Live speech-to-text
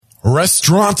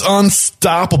Restaurant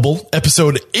Unstoppable,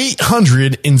 episode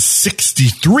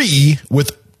 863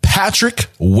 with Patrick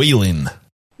Whalen.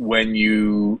 When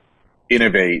you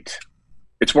innovate,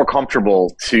 it's more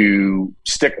comfortable to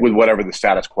stick with whatever the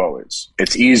status quo is.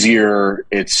 It's easier.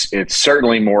 It's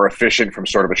certainly more efficient from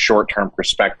sort of a short-term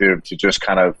perspective to just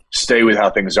kind of stay with how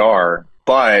things are.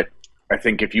 But I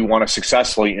think if you want to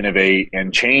successfully innovate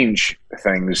and change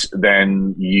things,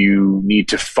 then you need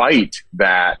to fight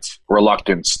that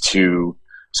reluctance to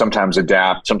sometimes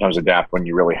adapt when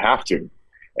you really have to.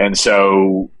 And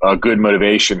so a good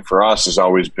motivation for us has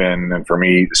always been, and for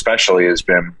me especially, has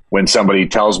been when somebody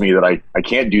tells me that I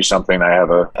can't do something, I have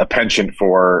a penchant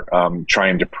for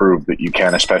trying to prove that you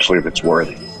can, especially if it's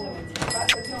worthy.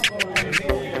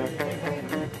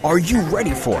 Are you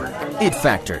ready for it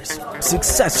factors,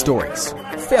 success stories,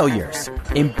 failures,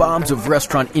 and bombs of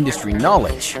restaurant industry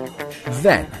knowledge?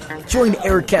 Then, join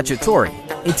Eric Cacciatore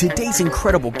and today's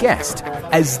incredible guest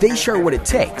as they share what it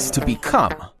takes to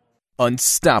become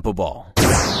unstoppable.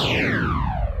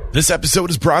 This episode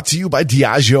is brought to you by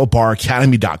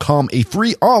DiageoBarAcademy.com, a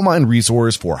free online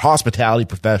resource for hospitality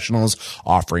professionals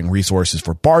offering resources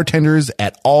for bartenders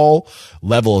at all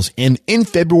levels. And in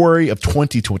February of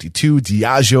 2022,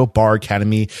 Diageo Bar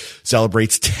Academy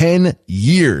celebrates 10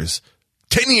 years.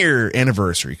 10-year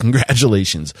anniversary.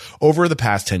 Congratulations. Over the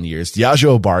past 10 years,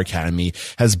 Diageo Bar Academy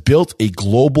has built a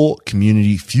global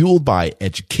community fueled by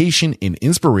education and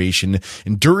inspiration.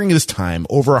 And during this time,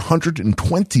 over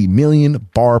 120 million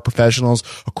bar professionals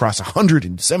across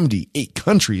 178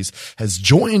 countries has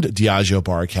joined Diageo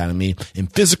Bar Academy in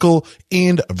physical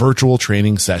and virtual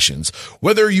training sessions.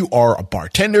 Whether you are a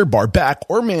bartender, bar back,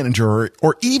 or manager,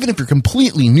 or even if you're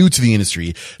completely new to the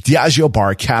industry, Diageo Bar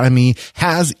Academy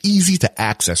has easy to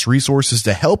access resources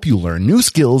to help you learn new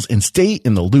skills and stay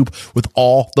in the loop with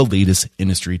all the latest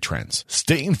industry trends.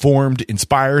 Stay informed,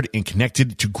 inspired, and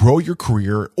connected to grow your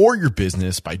career or your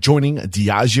business by joining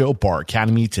Diageo Bar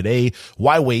Academy today.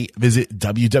 Why wait? Visit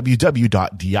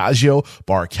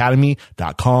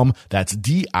www.diageobaracademy.com. That's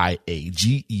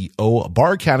DIAGEO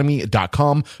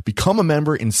baracademy.com. Become a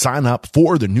member and sign up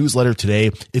for the newsletter today.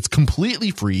 It's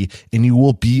completely free and you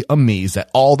will be amazed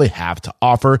at all they have to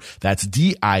offer. That's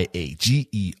DIAGEObaracademy.com.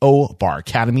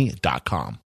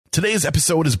 Today's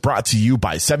episode is brought to you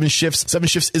by 7 Shifts. 7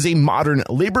 Shifts is a modern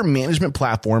labor management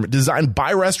platform designed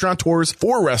by restaurateurs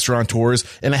for restaurateurs.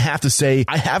 And I have to say,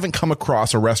 I haven't come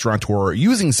across a restaurateur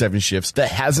using 7 Shifts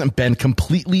that hasn't been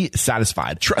completely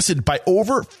satisfied. Trusted by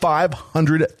over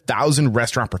 500,000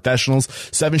 restaurant professionals,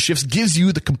 7 Shifts gives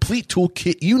you the complete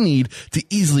toolkit you need to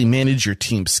easily manage your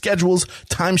team's schedules,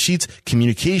 timesheets,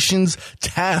 communications,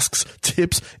 tasks,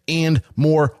 tips, and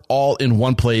more all in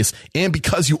one place. And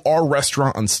because you are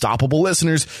Restaurant Unstoppable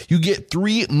listeners, you get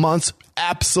 3 months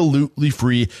absolutely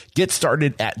free. Get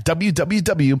started at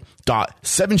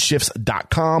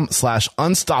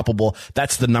www.7shifts.com/unstoppable.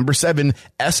 That's the number 7,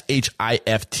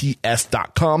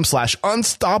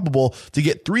 SHIFTS.com/unstoppable to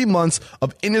get 3 months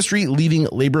of industry leading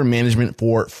labor management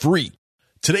for free.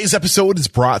 Today's episode is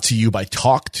brought to you by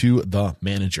Talk to the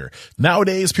Manager.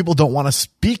 Nowadays, people don't want to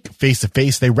speak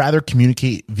face-to-face. They rather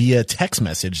communicate via text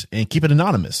message and keep it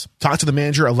anonymous. Talk to the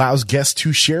Manager allows guests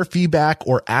to share feedback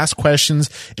or ask questions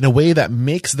in a way that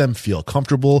makes them feel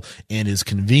comfortable and is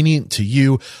convenient to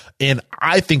you. And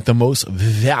I think the most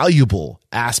valuable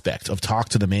aspect of Talk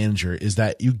to the Manager is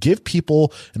that you give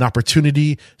people an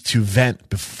opportunity to vent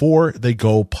before they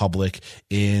go public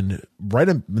and write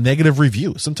a negative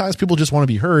review. Sometimes people just want to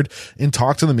be heard, and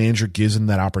Talk to the Manager gives them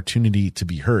that opportunity to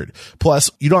be heard.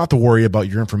 Plus, you don't have to worry about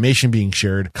your information being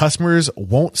shared. Customers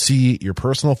won't see your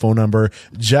personal phone number,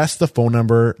 just the phone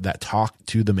number that Talk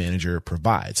to the Manager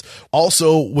provides.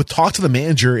 Also, with Talk to the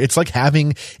Manager, it's like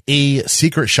having a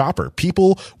secret shopper.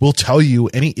 People will tell you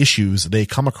any issues they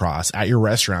come across at your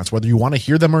restaurants, whether you want to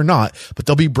hear them or not, but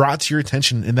they'll be brought to your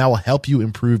attention and that will help you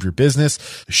improve your business.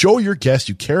 Show your guests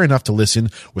you care enough to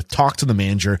listen with Talk to the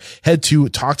Manager. Head to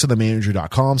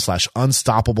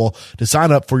talktothemanager.com/unstoppable to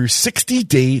sign up for your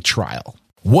 60-day trial.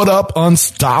 What up,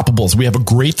 Unstoppables? We have a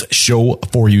great show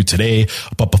for you today.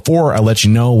 But before I let you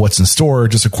know what's in store,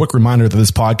 just a quick reminder that this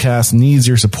podcast needs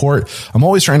your support. I'm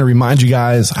always trying to remind you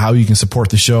guys how you can support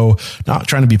the show. Not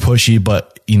trying to be pushy,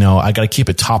 but I got to keep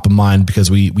it top of mind because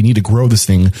we need to grow this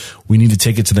thing. We need to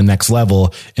take it to the next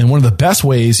level. And one of the best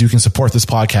ways you can support this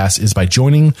podcast is by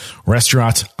joining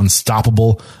Restaurant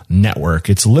Unstoppable Network.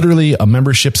 It's literally a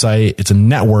membership site. It's a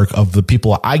network of the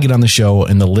people I get on the show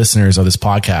and the listeners of this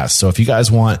podcast. So if you guys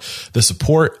want the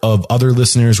support of other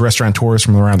listeners, restaurateurs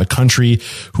from around the country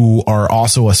who are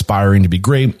also aspiring to be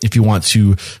great, if you want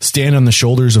to stand on the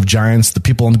shoulders of giants, the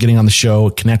people I'm getting on the show,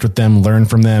 connect with them, learn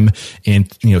from them, and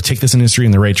take this industry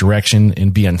in the right direction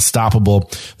and be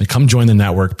unstoppable, then come join the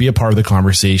network, be a part of the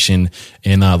conversation,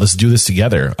 and let's do this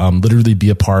together. Literally be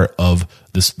a part of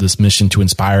this mission to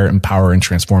inspire, empower, and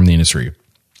transform the industry.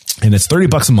 And it's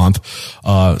 $30 a month,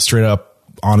 straight up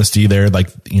honesty there,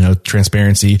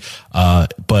 transparency.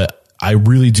 But I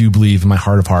really do believe in my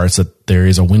heart of hearts that there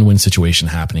is a win-win situation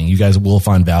happening. You guys will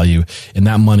find value, and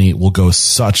that money will go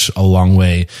such a long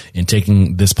way in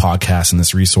taking this podcast and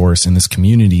this resource and this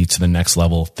community to the next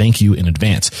level. Thank you in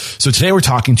advance. So today we're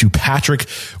talking to Patrick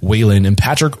Whalen, and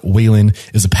Patrick Whalen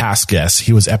is a past guest.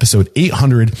 He was episode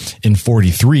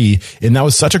 843, and that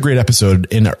was such a great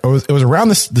episode. And it was around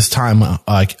this time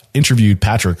I interviewed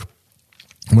Patrick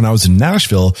when I was in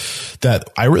Nashville that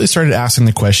I really started asking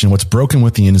the question, what's broken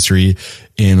with the industry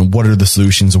and what are the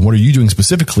solutions and what are you doing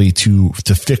specifically to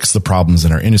fix the problems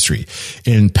in our industry?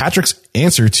 And Patrick's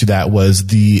answer to that was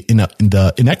the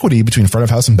inequity between front of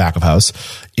house and back of house.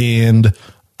 And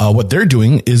what they're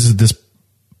doing is this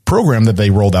program that they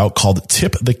rolled out called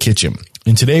Tip the Kitchen.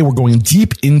 And today we're going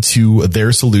deep into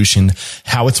their solution,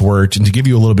 how it's worked, and to give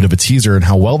you a little bit of a teaser and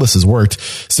how well this has worked.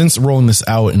 Since rolling this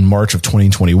out in March of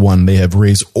 2021, they have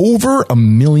raised over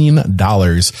 $1 million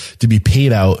to be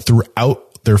paid out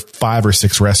throughout their 5 or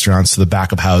 6 restaurants to the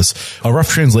back of house. A rough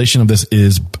translation of this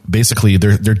is basically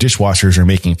their dishwashers are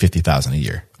making $50,000 a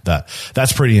year.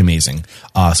 That's pretty amazing.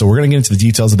 So we're going to get into the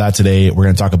details of that today. We're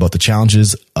going to talk about the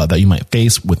challenges that you might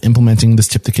face with implementing this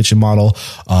Tip the Kitchen model,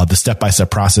 the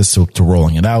step-by-step process to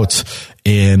rolling it out.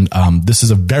 And this is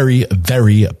a very,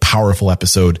 very powerful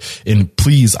episode. And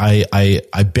please,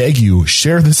 I beg you,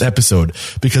 share this episode,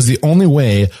 because the only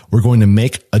way we're going to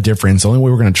make a difference, the only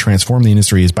way we're going to transform the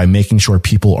industry is by making sure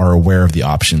people are aware of the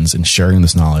options and sharing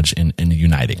this knowledge and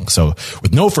uniting. So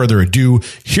with no further ado,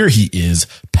 here he is,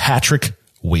 Patrick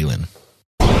Whalen.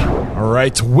 All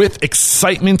right. With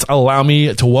excitement, allow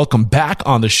me to welcome back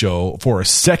on the show for a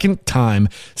second time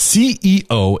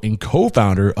CEO and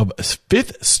co-founder of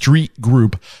Fifth Street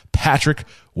Group, Patrick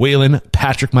Whalen.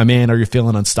 Patrick, my man, are you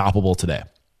feeling unstoppable today?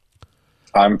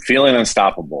 I'm feeling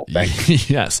unstoppable. Thank you.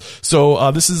 Yes.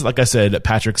 So this is, like I said,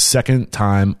 Patrick's second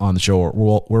time on the show.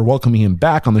 We're welcoming him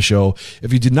back on the show.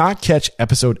 If you did not catch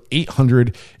episode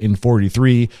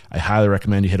 843, I highly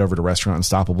recommend you head over to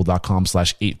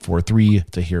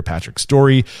restaurantunstoppable.com/843 to hear Patrick's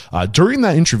story. During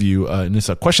that interview, and it's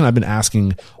a question I've been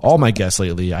asking all my guests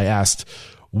lately, I asked,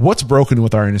 what's broken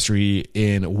with our industry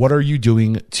and what are you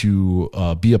doing to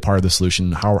be a part of the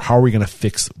solution? How are we going to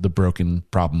fix the broken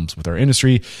problems with our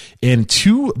industry? And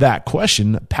to that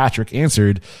question, Patrick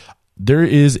answered, there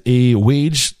is a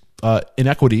wage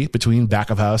inequity between back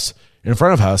of house and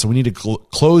front of house. And we need to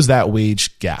close that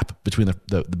wage gap between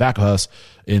the back of house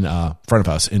and front of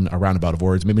house in a roundabout of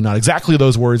words. Maybe not exactly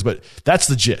those words, but that's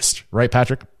the gist, right,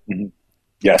 Patrick? Mm-hmm.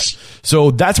 Yes. So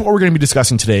that's what we're going to be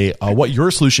discussing today, what your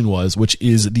solution was, which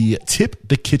is the Tip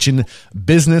the Kitchen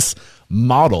business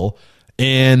model.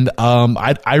 And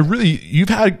you've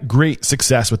had great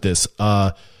success with this.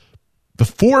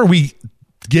 Before we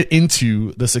get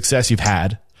into the success you've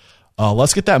had,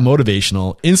 let's get that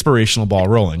motivational, inspirational ball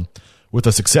rolling with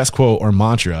a success quote or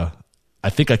mantra.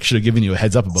 I think I should have given you a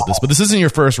heads up about this, but this isn't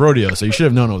your first rodeo, so you should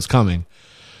have known it was coming.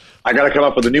 I got to come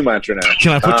up with a new mantra now.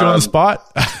 Can I put you on the spot?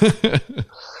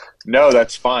 No,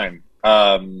 that's fine.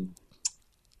 Tell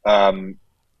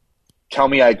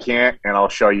me I can't, and I'll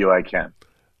show you I can.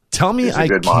 Tell me I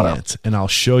can't, and I'll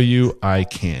show you I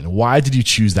can. Why did you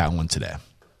choose that one today?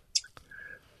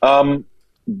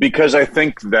 Because I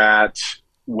think that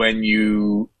when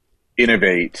you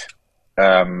innovate,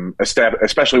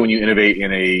 especially when you innovate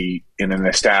in an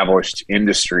established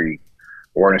industry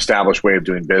or an established way of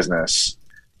doing business,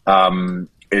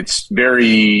 it's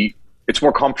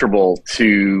more comfortable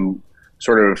to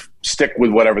sort of stick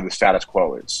with whatever the status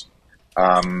quo is.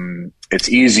 It's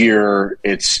easier.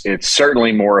 It's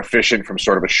certainly more efficient from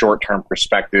sort of a short-term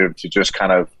perspective to just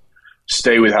kind of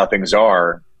stay with how things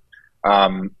are.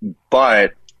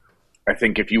 But I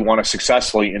think if you want to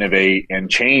successfully innovate and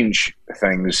change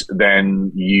things,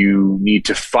 then you need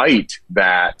to fight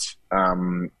that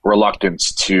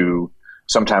reluctance to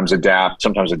sometimes adapt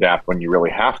when you really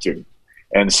have to.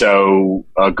 And so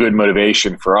a good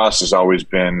motivation for us has always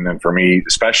been, and for me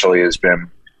especially, has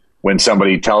been when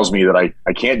somebody tells me that I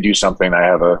can't do something, I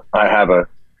have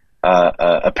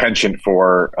a penchant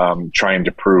for trying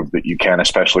to prove that you can,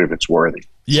 especially if it's worthy.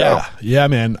 Yeah. So. Yeah,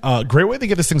 man. Great way to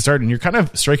get this thing started. And you're kind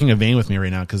of striking a vein with me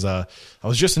right now, because I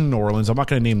was just in New Orleans. I'm not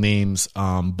going to name names,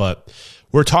 but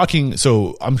we're talking.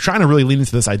 So I'm trying to really lean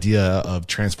into this idea of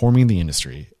transforming the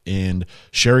industry and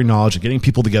sharing knowledge and getting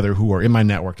people together who are in my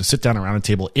network to sit down around a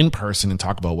table in person and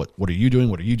talk about what are you doing?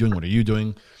 What are you doing? What are you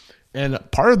doing? And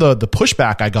part of the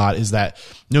pushback I got is that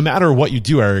no matter what you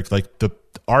do, Eric, like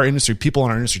our industry, people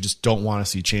in our industry just don't want to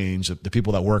see change. The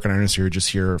people that work in our industry are just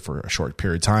here for a short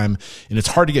period of time, and it's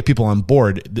hard to get people on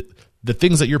board. The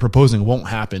things that you're proposing won't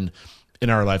happen in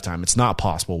our lifetime. It's not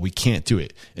possible. We can't do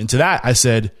it. And to that, I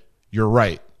said, you're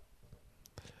right.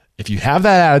 If you have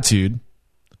that attitude,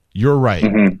 you're right.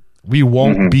 Mm-hmm. We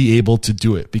won't be able to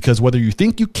do it, because whether you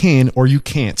think you can or you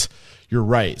can't, you're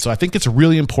right. So I think it's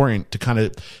really important to kind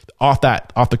of off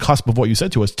the cusp of what you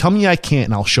said to us, tell me I can't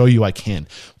and I'll show you I can.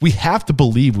 We have to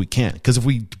believe we can, because if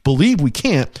we believe we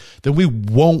can't, then we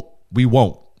won't.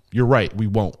 You're right. We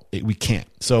won't. We can't.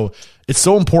 So it's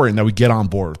so important that we get on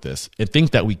board with this and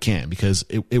think that we can, because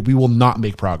we will not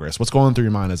make progress. What's going through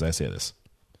your mind as I say this?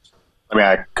 I mean,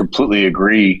 I completely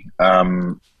agree.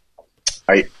 I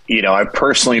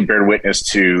personally bear witness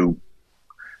to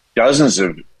dozens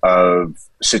of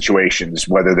situations,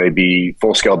 whether they be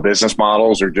full-scale business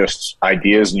models or just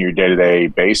ideas in your day-to-day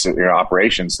basis, your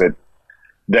operations,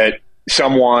 that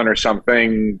someone or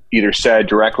something either said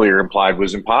directly or implied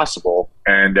was impossible,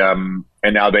 and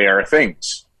now they are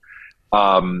things.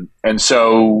 And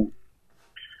so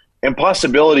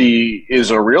impossibility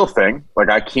is a real thing. Like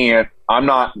I'm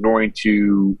not going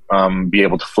to be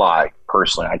able to fly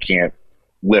personally. I can't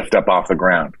lift up off the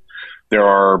ground. There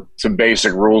are some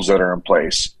basic rules that are in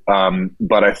place.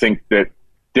 But I think that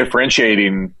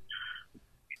differentiating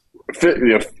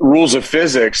rules of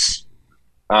physics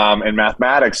and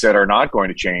mathematics that are not going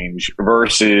to change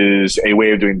versus a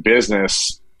way of doing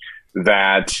business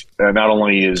that not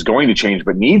only is going to change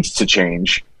but needs to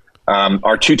change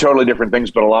are two totally different things.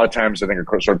 But a lot of times I think are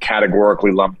sort of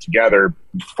categorically lumped together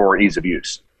for ease of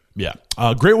use. Yeah.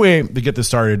 Great way to get this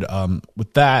started.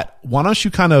 With that, why don't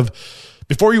you kind of,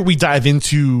 before we dive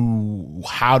into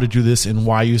how to do this and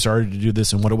why you started to do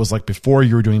this and what it was like before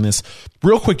you were doing this,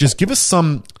 real quick, just give us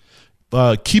some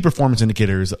key performance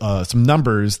indicators, some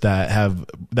numbers that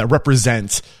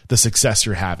represent the success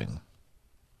you're having.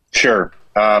 Sure.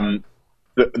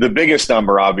 The biggest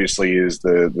number obviously is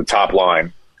the top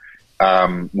line,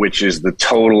 which is the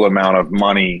total amount of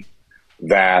money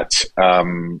that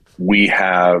we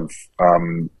have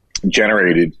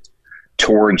generated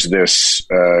towards this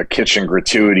kitchen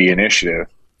gratuity initiative.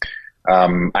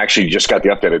 I actually just got the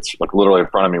update. It's like literally in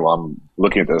front of me while I'm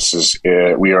looking at this.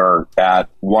 We are at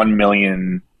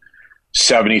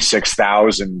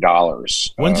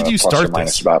 $1,076,000. When did you start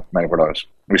this? About $94.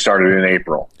 We started in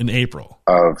April. In April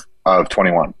of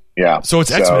 21. Yeah. So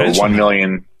it's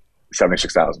exponential.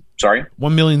 1,076,000. Sorry.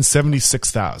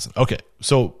 1,076,000. Okay.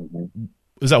 So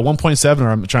is that 1.7 or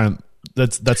I'm trying?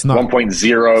 That's not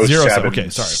 1.076. Okay.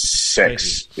 Sorry.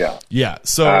 Yeah. Yeah.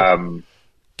 So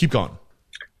keep going.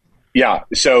 Yeah.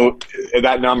 So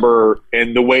that number,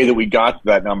 and the way that we got to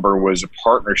that number was a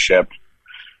partnership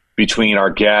between our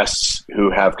guests who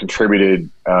have contributed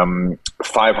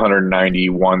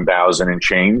 $591,000 and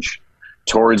change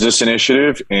towards this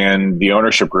initiative, and the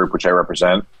ownership group, which I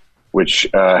represent, which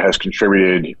has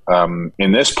contributed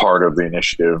in this part of the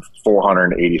initiative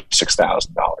 $486,000.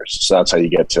 So that's how you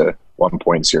get to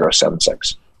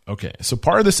 1.076. Okay. So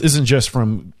part of this isn't just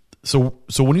from so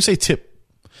when you say tip.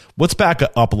 Let's back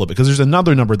up a little bit, because there's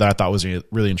another number that I thought was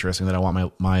really interesting that I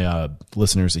want my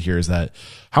listeners to hear, is that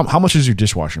how much is your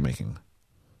dishwasher making?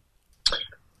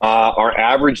 Our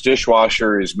average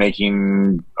dishwasher is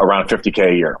making around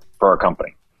 $50K a year for our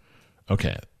company.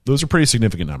 Okay. Those are pretty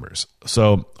significant numbers.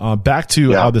 So back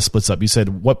to how this splits up. You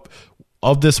said what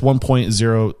of this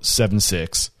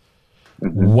 1.076,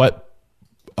 what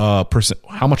percent?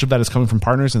 How much of that is coming from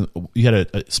partners? And you had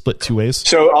a split two ways.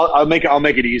 So I'll make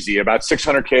it easy. About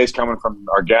 $600K is coming from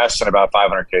our guests, and about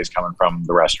 $500K is coming from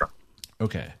the restaurant.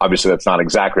 Okay. Obviously, that's not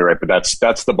exactly right, but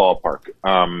that's the ballpark.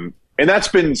 And that's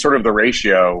been sort of the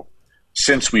ratio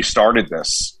since we started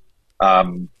this,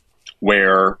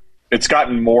 where it's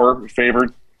gotten more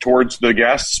favored towards the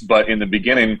guests. But in the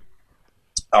beginning,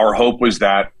 our hope was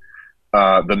that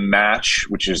the match,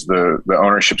 which is the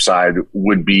ownership side,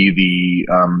 would be the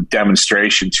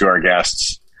demonstration to our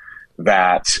guests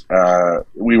that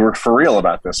we were for real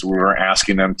about this. We weren't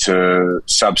asking them to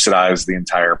subsidize the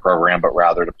entire program, but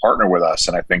rather to partner with us.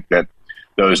 And I think that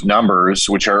those numbers,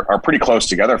 which are pretty close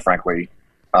together, frankly,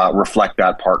 reflect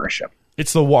that partnership.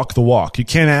 It's the walk. You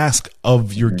can't ask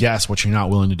of your guests what you're not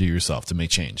willing to do yourself to make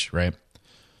change, right?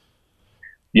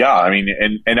 Yeah, I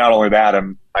mean, and not only that,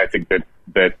 I think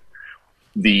that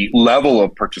the level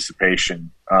of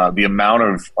participation, the amount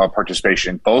of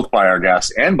participation, both by our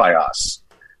guests and by us,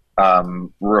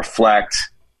 reflect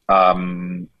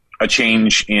a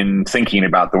change in thinking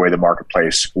about the way the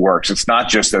marketplace works. It's not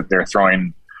just that they're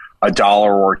throwing $1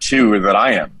 or $2 that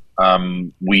I am.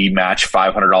 We match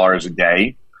 $500 a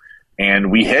day.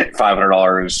 And we hit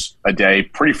 $500 a day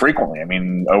pretty frequently. I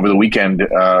mean, over the weekend,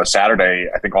 Saturday,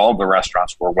 I think all of the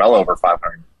restaurants were well over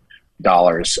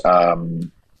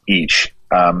 $500 each.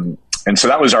 And so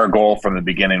that was our goal from the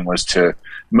beginning, was to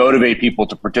motivate people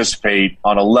to participate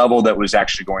on a level that was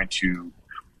actually going to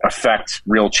affect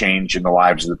real change in the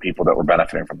lives of the people that were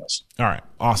benefiting from this. All right.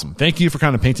 Awesome. Thank you for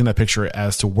kind of painting that picture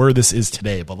as to where this is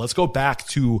today. But let's go back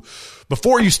to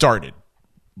before you started.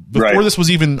 Before this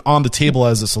was even on the table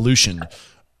as a solution,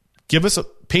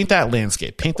 paint that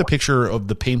landscape, paint the picture of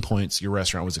the pain points your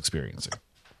restaurant was experiencing.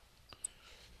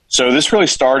 So this really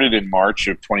started in March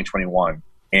of 2021.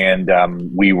 And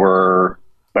we were,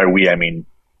 by we, I mean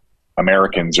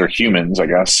Americans or humans, I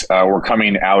guess, were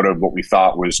coming out of what we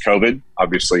thought was COVID.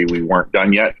 Obviously, we weren't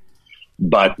done yet,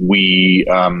 but we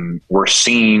were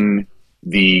seeing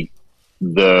the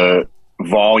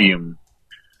volume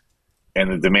and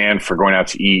the demand for going out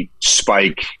to eat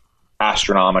spike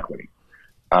astronomically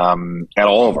at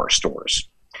all of our stores.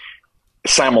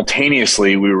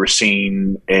 Simultaneously, we were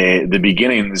seeing the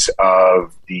beginnings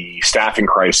of the staffing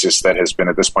crisis that has been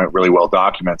at this point really well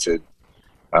documented,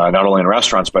 not only in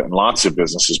restaurants, but in lots of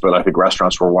businesses. But I think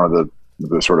restaurants were one of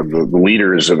the sort of the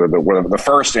leaders of the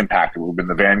first impacted. We've been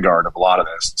the vanguard of a lot of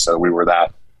this. So we were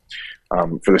that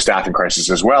for the staffing crisis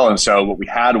as well. And so what we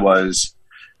had was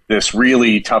this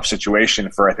really tough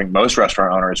situation for, I think, most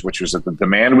restaurant owners, which was that the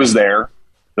demand was there,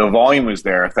 the volume was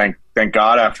there. Thank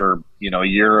God, after a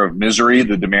year of misery,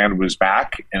 the demand was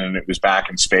back, and it was back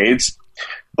in spades.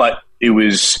 But it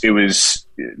was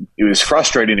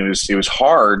frustrating. It was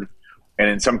hard, and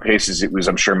in some cases, it was,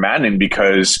 I'm sure, maddening,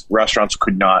 because restaurants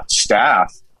could not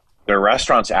staff their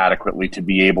restaurants adequately to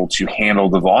be able to handle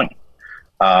the volume.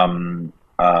 And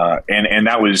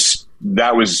that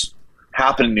was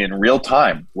happening in real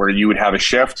time, where you would have a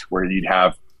shift where you'd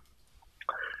have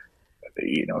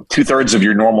 2/3 of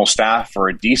your normal staff for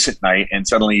a decent night, and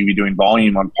suddenly you'd be doing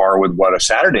volume on par with what a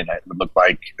Saturday night would look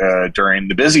like during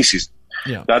the busy season.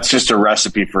 Yeah. That's just a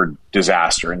recipe for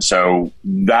disaster. And so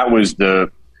that was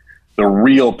the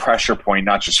real pressure point,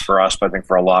 not just for us, but I think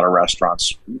for a lot of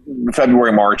restaurants,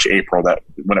 February, March, April, that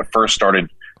when it first started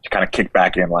to kind of kick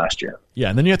back in last year. Yeah.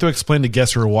 And then you have to explain to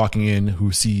guests who are walking in,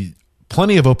 who see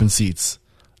plenty of open seats,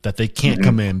 that they can't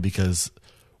come in because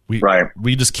we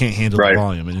just can't handle the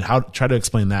volume. And try to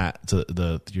explain that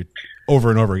to you over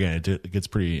and over again. It gets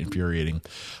pretty infuriating.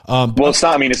 Well, it's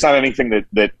not. I mean, it's not anything that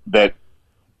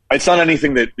it's not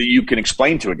anything that you can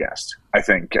explain to a guest. I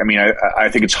think. I mean, I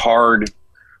think it's hard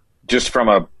just from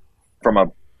a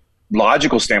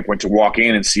logical standpoint to walk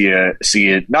in and see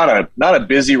it not a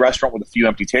busy restaurant with a few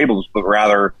empty tables, but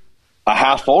rather a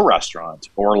half full restaurant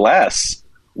or less,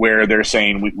 where they're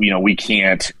saying we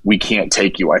can't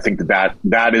take you. I think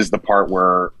that is the part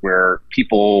where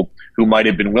people who might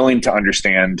have been willing to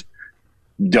understand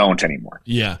don't anymore.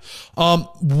 Yeah.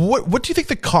 What do you think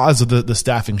the cause of the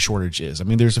staffing shortage is? I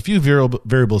mean, there's a few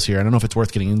variables here. I don't know if it's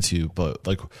worth getting into, but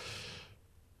like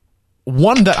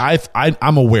one that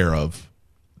I'm aware of,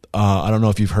 I don't know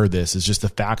if you've heard this, is just the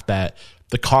fact that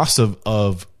the cost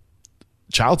of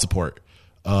child support,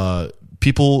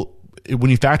 people,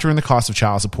 when you factor in the cost of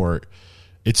child support,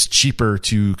 it's cheaper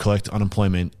to collect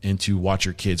unemployment and to watch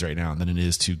your kids right now than it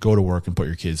is to go to work and put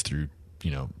your kids through,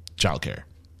 childcare.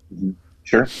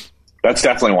 Sure. That's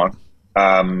definitely one.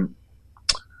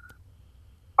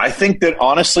 I think that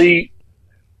honestly,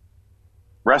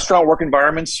 restaurant work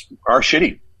environments are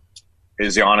shitty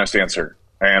is the honest answer.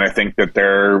 And I think that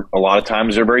a lot of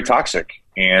times they're very toxic.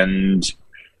 And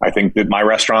I think that my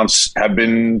restaurants have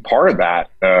been part of that,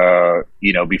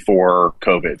 before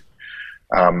COVID.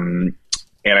 And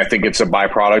I think it's a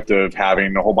byproduct of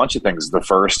having a whole bunch of things. The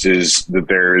first is that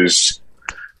there's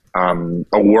a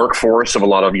workforce of a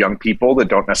lot of young people that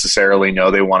don't necessarily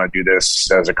know they want to do this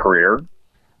as a career,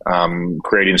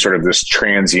 creating sort of this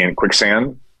transient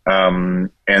quicksand.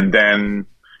 And then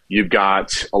you've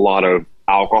got a lot of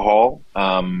alcohol,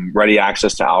 ready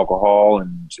access to alcohol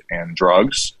and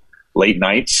drugs, late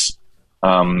nights,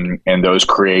 and those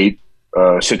create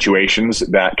situations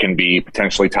that can be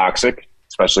potentially toxic,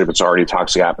 especially if it's already a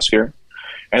toxic atmosphere.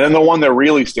 And then the one that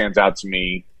really stands out to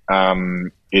me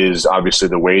is obviously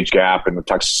the wage gap and the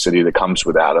toxicity that comes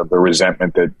with that, of the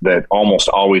resentment that almost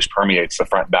always permeates the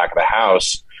front and back of the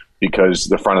house, because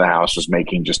the front of the house was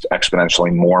making just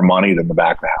exponentially more money than the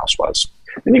back of the house was.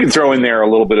 And you can throw in there a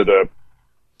little bit of the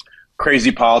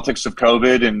crazy politics of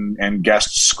COVID and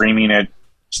guests screaming at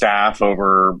staff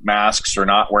over masks or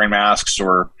not wearing masks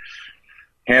or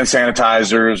hand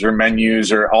sanitizers or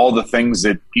menus or all the things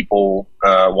that people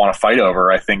want to fight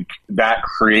over. I think that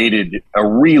created a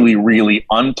really, really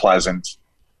unpleasant,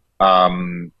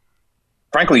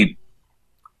 frankly,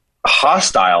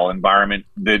 hostile environment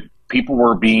that people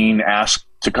were being asked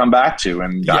to come back to.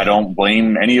 And I don't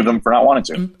blame any of them for not wanting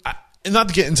to. And not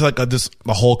to get into like the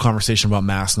whole conversation about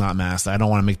masks, not masks. I don't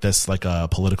want to make this like a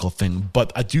political thing,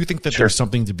 but I do think that there's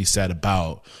something to be said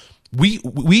about we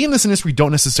in this industry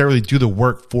don't necessarily do the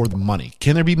work for the money.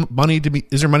 Can there be money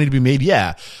is there money to be made?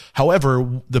 Yeah.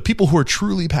 However, the people who are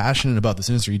truly passionate about this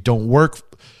industry don't work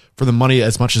for the money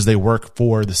as much as they work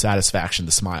for the satisfaction,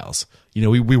 the smiles. You know,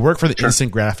 we work for the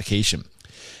instant gratification.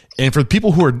 And for the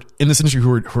people who are in this industry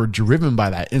who are driven by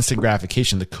that instant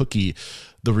gratification, the cookie,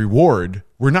 the reward,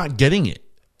 we're not getting it,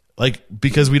 like,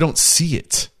 because we don't see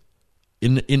it. I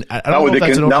don't know if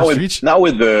that's an overreach. Not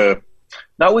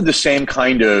with the same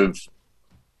kind of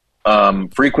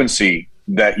frequency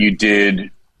that you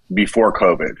did before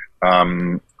COVID.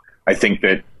 I think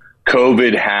that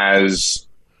COVID has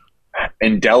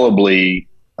indelibly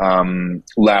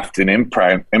left an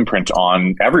imprint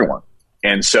on everyone.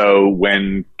 And so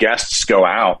when guests go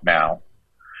out now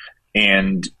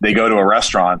and they go to a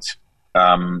restaurant,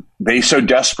 they so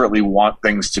desperately want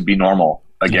things to be normal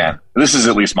again. This is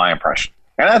at least my impression.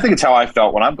 And I think it's how I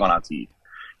felt when I've gone out to eat,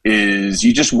 is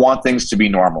you just want things to be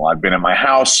normal. I've been in my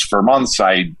house for months.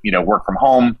 I work from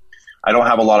home. I don't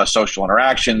have a lot of social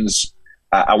interactions.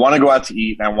 I want to go out to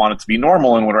eat, and I want it to be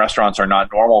normal. And when restaurants are not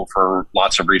normal for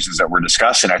lots of reasons that we're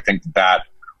discussing, I think that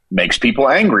makes people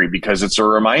angry, because it's a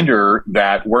reminder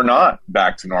that we're not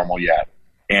back to normal yet,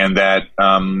 and that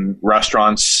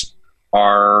restaurants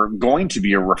are going to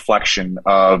be a reflection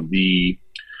of the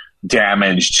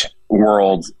damaged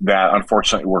world that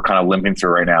unfortunately we're kind of limping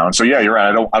through right now. And so, yeah, you're right.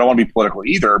 I don't want to be political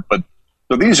either, but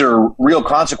these are real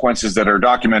consequences that are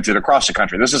documented across the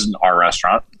country. This isn't our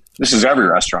restaurant. This is every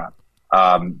restaurant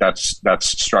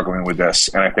that's struggling with this.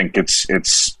 And I think it's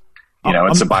a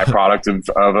byproduct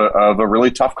of a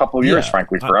really tough couple of years,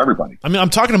 frankly, for everybody. I mean, I'm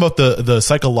talking about the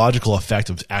psychological effect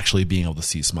of actually being able to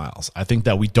see smiles. I think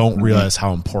that we don't realize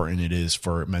how important it is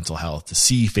for mental health to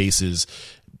see faces.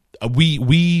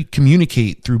 We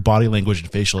communicate through body language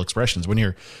and facial expressions. When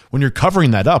you're covering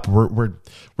that up, we're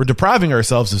depriving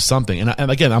ourselves of something.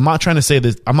 And again, I'm not trying to say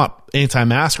that I'm not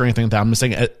anti-mask or anything like that. I'm just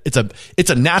saying it's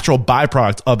a natural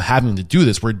byproduct of having to do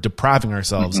this. We're depriving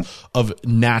ourselves of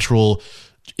natural,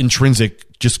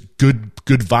 intrinsic, just good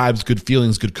vibes, good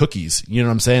feelings, good cookies. You know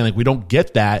what I'm saying? Like, we don't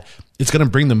get that. It's going to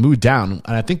bring the mood down.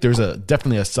 And I think there's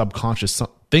definitely a subconscious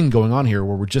thing going on here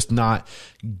where we're just not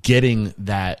getting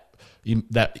that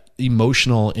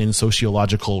emotional and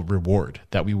sociological reward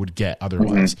that we would get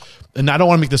otherwise. And I don't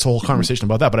want to make this whole conversation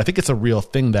about that, but I think it's a real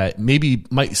thing that maybe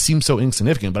might seem so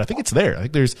insignificant, but I think it's there. I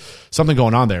think there's something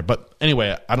going on there. But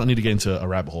anyway, I don't need to get into a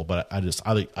rabbit hole, but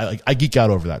I geek out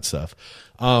over that stuff.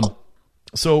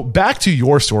 So back to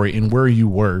your story and where you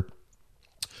were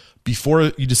before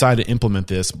you decided to implement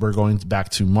this. We're going back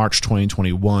to March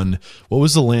 2021. What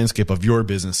was the landscape of your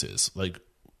businesses? Like,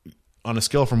 on a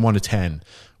scale from 1 to 10,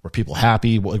 were people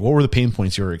happy? What were the pain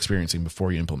points you were experiencing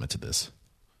before you implemented this?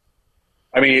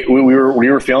 I mean, we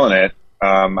were feeling it.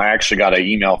 I actually got an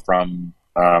email from,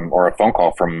 or a phone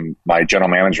call from my general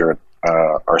manager at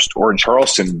our store in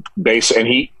Charleston base. And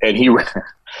he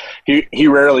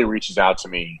rarely reaches out to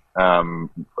me,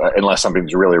 unless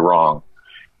something's really wrong.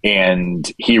 And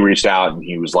he reached out and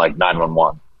he was like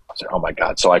 911. I said, oh my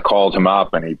God. So I called him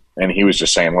up and he was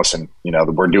just saying, listen,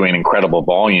 we're doing incredible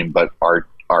volume, but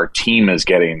our team is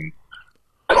getting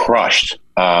crushed.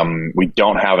 We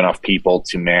don't have enough people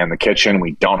to man the kitchen.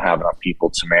 We don't have enough people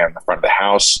to man the front of the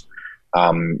house.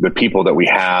 The people that we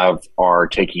have are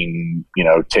taking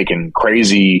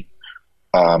crazy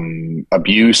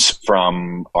abuse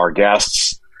from our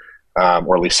guests,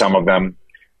 or at least some of them.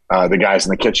 The guys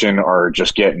in the kitchen are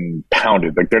just getting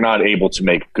pounded. Like, they're not able to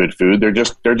make good food. They're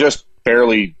just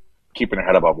barely keeping their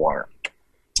head above water.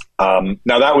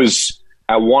 Now, that was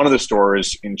at one of the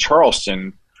stores in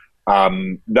Charleston.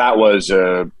 That was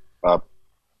a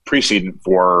precedent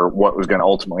for what was going to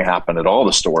ultimately happen at all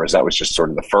the stores. That was just sort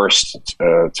of the first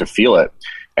to feel it.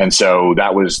 And so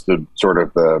that was the sort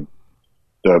of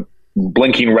the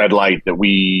blinking red light that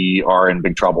we are in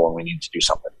big trouble and we need to do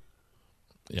something.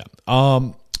 Yeah.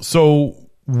 So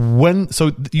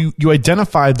so you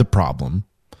identified the problem.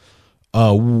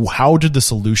 How did the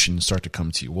solution start to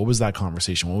come to you? What was that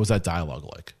conversation? What was that dialogue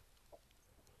like?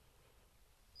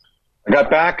 I got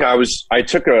back. I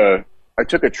took a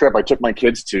trip. I took my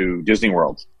kids to Disney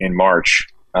World in March,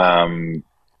 and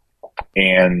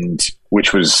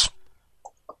which was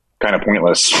kind of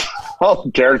pointless. All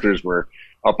the characters were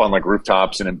up on like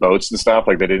rooftops and in boats and stuff.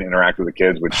 Like they didn't interact with the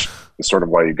kids, which is sort of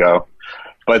why you go.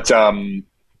 But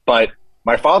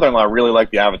my father-in-law really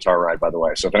liked the Avatar ride, by the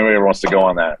way. So if anybody ever wants to go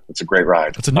on that, it's a great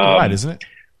ride. It's a new ride, isn't it?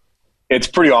 It's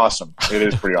pretty awesome. It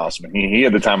is pretty awesome. And he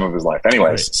had the time of his life.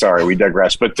 Anyways, Sorry, we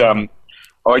digress. But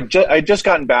I just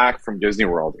gotten back from Disney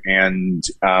World, and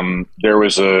there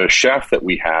was a chef that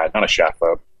we had, not a chef,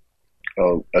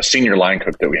 a senior line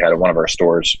cook that we had at one of our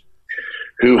stores,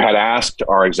 who had asked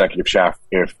our executive chef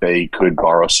if they could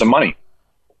borrow some money.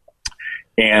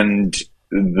 And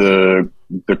the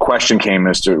question came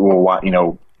as to, well, what,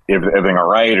 if everything all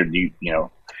right, or do you,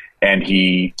 and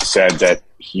he said that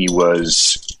he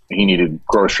needed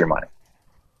grocery money.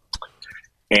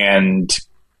 And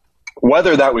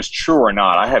whether that was true or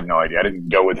not, I have no idea. I didn't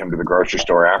go with him to the grocery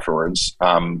store afterwards.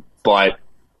 But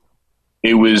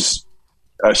it was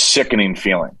a sickening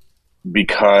feeling,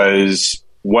 because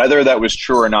whether that was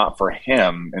true or not for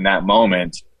him in that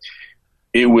moment,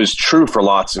 it was true for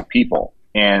lots of people.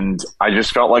 And I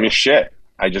just felt like a shit.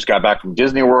 I just got back from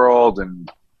Disney World,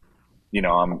 and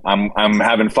I'm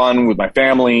having fun with my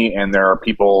family, and there are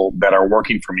people that are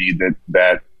working for me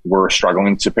that were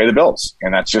struggling to pay the bills,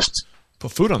 and that's just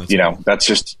put food on the table. That's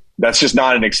just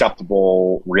not an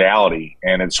acceptable reality,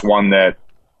 and it's one that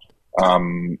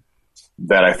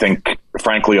that I think,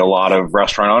 frankly, a lot of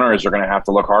restaurant owners are going to have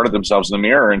to look hard at themselves in the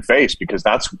mirror and face, because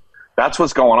that's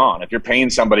what's going on. If you're paying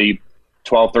somebody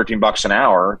 $12-13 an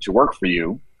hour to work for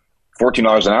you,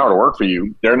 $14 an hour to work for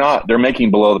you, they're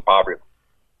making below the poverty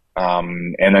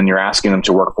line. And then you're asking them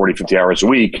to work 40-50 hours a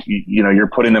week. You're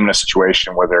putting them in a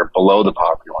situation where they're below the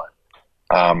poverty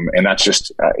line. And that's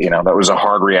just, that was a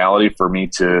hard reality for me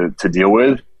to deal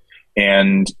with.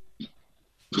 And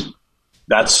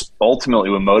that's ultimately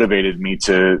what motivated me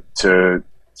to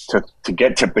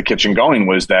get Tip the Kitchen going,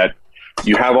 was that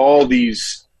you have all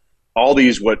these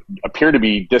what appear to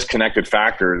be disconnected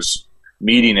factors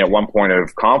meeting at one point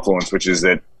of confluence, which is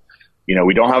that,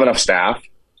 we don't have enough staff.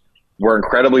 We're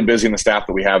incredibly busy, and the staff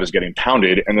that we have is getting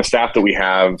pounded, and the staff that we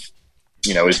have,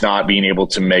 is not being able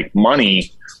to make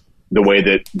money the way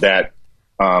that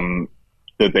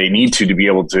they need to be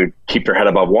able to keep their head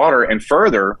above water. And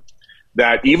further,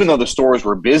 that even though the stores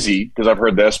were busy, because I've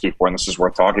heard this before, and this is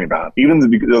worth talking about, even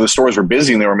though the stores were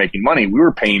busy and they were making money, we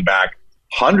were paying back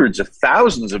hundreds of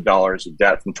thousands of dollars of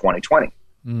debt from 2020.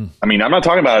 I mean, I'm not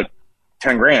talking about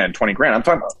 10 grand, 20 grand. I'm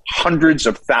talking about hundreds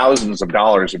of thousands of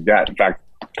dollars of debt. In fact,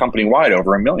 company-wide,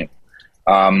 over $1 million.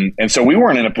 And so we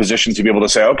weren't in a position to be able to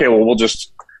say, okay, well, we'll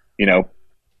just,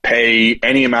 pay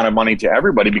any amount of money to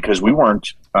everybody, because we weren't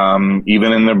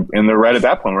even in the red at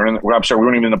that point. We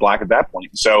weren't even in the black at that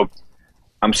point. So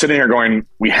I'm sitting here going,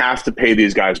 we have to pay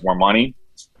these guys more money.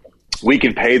 We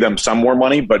can pay them some more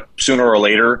money, but sooner or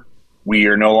later, we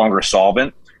are no longer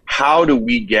solvent. How do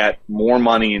we get more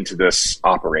money into this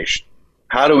operation?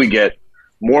 How do we get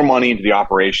more money into the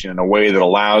operation in a way that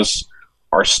allows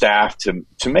our staff to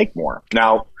make more?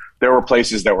 Now, there were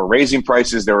places that were raising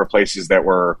prices. There were places that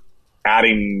were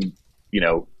adding,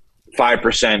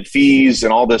 5% fees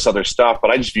and all this other stuff.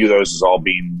 But I just view those as all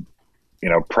being,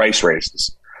 price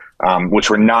raises, which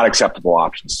were not acceptable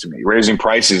options to me. Raising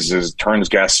prices turns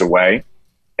guests away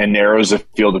and narrows the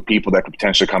field of people that could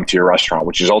potentially come to your restaurant,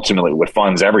 which is ultimately what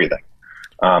funds everything.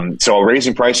 So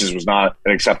raising prices was not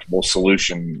an acceptable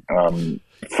solution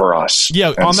for us.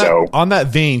 Yeah. On that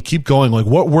vein, keep going. Like,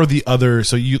 what were the other?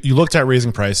 So you looked at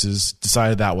raising prices,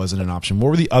 decided that wasn't an option. What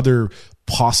were the other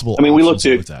possible? We looked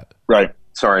at right.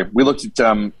 Sorry, we looked at.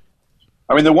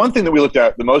 The one thing that we looked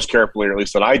at the most carefully, or at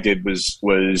least that I did,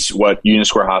 was what Union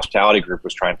Square Hospitality Group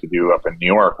was trying to do up in New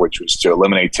York, which was to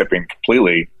eliminate tipping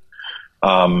completely,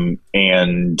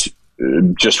 and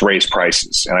just raise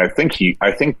prices. And I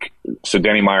think so.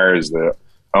 Danny Meyer is the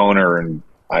owner, and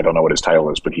I don't know what his title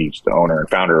is, but he's the owner and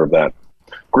founder of that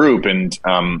group. And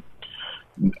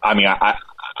I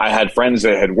had friends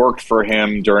that had worked for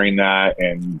him during that,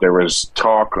 and there was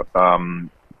talk,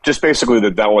 just basically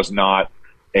that was not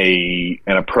an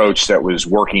approach that was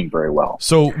working very well.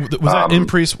 So was that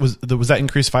increase was that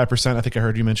increase 5%? I think I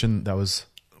heard you mention that was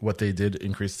what they did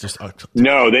increase. Just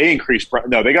no, they increased.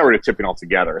 No, they got rid of tipping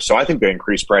altogether. So I think they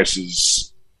increased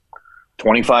prices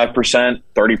 25%,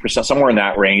 30%, somewhere in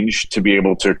that range, to be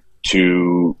able to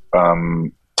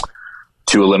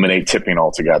to eliminate tipping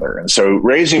altogether. And so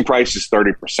raising prices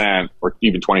 30% or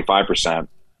even 25%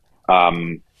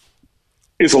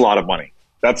 is a lot of money.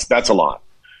 That's a lot.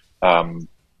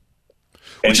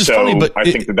 Which is funny, but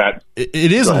I think that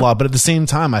it is a lot. But at the same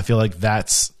time, I feel like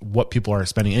that's what people are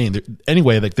spending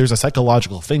anyway. Like there's a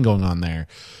psychological thing going on there.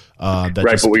 Right,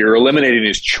 but what you're eliminating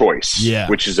is choice, yeah,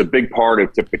 which is a big part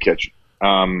of Tip the Kitchen.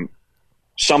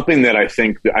 Something that I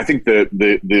think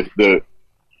the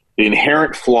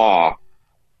inherent flaw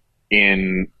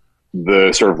in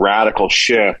the sort of radical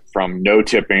shift from no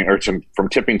tipping or from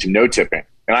tipping to no tipping,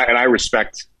 and I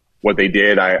respect what they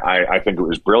did. I think it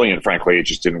was brilliant. Frankly, it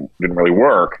just didn't really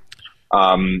work.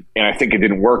 And I think it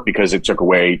didn't work because it took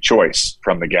away choice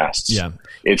from the guests. Yeah,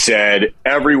 it said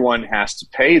everyone has to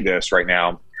pay this right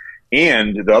now.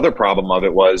 And the other problem of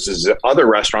it is that other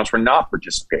restaurants were not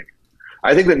participating.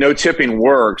 I think that no tipping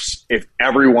works if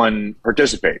everyone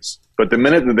participates. But the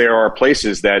minute that there are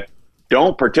places that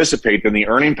don't participate, then the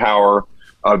earning power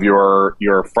of your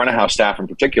front of house staff in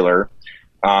particular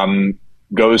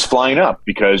goes flying up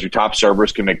because your top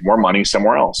servers can make more money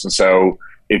somewhere else. And so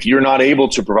if you're not able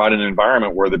to provide an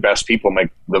environment where the best people make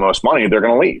the most money, they're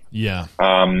going to leave. Yeah.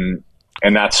 And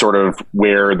that's sort of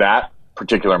where that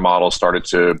particular model started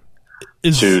to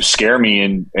scare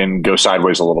me and go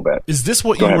sideways a little bit. Is this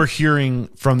what you were hearing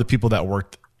from the people that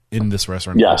worked in this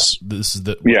restaurant? Yes. This is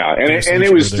the and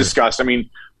it was discussed. I mean,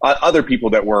 other people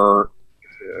that were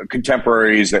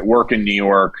contemporaries that work in New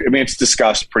York. I mean, it's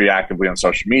discussed pretty actively on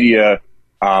social media.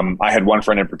 I had one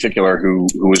friend in particular who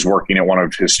was working at one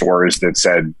of his stores that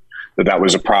said that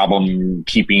was a problem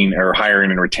keeping or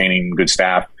hiring and retaining good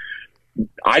staff.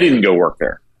 I didn't go work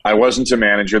there. I wasn't a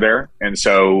manager there, and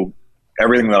so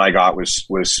everything that I got was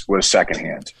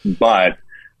secondhand. But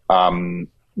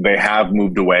they have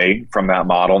moved away from that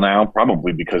model now,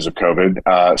 probably because of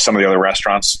COVID. Some of the other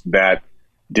restaurants that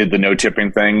did the no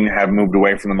tipping thing have moved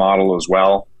away from the model as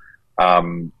well.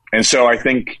 And so I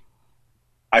think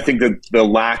that the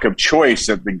lack of choice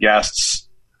that the guests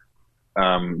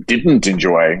didn't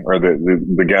enjoy, or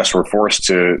the guests were forced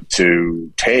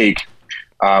to take,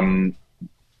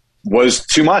 was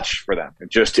too much for them.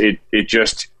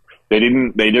 They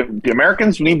didn't. The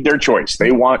Americans need their choice.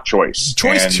 They want choice. Too.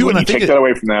 When you take that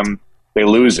away from them, they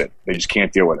lose it. They just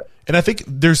can't deal with it. And I think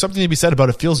there's something to be said about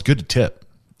it. Feels good to tip.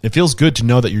 It feels good to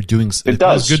know that you're doing. It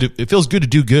does. It feels good to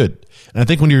do good. And I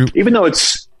think when you're even though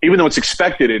it's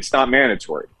expected, it's not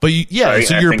mandatory. But right?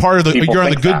 So you're part of the. You're on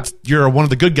the good. That. You're one of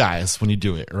the good guys when you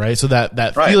do it, right? So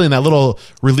that right. feeling, that little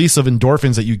release of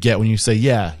endorphins that you get when you say,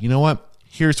 "Yeah, you know what?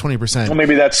 Here's 20%." Well,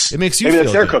 maybe that's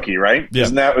their cookie, right? Yeah.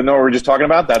 Isn't that what we were just talking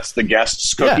about? That's the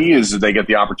guest's cookie. Yeah. Is that they get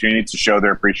the opportunity to show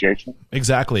their appreciation.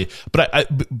 Exactly. But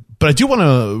I do want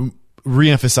to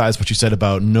reemphasize what you said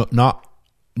about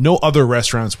no other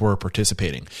restaurants were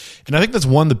participating, and I think that's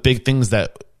one of the big things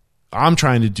that I'm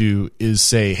trying to do is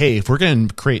say, hey, if we're going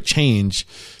to create change,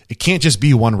 it can't just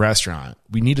be one restaurant.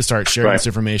 We need to start sharing this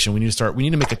information. We need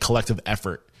to make a collective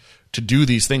effort to do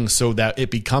these things so that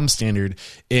it becomes standard.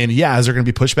 And yeah, is there going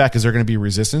to be pushback? Is there going to be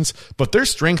resistance? But there's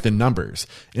strength in numbers.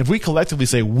 If we collectively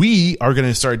say, we are going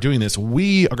to start doing this,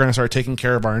 we are going to start taking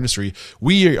care of our industry,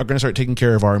 we are going to start taking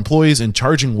care of our employees and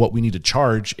charging what we need to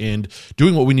charge and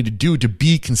doing what we need to do to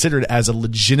be considered as a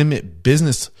legitimate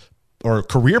business or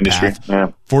career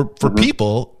path for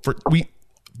people,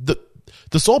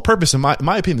 the sole purpose, in my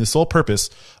opinion, the sole purpose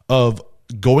of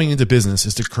going into business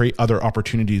is to create other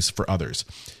opportunities for others.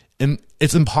 And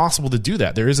it's impossible to do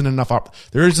that. There isn't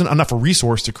enough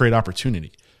resource to create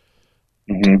opportunity.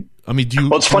 Mm-hmm. I mean,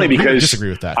 it's funny because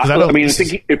disagree with that? I mean,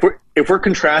 if we're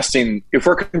contrasting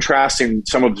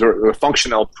some of the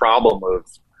functional problem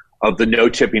of the no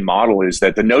tipping model, is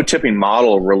that the no tipping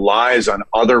model relies on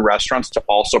other restaurants to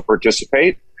also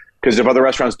participate. Because if other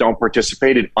restaurants don't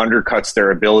participate, it undercuts their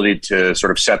ability to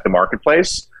sort of set the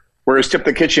marketplace. Whereas Tip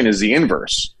the Kitchen is the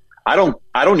inverse. I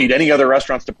don't need any other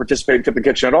restaurants to participate in Tip the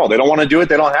Kitchen at all. They don't want to do it.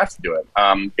 They don't have to do it.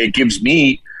 It gives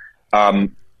me a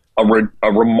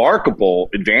remarkable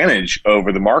advantage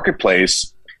over the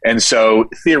marketplace. And so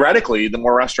theoretically, the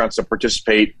more restaurants that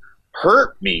participate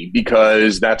hurt me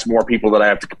because that's more people that I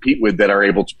have to compete with that are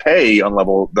able to pay on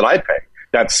level that I pay.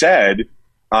 That said,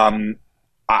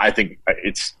 I think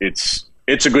it's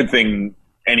a good thing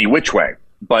any which way.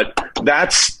 But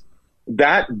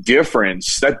that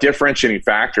differentiating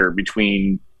factor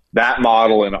between that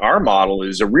model and our model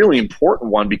is a really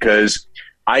important one, because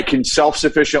I can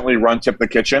self-sufficiently run Tip the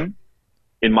Kitchen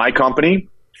in my company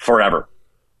forever.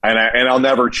 And I'll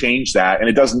never change that.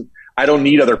 And I don't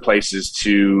need other places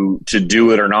to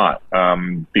do it or not,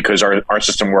 because our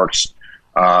system works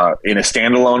in a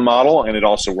standalone model, and it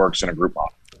also works in a group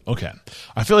model. Okay.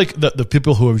 I feel like the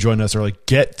people who have joined us are like,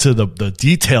 get to the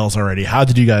details already. How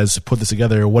did you guys put this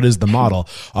together? What is the model?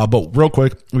 But real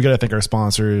quick, we got to thank our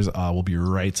sponsors. We'll be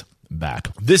right back.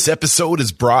 This episode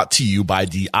is brought to you by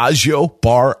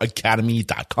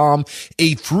DiageoBarAcademy.com,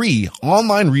 a free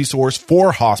online resource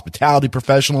for hospitality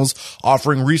professionals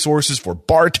offering resources for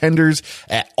bartenders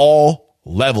at all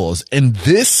levels. And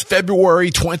this February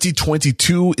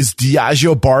 2022 is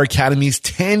Diageo Bar Academy's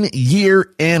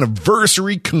 10-year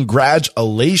anniversary.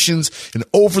 Congratulations. And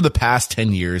over the past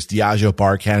 10 years, Diageo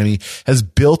Bar Academy has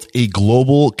built a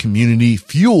global community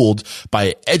fueled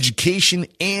by education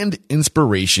and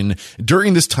inspiration.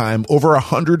 During this time, over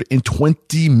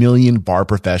 120 million bar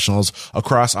professionals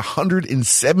across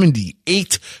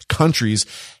 178 countries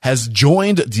has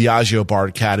joined Diageo Bar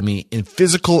Academy in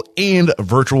physical and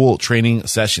virtual training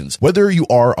sessions. Whether you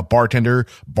are a bartender,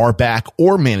 bar back,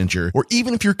 or manager, or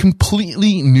even if you're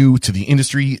completely new to the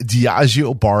industry,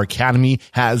 Diageo Bar Academy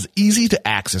has easy to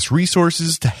access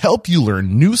resources to help you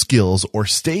learn new skills or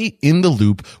stay in the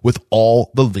loop with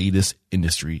all the latest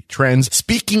industry trends.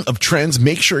 Speaking of trends,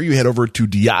 make sure you head over to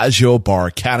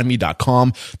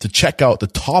DiageoBarAcademy.com to check out the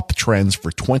top trends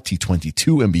for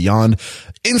 2022 and beyond.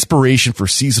 Inspiration for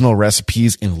seasonal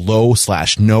recipes in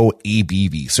low/no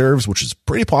ABV serves, which is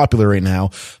pretty popular right now.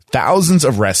 Thousands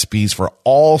of recipes for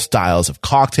all styles of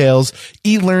cocktails,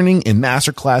 e-learning and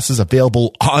masterclasses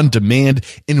available on demand,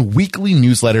 and weekly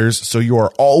newsletters so you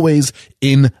are always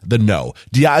in the know.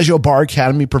 Diageo Bar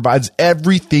Academy provides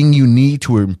everything you need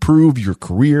to improve your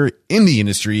career in the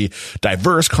industry.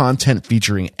 Diverse content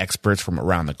featuring experts from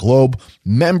around the globe,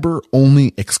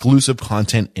 member-only exclusive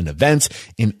content and events,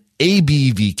 and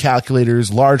ABV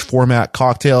calculators, large format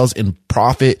cocktails, and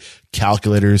profit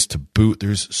calculators to boot.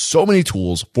 There's so many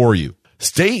tools for you.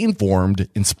 Stay informed,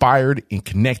 inspired, and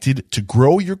connected to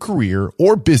grow your career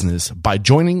or business by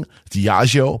joining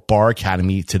Diageo Bar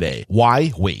Academy today.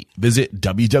 Why wait? Visit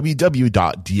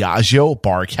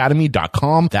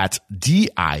www.diageobaracademy.com. That's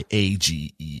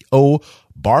DIAGEO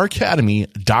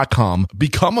baracademy.com.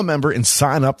 Become a member and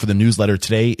sign up for the newsletter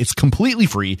today. It's completely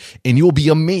free and you'll be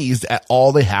amazed at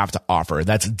all they have to offer.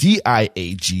 That's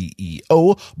DIAGEO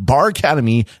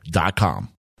baracademy.com.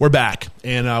 We're back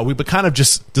and we've been kind of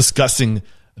just discussing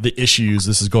the issues.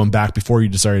 This is going back before you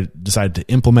decided to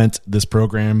implement this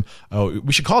program.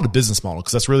 We should call it a business model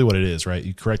because that's really what it is, right?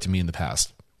 You corrected me in the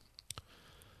past.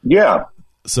 Yeah.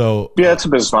 So yeah, it's a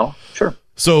business model. Sure.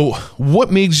 So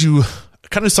what made you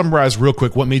kind of summarize real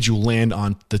quick, what made you land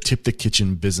on the Tip the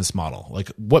Kitchen business model? Like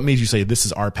what made you say, this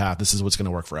is our path, this is what's going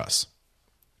to work for us?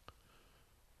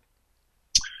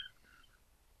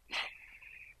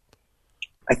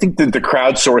 I think that the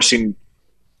crowdsourcing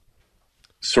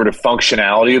sort of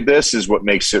functionality of this is what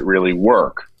makes it really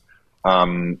work.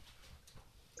 I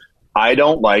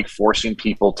don't like forcing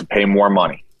people to pay more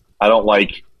money. I don't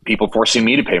like people forcing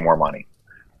me to pay more money.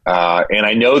 And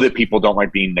I know that people don't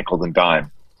like being nickel and dime.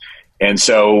 And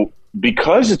so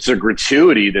because it's a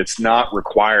gratuity that's not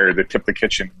required, the Tip the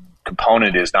Kitchen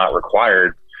component is not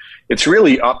required, it's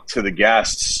really up to the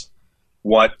guests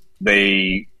what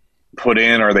they put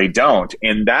in or they don't.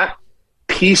 And that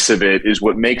piece of it is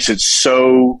what makes it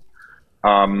so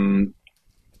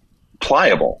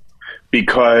pliable,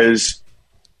 because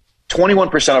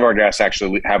 21% of our guests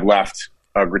actually have left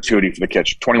a gratuity for the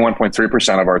kitchen.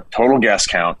 21.3% of our total guest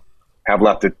count have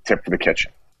left a tip for the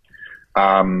kitchen.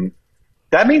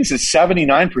 That means that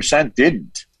 79%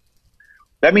 didn't.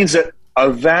 That means that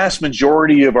a vast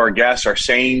majority of our guests are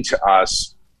saying to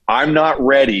us, I'm not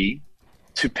ready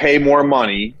to pay more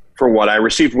money for what I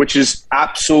received, which is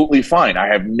absolutely fine. I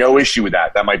have no issue with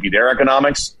that. That might be their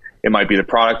economics. It might be the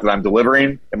product that I'm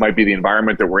delivering. It might be the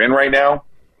environment that we're in right now.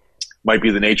 It might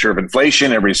be the nature of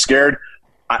inflation. Everybody's scared.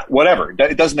 Whatever.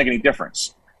 It doesn't make any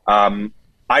difference. I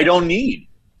don't need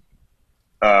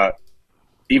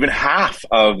even half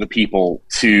of the people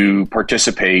to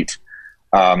participate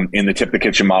in the Tip the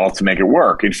Kitchen model to make it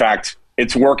work. In fact,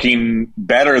 it's working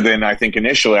better than I think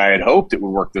initially I had hoped it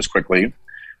would work this quickly,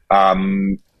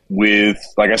 with,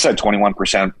 like I said,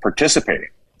 21% participating.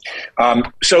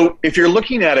 So if you're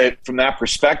looking at it from that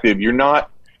perspective, you're not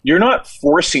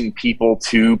forcing people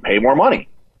to pay more money.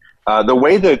 The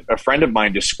way that a friend of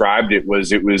mine described it was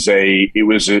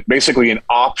basically an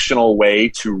optional way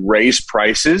to raise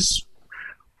prices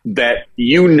that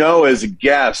as a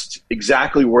guest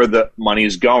exactly where the money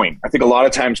is going. I think a lot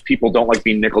of times people don't like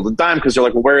being nickel and dime because they're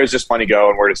like, well, where does this money go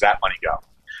and where does that money go?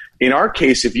 In our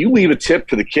case, if you leave a tip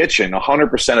to the kitchen,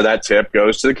 100% of that tip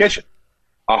goes to the kitchen.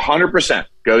 100%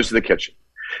 goes to the kitchen.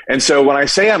 And so when I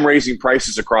say I'm raising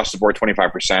prices across the board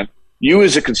 25%, You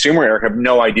as a consumer, Eric, have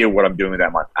no idea what I'm doing with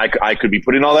that money. I could be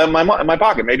putting all that in my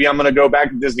pocket. Maybe I'm going to go back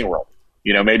to Disney World.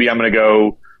 Maybe I'm going to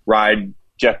go ride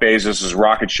Jeff Bezos'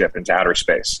 rocket ship into outer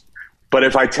space. But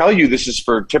if I tell you this is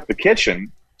for Tip the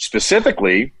Kitchen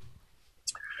specifically,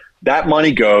 that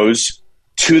money goes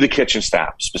to the kitchen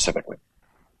staff specifically.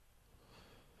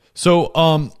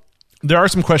 So there are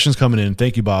some questions coming in.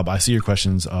 Thank you, Bob. I see your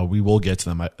questions. We will get to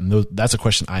them. That's a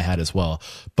question I had as well.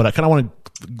 But I kind of want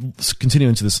to continue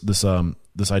into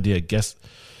this idea. I guess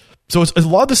so. A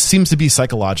lot of this seems to be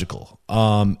psychological.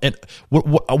 And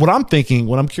what I'm thinking,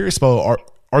 what I'm curious about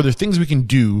are there things we can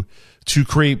do to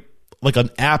create like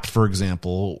an app, for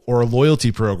example, or a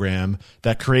loyalty program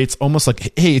that creates almost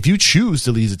like, hey, if you choose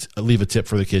to leave a tip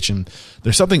for the kitchen,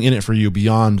 there's something in it for you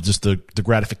beyond just the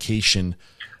gratification.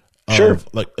 Sure.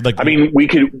 Like, I mean, we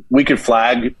could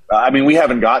flag. I mean, we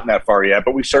haven't gotten that far yet,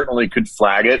 but we certainly could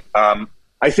flag it.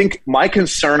 I think my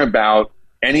concern about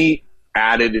any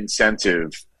added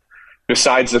incentive,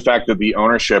 besides the fact that the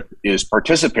ownership is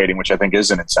participating, which I think is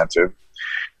an incentive,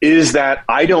 is that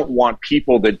I don't want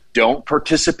people that don't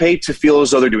participate to feel as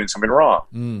though they're doing something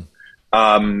wrong.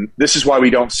 This is why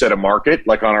we don't set a market.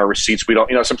 Like on our receipts, we don't,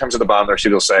 sometimes at the bottom of the receipt,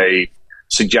 they'll say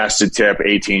suggested tip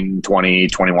 18, 20,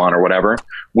 21 or whatever.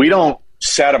 We don't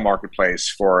set a marketplace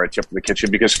for a tip for the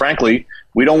kitchen because frankly,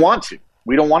 we don't want to.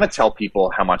 We don't want to tell people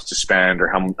how much to spend or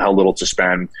how little to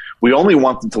spend. We only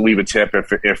want them to leave a tip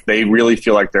if they really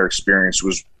feel like their experience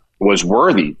was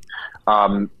worthy.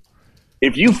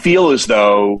 If you feel as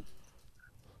though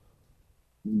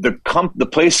the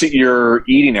place that you're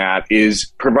eating at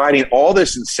is providing all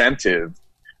this incentive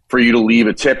for you to leave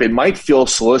a tip, it might feel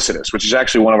solicitous, which is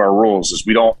actually one of our rules. Is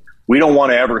we don't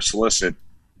want to ever solicit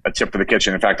a tip for the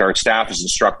kitchen. In fact, our staff is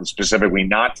instructed specifically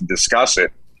not to discuss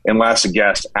it unless a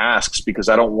guest asks, because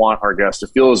I don't want our guests to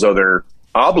feel as though they're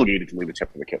obligated to leave a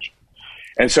tip for the kitchen.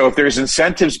 And so, if there's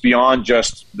incentives beyond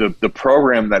just the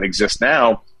program that exists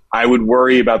now, I would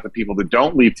worry about the people that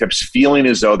don't leave tips feeling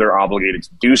as though they're obligated to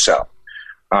do so.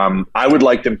 I would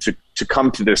like them to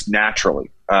come to this naturally.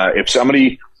 If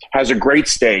somebody has a great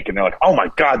steak and they're like, oh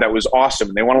my God, that was awesome,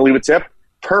 and they want to leave a tip,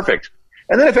 perfect.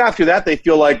 And then if after that they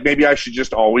feel like maybe I should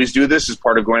just always do this as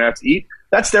part of going out to eat,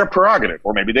 that's their prerogative,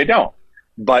 or maybe they don't.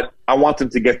 But I want them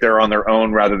to get there on their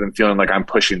own rather than feeling like I'm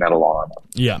pushing that along on them.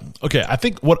 Yeah. Okay. I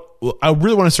think what I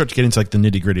really want to start to get into like the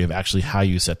nitty gritty of actually how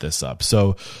you set this up.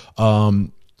 So,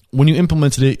 when you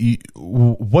implemented it,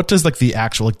 what does like the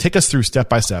actual, like take us through step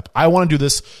by step. I want to do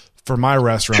this for my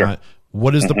restaurant. Sure.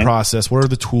 What is the process? What are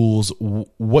the tools?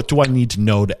 What do I need to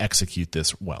know to execute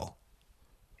this well?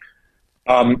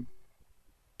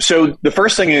 So the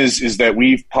first thing is that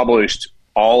we've published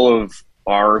all of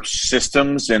our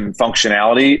systems and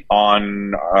functionality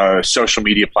on social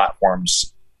media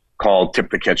platforms called Tip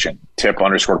the Kitchen,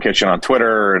 Tip_Kitchen on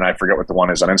Twitter, and I forget what the one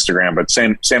is on Instagram, but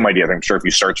same idea. I'm sure if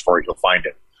you search for it, you'll find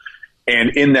it.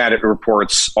 And in that, it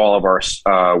reports all of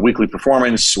our weekly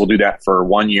performance. We'll do that for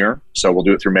 1 year, so we'll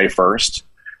do it through May 1st.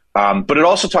 But it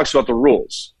also talks about the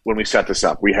rules when we set this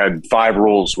up. We had 5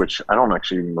 rules, which I don't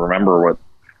actually even remember what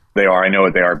they are. I know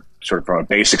what they are sort of from a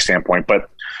basic standpoint, but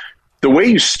the way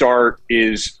you start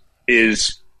is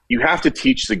you have to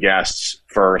teach the guests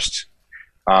first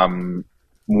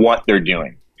what they're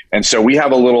doing. And so we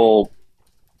have a little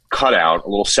cutout, a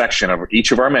little section of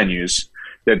each of our menus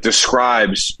that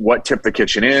describes what Tip the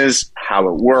Kitchen is, how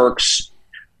it works,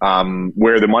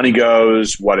 where the money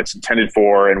goes, what it's intended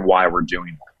for, and why we're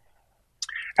doing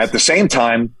it. At the same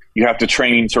time, you have to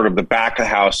train sort of the back of the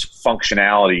house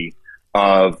functionality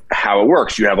of how it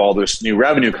works. You have all this new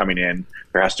revenue coming in.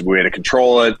 There has to be a way to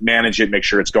control it, manage it, make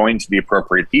sure it's going to the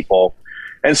appropriate people.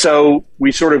 And so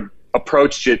we sort of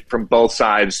approached it from both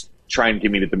sides, trying to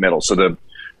meet at the middle. So the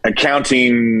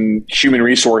accounting, human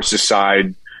resources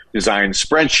side designed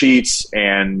spreadsheets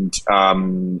and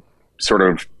sort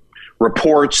of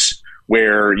reports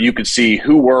where you could see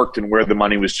who worked and where the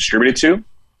money was distributed to.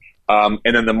 And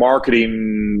then the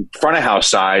marketing front of house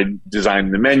side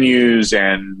designed the menus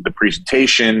and the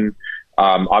presentation.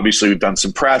 Obviously, we've done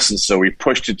some press, and so we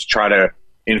pushed it to try to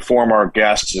inform our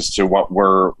guests as to what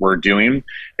we're doing.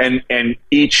 And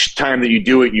each time that you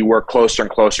do it, you work closer and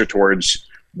closer towards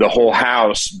the whole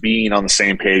house being on the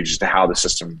same page as to how the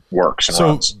system works and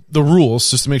runs. The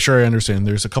rules, just to make sure I understand,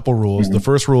 there's a couple rules. The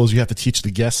first rule is you have to teach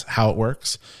the guests how it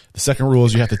works. The second rule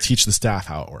is you have to teach the staff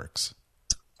how it works.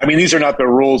 I mean, these are not the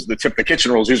rules, the Tip the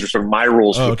Kitchen rules. These are sort of my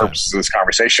rules for the purposes of this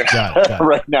conversation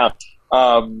right now.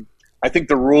 I think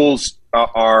the rules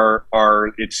are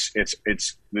it's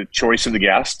the choice of the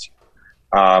guest.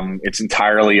 It's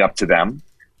entirely up to them.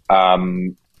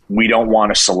 We don't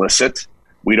want to solicit.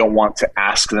 We don't want to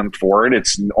ask them for it.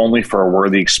 It's only for a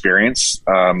worthy experience.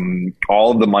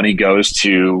 All of the money goes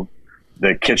to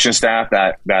the kitchen staff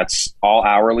that's all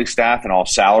hourly staff and all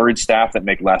salaried staff that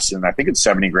make less than, I think it's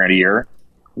 $70,000 a year.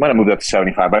 I might have moved up to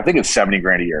 75, but I think it's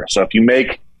 $70,000 a year. So if you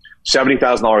make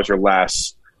 $70,000 or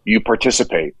less, you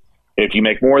participate. If you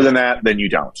make more than that, then you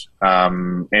don't.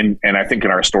 And I think in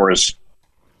our stores,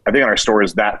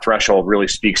 that threshold really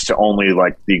speaks to only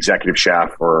like the executive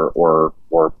chef or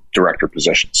director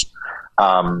positions.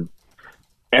 And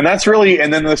that's really,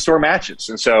 and then the store matches.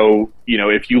 And so,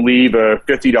 if you leave a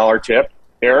 $50 tip,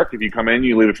 Eric, if you come in,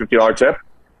 you leave a $50 tip,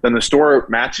 then the store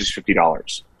matches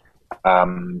 $50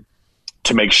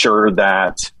 to make sure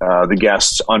that the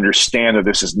guests understand that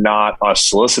this is not us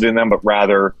soliciting them, but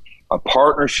rather a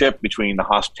partnership between the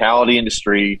hospitality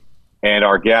industry and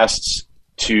our guests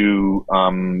to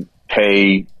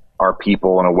pay our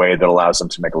people in a way that allows them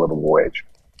to make a livable wage.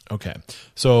 Okay.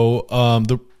 So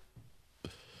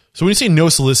so when you say no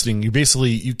soliciting, you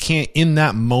can't in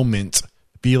that moment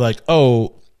be like,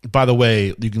 oh, by the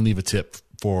way, you can leave a tip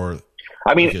for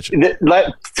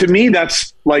to me,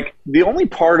 that's like the only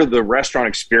part of the restaurant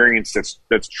experience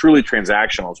that's truly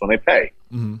transactional is when they pay,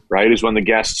 right? Is when the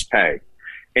guests pay.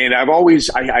 And I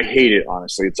hate it,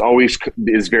 honestly. It's always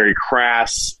is very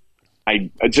crass.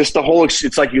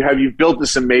 It's like you've built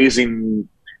this amazing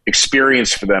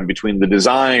experience for them between the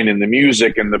design and the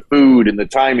music and the food and the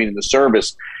timing and the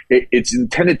service. It's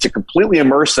intended to completely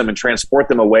immerse them and transport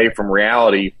them away from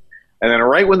reality. And then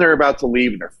right when they're about to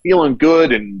leave and they're feeling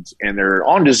good and they're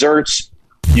on desserts,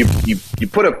 you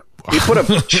put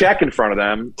a check in front of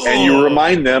them and you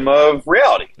remind them of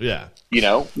reality. Yeah.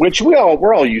 Which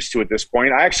we're all used to at this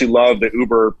point. I actually love that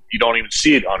Uber, you don't even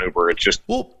see it on Uber. It just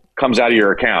comes out of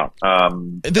your account. I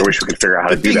wish we could figure out how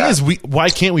to do that. The thing is, why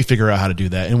can't we figure out how to do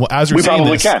that? And as you're saying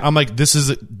this, I'm like, this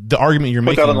is the argument you're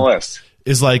making. Put that on the list.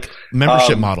 Is like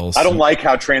membership models. I don't like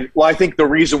how I think the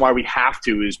reason why we have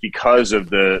to is because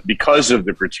of the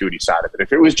gratuity side of it.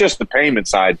 If it was just the payment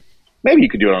side, maybe you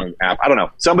could do it on an app. I don't know.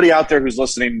 Somebody out there who's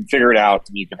listening, figure it out,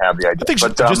 and you can have the idea. I think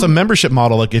just a membership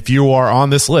model. Like if you are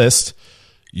on this list,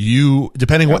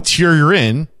 depending what tier you're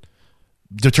in,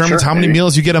 determines how many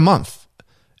meals you get a month.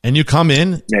 And you come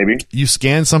in, maybe you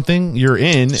scan something, you're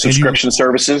in subscription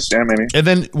services, maybe. And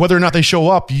then whether or not they show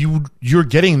up, you're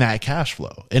getting that cash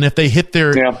flow. And if they hit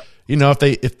their,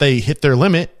 if they hit their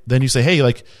limit, then you say, hey,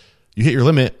 like you hit your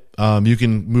limit, you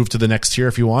can move to the next tier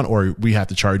if you want, or we have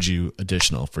to charge you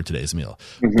additional for today's meal.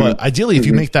 But ideally, if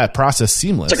you make that process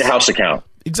seamless, it's like a house account.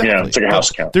 Exactly. Yeah, it's like a house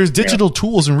account. There's digital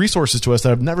tools and resources to us that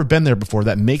have never been there before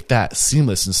that make that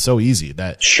seamless and so easy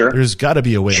that there's got to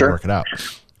be a way to work it out.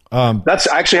 That's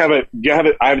actually I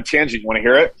have a tangent. You want to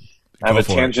hear it? I have a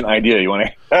tangent idea. You want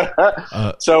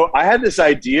to? So I had this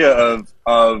idea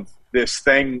of this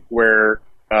thing where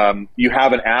you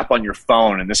have an app on your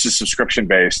phone, and this is subscription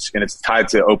based, and it's tied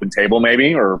to OpenTable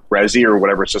maybe or Resy or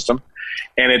whatever system,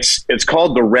 and it's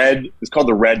called the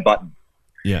Red button.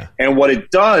 Yeah. And what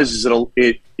it does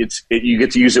is you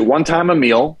get to use it one time a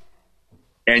meal,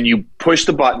 and you push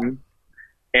the button.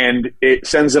 And it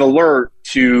sends an alert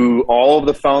to all of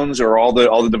the phones or all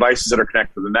the devices that are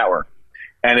connected to the network.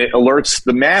 And it alerts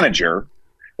the manager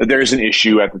that there's an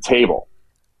issue at the table.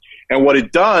 And what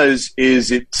it does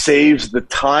is it saves the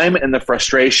time and the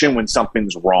frustration when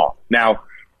something's wrong. Now,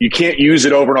 you can't use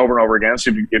it over and over and over again.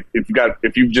 So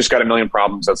if you've just got a million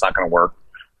problems, that's not going to work.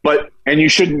 And you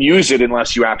shouldn't use it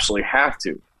unless you absolutely have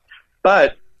to.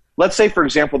 But let's say, for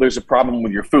example, there's a problem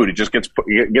with your food. It just gets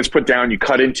put down, you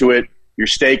cut into it. Your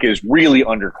steak is really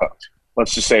undercooked.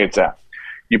 Let's just say it's that.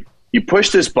 You push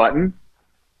this button,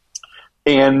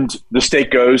 and the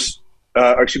steak goes.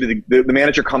 The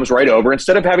manager comes right over.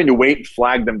 Instead of having to wait and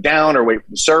flag them down or wait for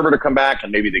the server to come back,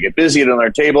 and maybe they get busy at another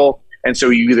table, and so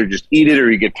you either just eat it or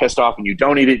you get pissed off and you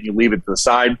don't eat it and you leave it to the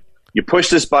side. You push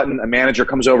this button. A manager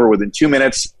comes over within 2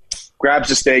 minutes, grabs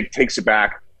the steak, takes it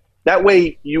back. That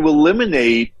way, you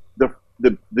eliminate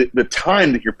the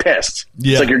time that you're pissed.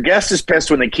 Yeah. It's like your guest is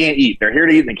pissed when they can't eat. They're here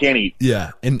to eat and they can't eat.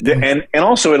 Yeah. And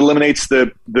also it eliminates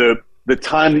the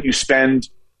time that you spend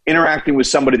interacting with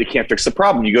somebody that can't fix the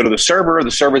problem. You go to the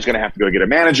server's going to have to go get a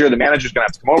manager. The manager's going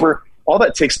to have to come over. All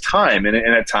that takes time. And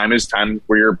that time is time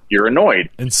where you're annoyed.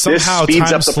 And somehow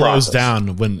time slows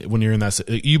down when you're in that.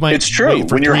 You might. It's true.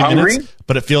 When you're hungry,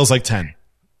 but it feels like 10.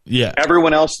 Yeah.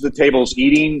 Everyone else at the table is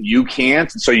eating. You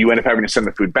can't. So you end up having to send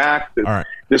the food back. All right.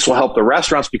 This will help the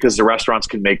restaurants because the restaurants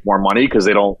can make more money because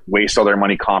they don't waste all their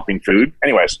money comping food.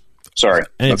 Anyways, sorry.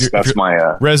 That's my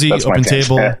Resy,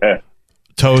 OpenTable,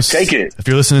 Toast. Take it. If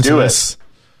you're listening to this,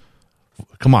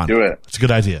 come on. Do it. It's a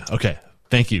good idea. Okay.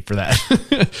 Thank you for that.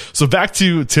 So back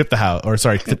to tip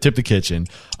the kitchen.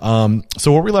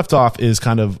 So where we left off is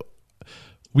kind of,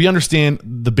 we understand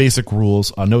the basic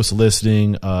rules. No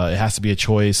soliciting. It has to be a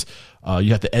choice.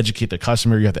 You have to educate the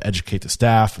customer. You have to educate the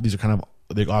staff. These are kind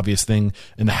of the obvious thing.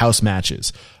 And the house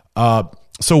matches.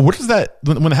 So what is that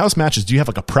when the house matches? Do you have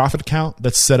like a profit account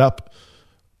that's set up?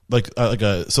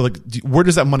 Where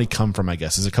does that money come from? I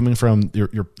guess, is it coming from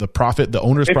the profit, the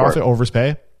owner's profit over his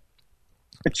pay?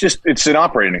 It's an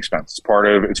operating expense. It's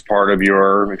part of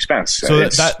your expense. So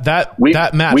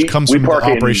that match comes from the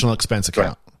operational expense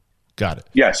account. Got it.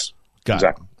 Yes.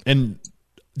 Exactly. And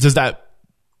does that,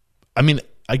 I mean,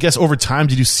 I guess over time,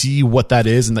 did you see what that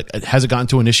is? And has it gotten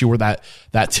to an issue where that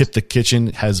tip the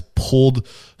kitchen has pulled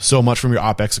so much from your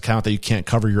OpEx account that you can't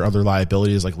cover your other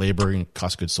liabilities like labor and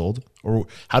cost of goods sold? Or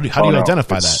how do you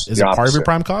identify that? Is it part of your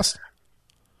prime cost?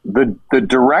 The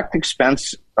direct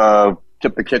expense of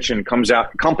tip the kitchen comes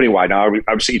out company-wide. Now,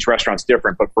 obviously each restaurant's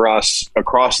different, but for us,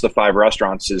 across the 5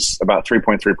 restaurants is about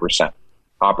 3.3%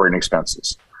 operating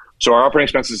expenses. So our operating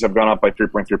expenses have gone up by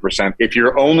 3.3%. If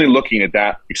you're only looking at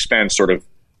that expense sort of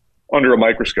under a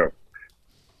microscope,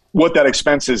 what that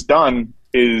expense has done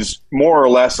is more or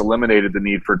less eliminated the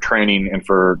need for training and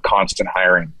for constant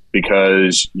hiring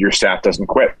because your staff doesn't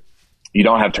quit. You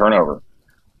don't have turnover.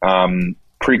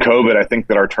 Pre-COVID, I think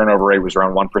that our turnover rate was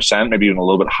around 1%, maybe even a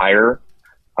little bit higher.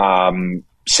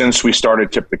 Since we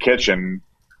started Tip the Kitchen,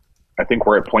 I think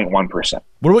we're at 0.1%.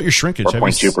 What about your shrinkage? Or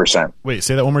 0.2%. Wait,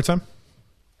 say that one more time.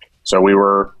 So we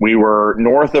were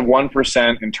north of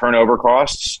 1% in turnover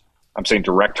costs. I'm saying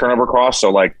direct turnover costs.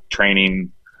 So like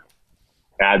training,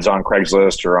 ads on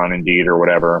Craigslist or on Indeed or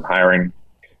whatever, hiring.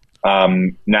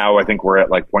 Now I think we're at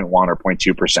like 0.1 or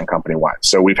 0.2% company-wide.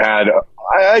 So we've had,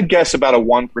 I guess, about a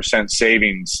 1%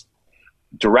 savings,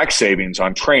 direct savings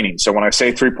on training. So when I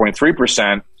say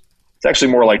 3.3%, it's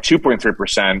actually more like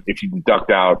 2.3% if you deduct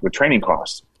out the training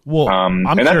costs. Well, and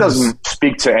that doesn't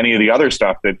speak to any of the other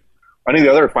stuff any of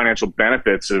the other financial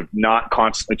benefits of not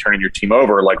constantly turning your team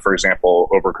over, like, for example,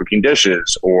 overcooking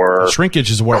dishes or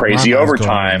shrinkage is what crazy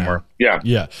overtime or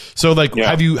yeah. So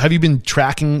have you been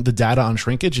tracking the data on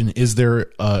shrinkage, and is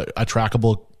there a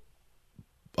trackable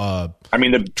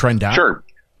trend down? Sure.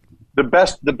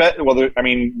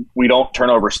 We don't turn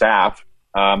over staff.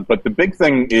 But the big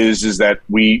thing is that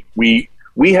we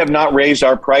have not raised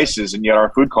our prices, and yet our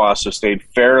food costs have stayed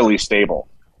fairly stable.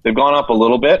 They've gone up a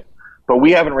little bit, but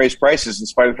we haven't raised prices in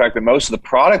spite of the fact that most of the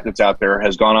product that's out there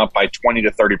has gone up by 20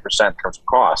 to 30% in terms of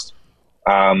cost.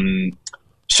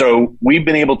 So we've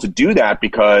been able to do that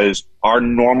because our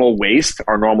normal waste,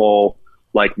 our normal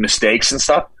like mistakes and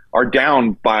stuff are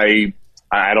down by,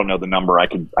 I don't know the number. I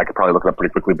could probably look it up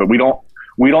pretty quickly, but we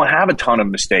don't have a ton of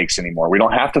mistakes anymore. We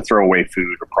don't have to throw away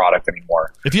food or product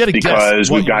anymore. If you had to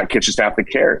because we've got kitchen staff that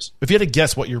cares. If you had to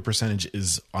guess what your percentage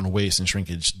is on waste and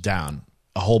shrinkage down,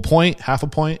 a whole point, half a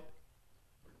point?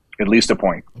 At least a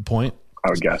point. A point? I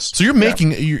would guess. So you're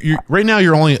making, you're right now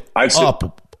you're only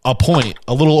up a point,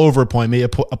 a little over a point, maybe a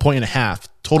point and a half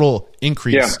total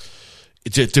increase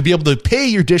to be able to pay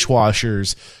your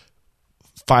dishwashers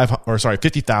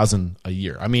 $50,000 a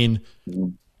year. I mean,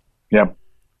 yeah.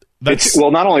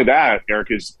 Not only that, Eric,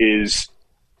 is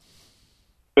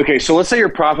okay. So let's say your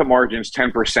profit margin is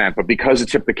 10%, but because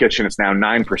of Tip the Kitchen, it's now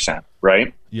 9%,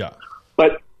 right? Yeah.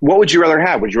 But what would you rather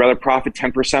have? Would you rather profit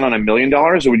 10% on $1 million,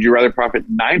 or would you rather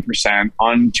profit 9%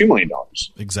 on $2 million?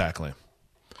 Exactly.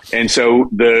 And so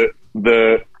the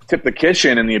Tip the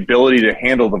Kitchen and the ability to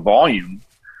handle the volume,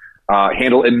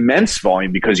 handle immense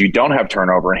volume because you don't have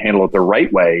turnover and handle it the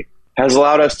right way, has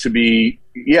allowed us to be,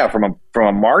 from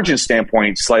a margin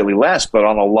standpoint, slightly less, but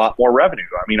on a lot more revenue.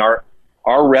 I mean, our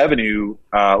revenue,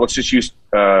 let's just use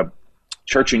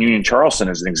Church and Union Charleston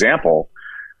as an example.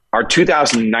 Our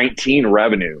 2019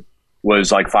 revenue was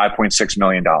like $5.6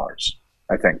 million,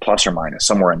 I think, plus or minus,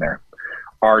 somewhere in there.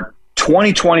 Our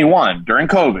 2021, during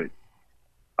COVID,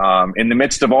 in the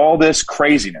midst of all this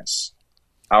craziness,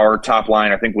 our top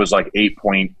line, I think, was like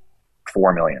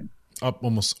 $8.4 million. Up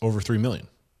almost over $3 million.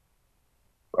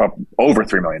 Up over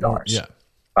 $3 million. Yeah.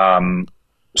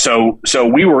 So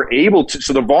we were able to,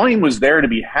 so the volume was there to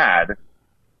be had,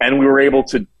 and we were able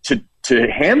to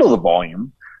handle the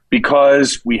volume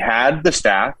because we had the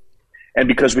staff and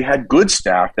because we had good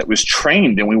staff that was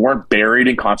trained and we weren't buried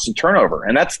in constant turnover.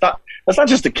 And that's not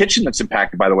just the kitchen that's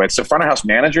impacted, by the way. It's the front of house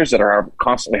managers that are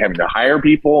constantly having to hire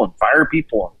people and fire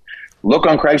people and look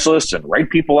on Craigslist and write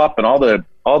people up and all that.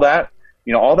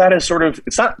 All that is sort of,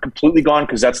 it's not completely gone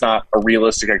because that's not a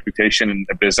realistic expectation in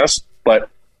a business. But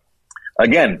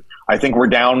again, I think we're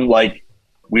down, like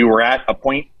we were at a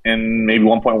point in maybe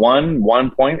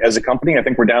 1.1 point as a company. I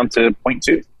think we're down to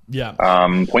 0.2. Yeah.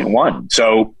 0.1.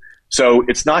 So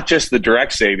it's not just the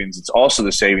direct savings; it's also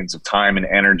the savings of time and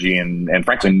energy and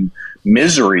frankly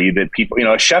misery that people.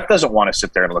 A chef doesn't want to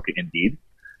sit there and look at Indeed.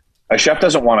 A chef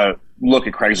doesn't want to look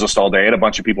at Craigslist all day at a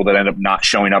bunch of people that end up not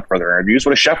showing up for their interviews.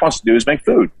 What a chef wants to do is make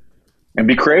food and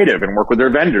be creative and work with their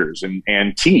vendors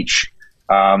and teach.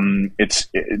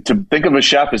 To think of a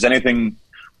chef as anything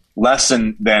less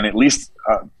than at least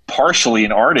partially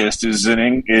an artist is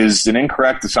an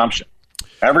incorrect assumption.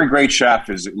 Every great chef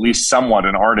is at least somewhat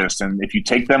an artist, and if you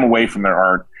take them away from their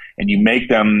art and you make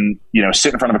them,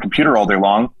 sit in front of a computer all day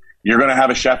long, you're going to have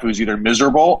a chef who's either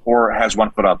miserable or has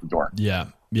one foot out the door. Yeah.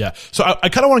 Yeah. So I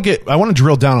kind of want to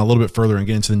drill down a little bit further and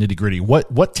get into the nitty gritty.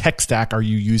 What tech stack are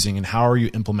you using and how are you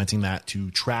implementing that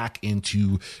to track and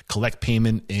to collect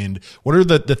payment? And what are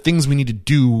the things we need to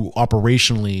do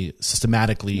operationally,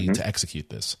 systematically to execute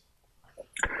this?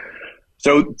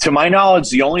 So to my knowledge,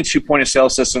 the only 2 point of sale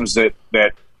systems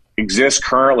that exist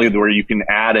currently where you can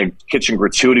add a kitchen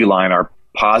gratuity line are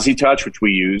PosiTouch, which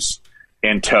we use,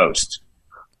 and Toast.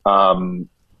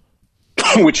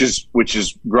 Which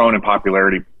has grown in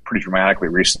popularity pretty dramatically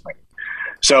recently.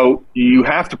 So you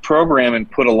have to program and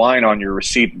put a line on your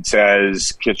receipt that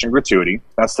says kitchen gratuity.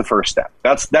 That's the first step.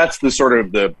 That's the sort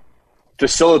of the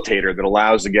facilitator that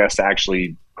allows the guest to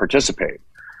actually participate.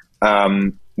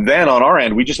 Then on our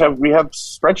end, we have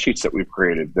spreadsheets that we've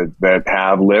created that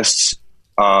have lists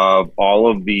of all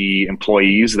of the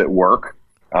employees that work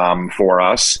for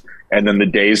us, and then the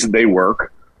days that they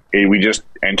work. We just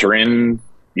enter in,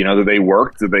 that they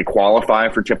worked, that they qualify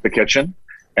for Tip the Kitchen,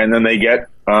 and then they get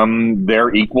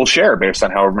their equal share based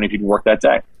on however many people work that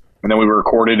day. And then we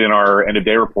record it in our end of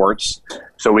day reports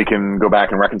so we can go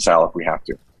back and reconcile if we have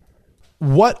to.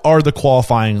 What are the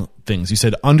qualifying things? You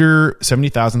said under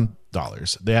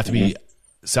 $70,000. They have to be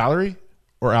salary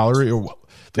or hourly, or what?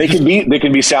 They can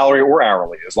be salary or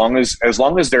hourly as long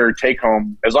as their take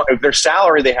home, if they're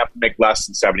salary, they have to make less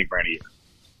than $70,000 a year.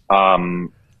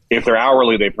 If they're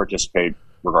hourly, they participate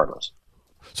regardless.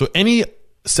 So any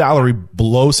salary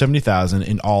below $70,000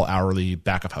 in all hourly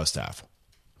back of house staff.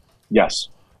 Yes.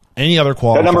 Any other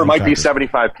qualifying? That number might be factors?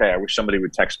 $75,000. I wish somebody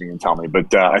would text me and tell me,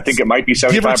 but I think it might be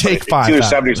 75. Give or take 5. It's either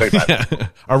 70 or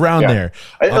 75. Around there.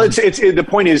 The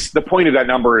point of that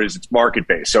number is it's market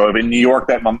based. So in New York,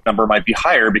 that number might be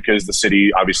higher because the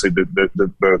city, obviously,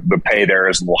 the pay there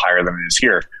is a little higher than it is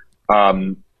here.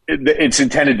 It's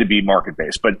intended to be market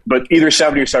based, but either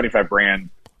 70 or 75 grand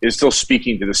is still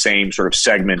speaking to the same sort of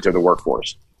segment of the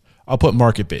workforce. I'll put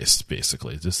market based,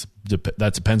 basically.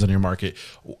 That depends on your market.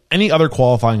 Any other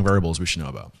qualifying variables we should know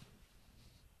about?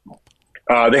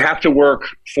 They have to work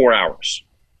 4 hours.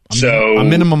 A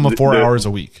minimum of 4 hours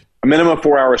a week. A minimum of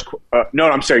 4 hours.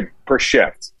 Per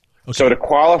shift. Okay. So to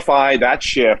qualify that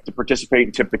shift to participate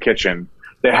in Tip the Kitchen,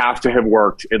 they have to have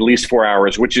worked at least 4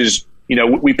 hours, which is,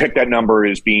 we pick that number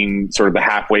as being sort of the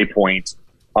halfway point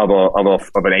of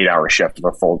an 8 hour shift, of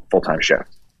a full-time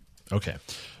shift. Okay.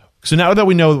 So now that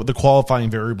we know what the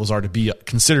qualifying variables are to be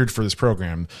considered for this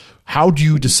program, how do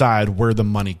you decide where the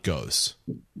money goes?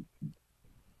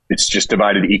 It's just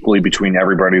divided equally between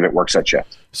everybody that works that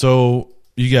shift. So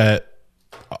you get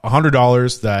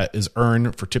 $100 that is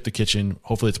earned for Tip the Kitchen.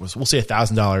 Hopefully we'll say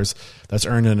 $1,000 that's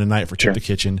earned in a night for Tip the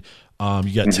Kitchen.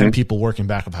 You got 10 people working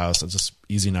back of house. That's just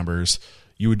easy numbers.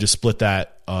 You would just split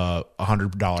that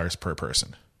 $100 per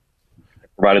person.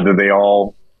 Provided that they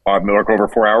all work over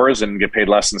 4 hours and get paid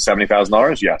less than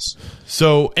 $70,000. Yes.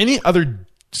 So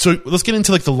let's get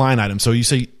into like the line item. So you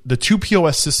say the 2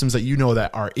 POS systems that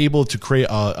that are able to create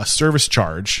a service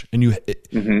charge, and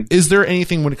is there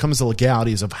anything when it comes to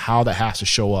legalities of how that has to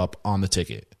show up on the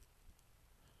ticket?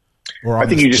 I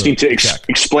think you just need to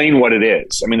explain what it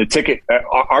is. I mean, the ticket,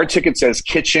 our ticket says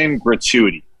kitchen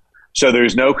gratuity. So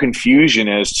there's no confusion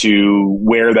as to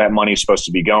where that money is supposed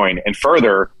to be going. And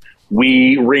further,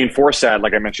 we reinforce that,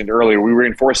 like I mentioned earlier, with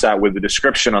the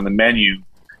description on the menu,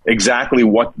 exactly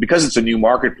because it's a new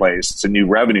marketplace, it's a new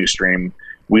revenue stream.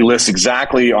 We list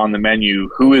exactly on the menu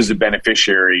who is the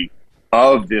beneficiary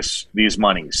of these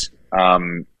monies.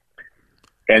 And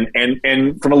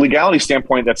from a legality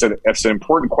standpoint, that's an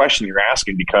important question you're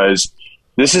asking, because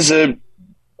this is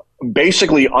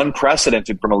basically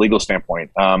unprecedented from a legal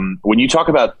standpoint. When you talk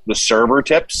about the server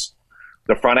tips,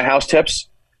 the front of house tips,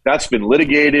 that's been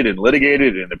litigated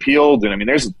and appealed. And I mean,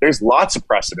 there's lots of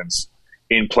precedents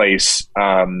in place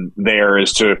there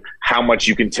as to how much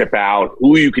you can tip out,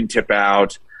 who you can tip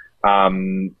out,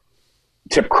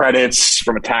 tip credits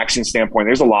from a taxing standpoint.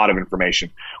 There's a lot of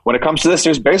information. When it comes to this,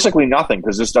 there's basically nothing,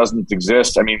 because this doesn't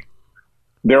exist. I mean,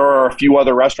 there are a few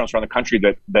other restaurants around the country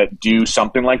that do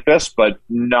something like this, but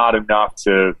not enough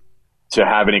to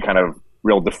have any kind of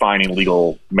real defining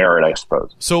legal merit, I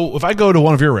suppose. So if I go to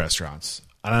one of your restaurants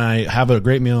and I have a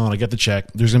great meal and I get the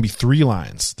check, there's going to be 3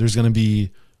 lines. There's going to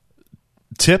be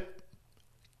tip,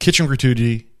 kitchen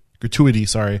gratuity,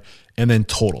 and then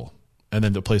total, and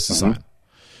then the place to sign.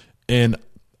 And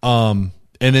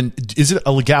then is it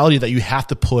a legality that you have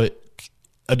to put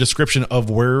a description of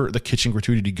where the kitchen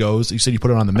gratuity goes? You said you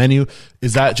put it on the menu.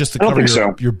 Is that just to cover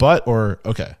your butt, or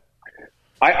okay?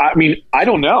 I mean, I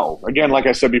don't know. Again, like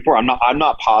I said before, I'm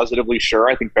not positively sure.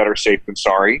 I think better safe than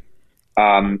sorry.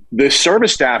 The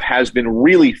service staff has been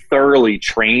really thoroughly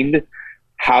trained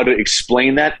how to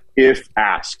explain that if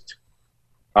asked,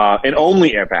 and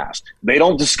only if asked. They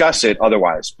don't discuss it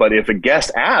otherwise. But if a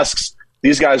guest asks,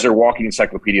 these guys are walking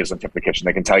encyclopedias on Tip the Kitchen.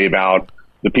 They can tell you about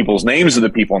the people's names of the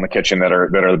people in the kitchen that are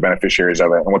the beneficiaries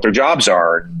of it and what their jobs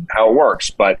are and how it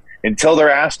works. But until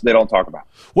they're asked, they don't talk about it.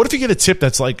 What if you get a tip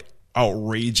that's like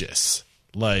outrageous,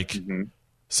 like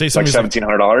say something like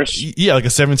 $1,700? Yeah, like a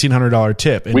 $1,700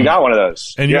 tip. And we got one of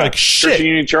those, and you're like, shit. Christian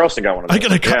Union Charleston got one of those.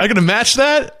 I gotta match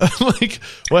that. Like,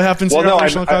 what happens? Well,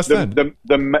 to your cost then?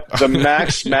 The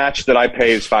max match that I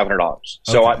pay is $500.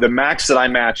 So the max that I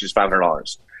match is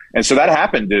 $500, and so that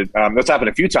happened. That's happened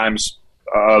a few times.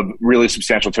 Really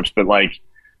substantial tips, but like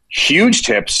huge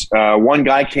tips. One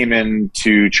guy came in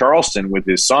to Charleston with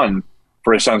his son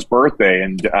for his son's birthday,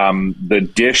 and the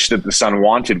dish that the son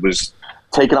wanted was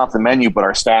taken off the menu, but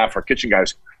our staff, our kitchen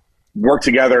guys, worked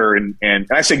together, and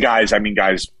I say guys, I mean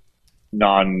guys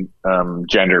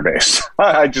non-gender based.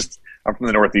 I'm from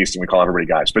the Northeast and we call everybody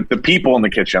guys, but the people in the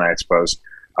kitchen, I suppose,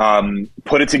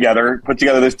 put together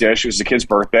this dish. It was the kid's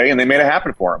birthday, and they made it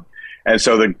happen for him. And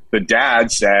so the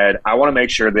dad said, I want to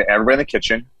make sure that everybody in the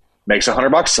kitchen makes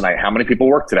 $100 tonight. How many people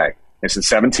work today? They said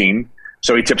 17.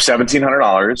 So he tipped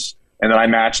 $1,700, and then I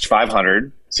matched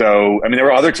 $500. So, I mean, there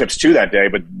were other tips too that day,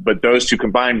 but those two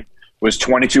combined was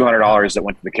 $2,200 that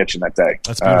went to the kitchen that day.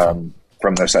 That's beautiful.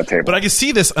 From that table. But I could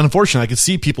see this, unfortunately, I could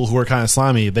see people who are kind of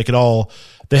slimy. They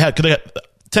had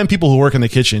 10 people who work in the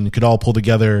kitchen could all pull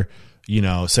together,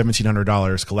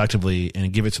 $1,700 collectively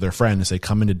and give it to their friend and say,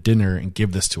 come into dinner and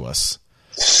give this to us.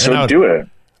 So do it.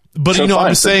 But I'm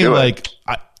just saying, like,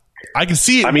 I can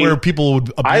see it where people would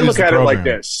abuse I look the at program. it like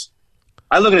this.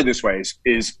 I look at it this way: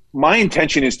 is my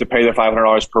intention is to pay the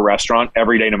 $500 per restaurant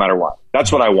every day, no matter what.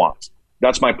 That's what I want.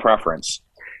 That's my preference.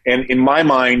 And in my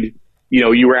mind,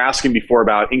 you were asking before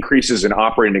about increases in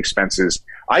operating expenses.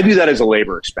 I view that as a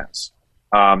labor expense.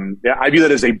 I view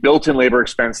that as a built-in labor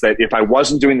expense that if I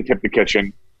wasn't doing the Tip the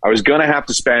Kitchen, I was going to have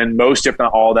to spend most, if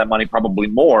not all, that money, probably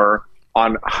more,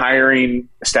 on hiring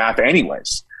staff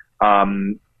anyways.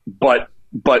 But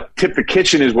Tip the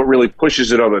Kitchen is what really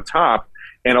pushes it over the top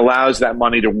and allows that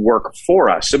money to work for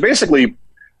us. So basically,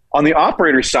 on the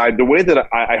operator side, the way that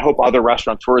I hope other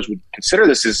restaurateurs would consider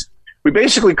this is we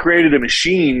basically created a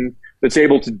machine that's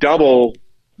able to double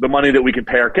the money that we can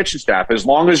pay our kitchen staff, as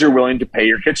long as you're willing to pay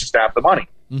your kitchen staff the money.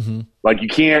 Mm-hmm. Like, you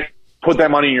can't put that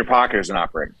money in your pocket as an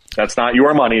operator. That's not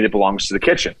your money that belongs to the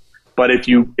kitchen. But if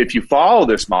you follow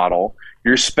this model,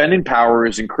 your spending power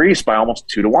is increased by almost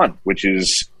 2 to 1, which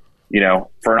is,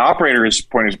 for an operator's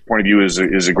point of view, is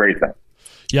a great thing.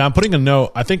 Yeah, I'm putting a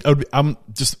note. I think I'm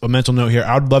just a mental note here.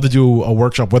 I would love to do a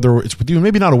workshop, whether it's with you,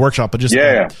 maybe not a workshop, but just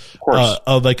of course.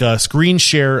 Like a screen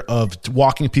share of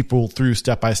walking people through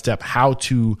step by step how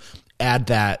to add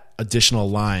that additional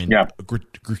line,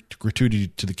 gratuity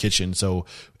to the kitchen, so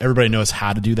everybody knows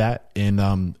how to do that in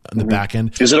the back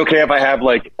end. Is it okay if I have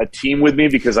like a team with me,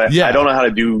 because I don't know how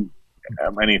to do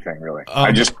anything really.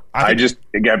 I just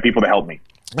get people to help me.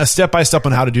 A step-by-step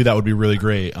on how to do that would be really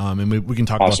great. And we can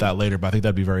talk about that later, but I think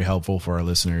that'd be very helpful for our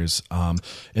listeners. And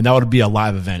that would be a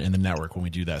live event in the network when we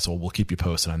do that. So we'll keep you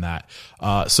posted on that.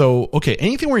 Okay.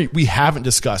 Anything where we haven't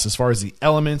discussed as far as the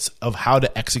elements of how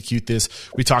to execute this?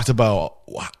 We talked about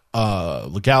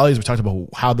legalities. We talked about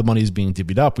how the money is being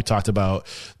divvied up. We talked about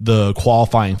the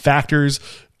qualifying factors.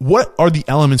 What are the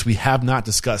elements we have not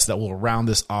discussed that will round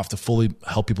this off to fully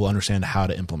help people understand how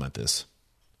to implement this?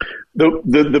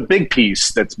 The big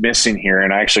piece that's missing here,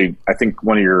 and I think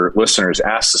one of your listeners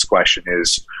asked this question,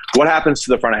 is what happens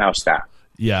to the front of house staff?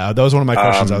 Yeah, that was one of my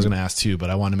questions I was going to ask too, but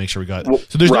I wanted to make sure we got.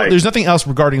 So there's nothing else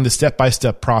regarding the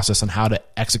step-by-step process on how to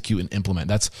execute and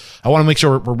implement. I want to make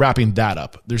sure we're wrapping that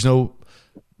up. There's no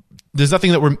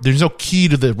key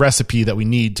to the recipe that we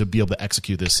need to be able to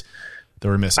execute this that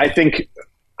we're missing. I think,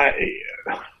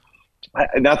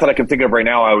 not that I can think of right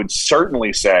now, I would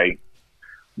certainly say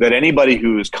that anybody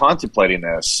who is contemplating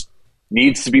this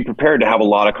needs to be prepared to have a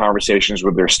lot of conversations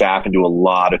with their staff and do a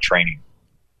lot of training.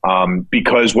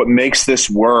 Because what makes this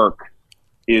work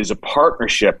is a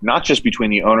partnership, not just between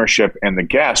the ownership and the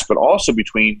guest, but also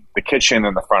between the kitchen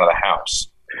and the front of the house.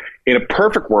 In a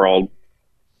perfect world,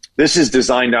 this is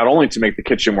designed not only to make the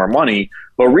kitchen more money,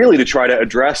 but really to try to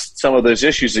address some of those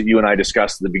issues that you and I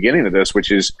discussed at the beginning of this,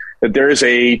 which is that there is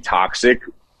a toxic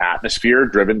atmosphere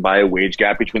driven by a wage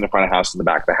gap between the front of the house and the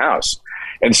back of the house.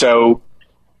 And so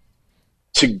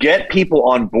to get people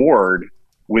on board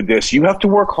with this, you have to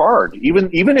work hard. Even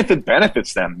if it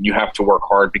benefits them, you have to work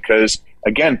hard because,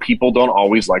 again, people don't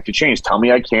always like to change. Tell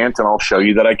me I can't, and I'll show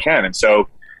you that I can. And so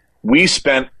we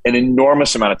spent an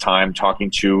enormous amount of time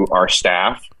talking to our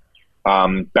staff,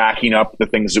 backing up the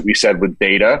things that we said with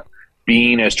data,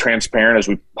 being as transparent as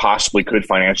we possibly could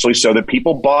financially so that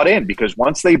people bought in. Because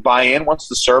once they buy in, once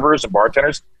the servers and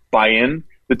bartenders buy in,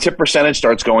 the tip percentage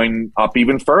starts going up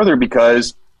even further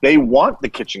because they want the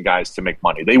kitchen guys to make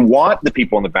money. They want the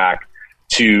people in the back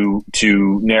to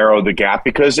narrow the gap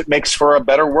because it makes for a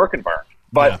better work environment.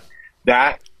 But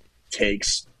that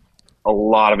takes a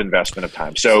lot of investment of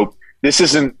time. So this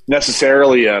isn't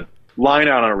necessarily a line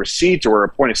out on a receipt or a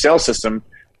point of sale system,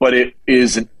 but it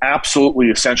is an absolutely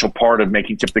essential part of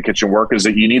making Tip the Kitchen work is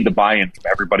that you need the buy-in from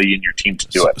everybody in your team to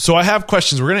do it. So I have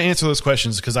questions. We're going to answer those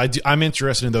questions because I'm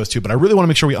interested in those too, but I really want to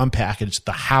make sure we unpackage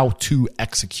the how to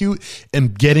execute,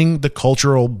 and getting the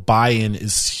cultural buy-in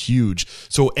is huge.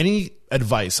 So any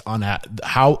advice on that,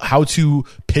 how to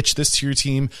pitch this to your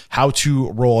team, how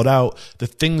to roll it out, the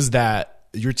things that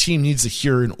your team needs to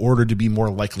hear in order to be more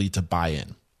likely to buy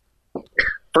in?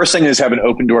 First thing is have an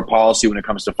open door policy when it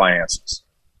comes to finances.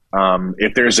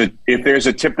 If there's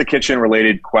a Tip the Kitchen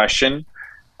related question,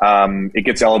 it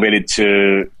gets elevated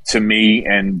to me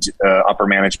and upper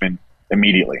management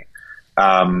immediately.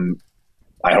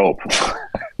 I hope.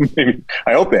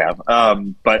 I hope they have.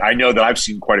 But I know that I've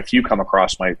seen quite a few come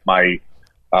across my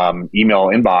email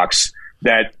inbox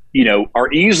that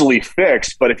are easily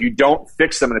fixed. But if you don't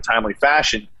fix them in a timely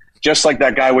fashion, just like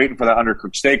that guy waiting for that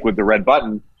undercooked steak with the red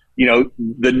button,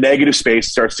 the negative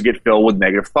space starts to get filled with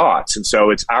negative thoughts. And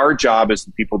so it's our job as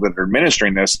the people that are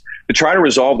administering this to try to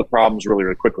resolve the problems really,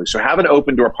 really quickly. So have an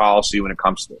open door policy when it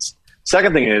comes to this.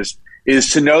 Second thing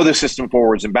is to know the system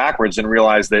forwards and backwards and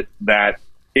realize that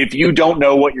if you don't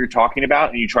know what you're talking about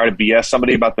and you try to BS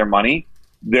somebody about their money,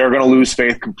 they're going to lose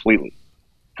faith completely.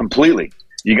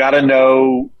 You got to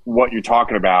know what you're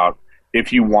talking about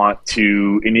if you want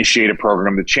to initiate a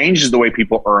program that changes the way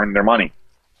people earn their money.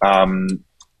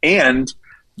 And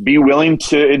be willing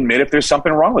to admit if there's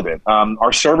something wrong with it.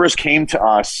 Our servers came to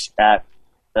us at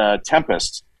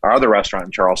Tempest, our other restaurant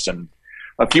in Charleston,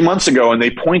 a few months ago, and they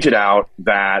pointed out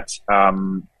that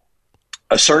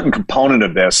a certain component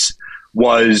of this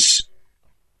was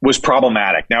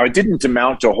problematic. Now, it didn't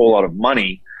amount to a whole lot of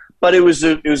money, but it was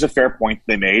a fair point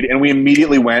they made, and we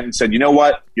immediately went and said, you know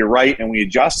what, you're right, and we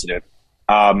adjusted it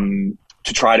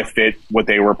to try to fit what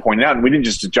they were pointing out. And we didn't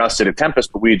just adjust it at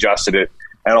Tempest, but we adjusted it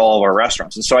at all of our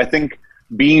restaurants. And so I think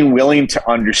being willing to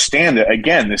understand that,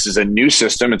 again, this is a new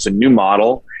system, it's a new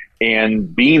model,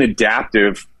 and being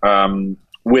adaptive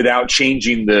without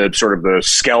changing the sort of the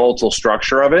skeletal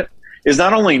structure of it is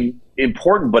not only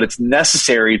important, but it's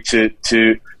necessary to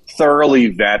thoroughly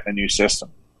vet a new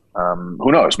system.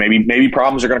 Who knows? Maybe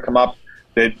problems are going to come up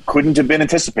that couldn't have been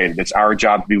anticipated. It's our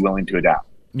job to be willing to adapt.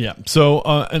 Yeah. So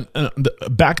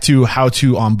back to how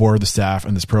to onboard the staff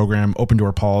in this program, open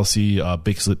door policy,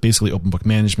 basically open book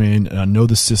management, know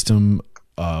the system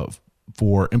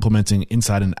for implementing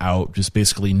inside and out, just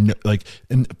basically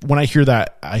and when I hear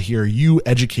that, I hear you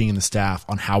educating the staff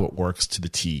on how it works to the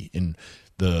T in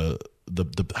the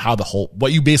how the whole,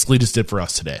 what you basically just did for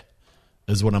us today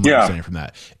is what I'm understanding from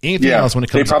that. Anything else when it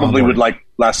comes to they probably onboarding? would like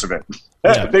less of it.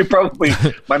 Yeah.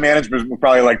 My management would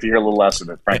probably like to hear a little less of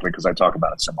it, frankly, because I talk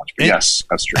about it so much. But yes,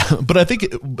 that's true. But I think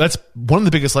that's one of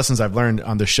the biggest lessons I've learned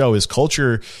on the show is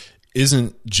culture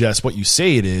isn't just what you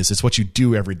say it is, it's what you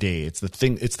do every day. It's the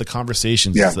thing, it's the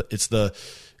conversations,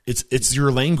 it's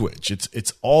your language.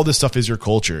 It's all this stuff is your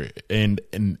culture. And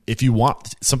if you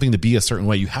want something to be a certain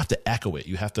way, you have to echo it.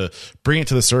 You have to bring it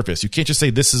to the surface. You can't just say,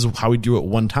 this is how we do it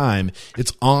one time.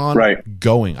 It's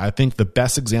ongoing. I think the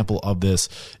best example of this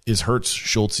is Hertz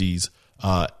Schulze's,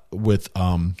 with,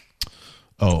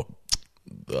 the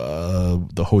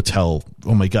hotel.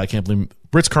 Oh my God. I can't believe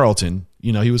Ritz-Carlton.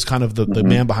 He was kind of the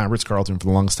man behind Ritz-Carlton for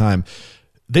the longest time.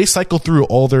 They cycle through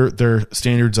all their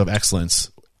standards of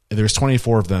excellence. There's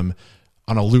 24 of them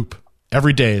on a loop.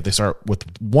 Every day they start with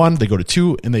 1, they go to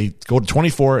 2, and they go to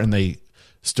 24, and they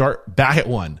start back at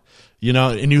 1.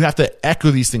 And you have to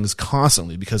echo these things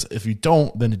constantly, because if you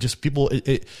don't, then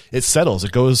it settles.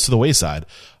 It goes to the wayside.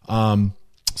 So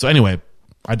anyway,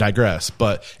 I digress.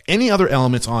 But any other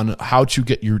elements on how to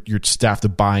get your staff to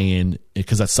buy in,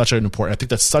 because I think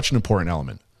that's such an important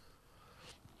element.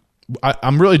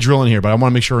 I'm really drilling here, but I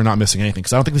want to make sure we're not missing anything,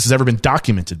 because I don't think this has ever been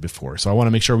documented before. So I want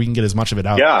to make sure we can get as much of it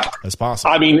out as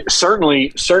possible. I mean,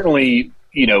 certainly,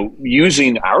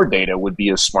 using our data would be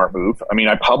a smart move. I mean,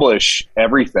 I publish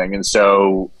everything. And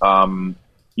so,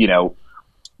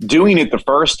 doing it the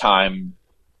first time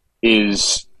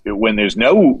is, when there's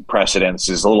no precedence,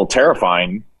 is a little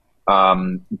terrifying.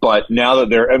 But now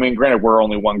that granted, we're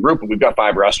only one group, but we've got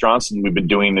 5 restaurants, and we've been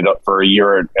doing it for a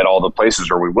year at all the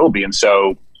places where we will be. And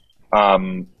so,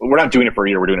 we're not doing it for a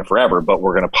year, we're doing it forever, but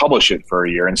we're going to publish it for a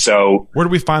year. And so where do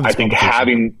we find this? I think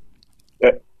having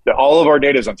all of our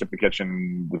data is on Tip the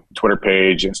Kitchen, the Twitter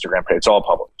page, Instagram page, it's all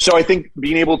public. So I think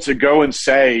being able to go and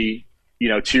say,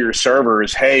 to your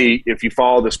servers, hey, if you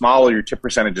follow this model, your tip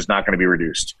percentage is not going to be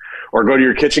reduced. Or go to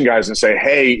your kitchen guys and say,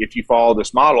 hey, if you follow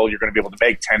this model, you're going to be able to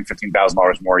make $10,000,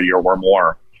 $15,000 more a year or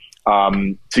more.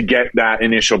 To get that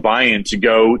initial buy-in, to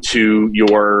go to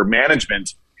your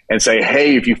management and say,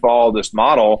 hey, if you follow this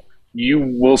model, you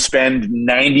will spend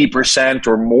 90%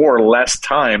 or more less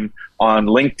time on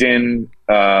LinkedIn,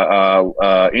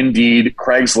 Indeed,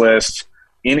 Craigslist,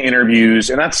 in interviews,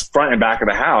 and that's front and back of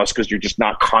the house, because you're just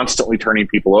not constantly turning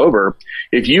people over.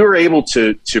 If you are able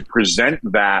to present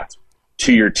that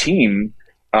to your team,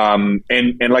 and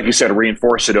like you said,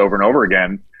 reinforce it over and over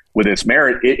again with its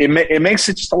merit, it makes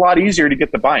it just a lot easier to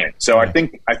get the buy-in. So I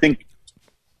think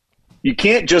you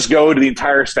can't just go to the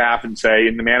entire staff and say,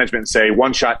 in the management, and say,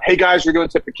 one shot, hey guys, we're doing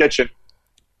Tip the Kitchen.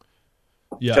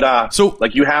 Yeah. Ta-da. So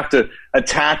you have to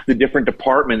attack the different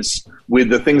departments with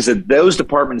the things that those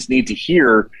departments need to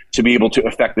hear to be able to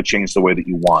affect the change the way that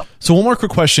you want. So one more quick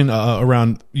question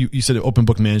around, you said open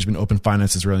book management, open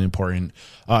finance is really important.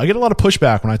 I get a lot of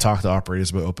pushback when I talk to operators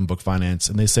about open book finance,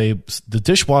 and they say the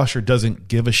dishwasher doesn't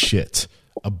give a shit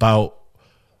about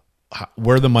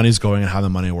where the money's going and how the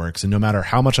money works. And no matter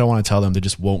how much I want to tell them, they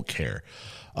just won't care.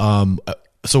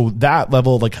 So that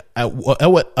level, at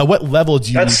what level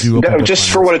do you do open book just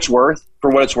finance? For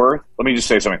what it's worth, let me just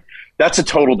say something. That's a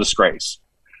total disgrace.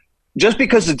 Just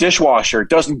because the dishwasher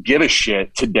doesn't give a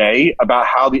shit today about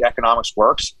how the economics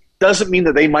works doesn't mean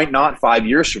that they might not 5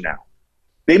 years from now.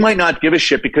 They might not give a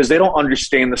shit because they don't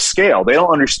understand the scale. They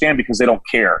don't understand because they don't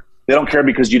care. They don't care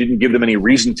because you didn't give them any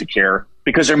reason to care,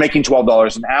 because they're making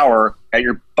 $12 an hour at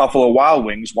your Buffalo Wild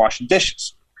Wings washing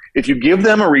dishes. If you give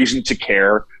them a reason to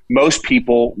care, most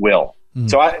people will.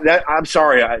 So I'm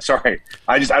sorry. I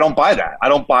don't buy that. I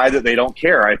don't buy that they don't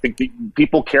care. I think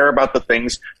people care about the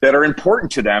things that are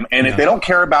important to them. And if they don't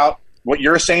care about what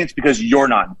you're saying, it's because you're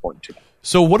not important to them.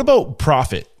 So what about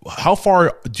profit? How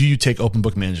far do you take open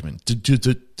book management?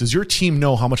 Does your team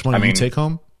know how much money you take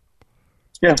home?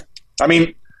 Yeah. I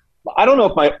mean, I don't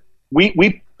know if we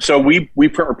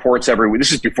print reports every week.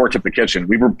 This is before Tip the Kitchen.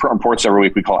 We print reports every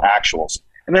week we call actuals.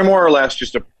 And they're more or less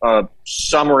just a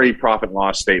summary profit and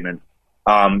loss statement.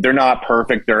 They're not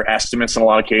perfect. They're estimates in a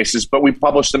lot of cases, but we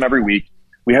publish them every week.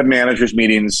 We have managers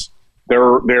meetings. They're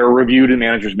reviewed in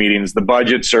managers meetings. The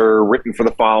budgets are written for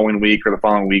the following week or the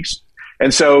following weeks.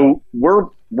 And so we're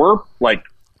not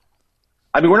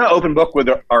open book with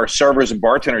our servers and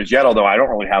bartenders yet, although I don't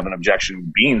really have an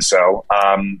objection being so.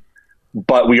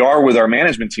 But we are with our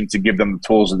management team to give them the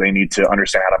tools that they need to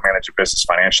understand how to manage a business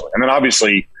financially. And then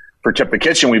obviously for Tip the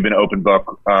Kitchen, we've been open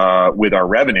book with our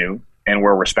revenue and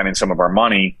where we're spending some of our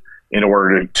money in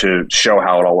order to show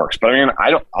how it all works. But I mean,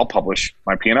 I'll publish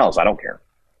my P&Ls. I don't care.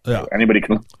 Yeah. Anybody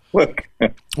can look.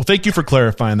 Well, thank you for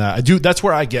clarifying that. I do. That's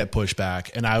where I get pushback.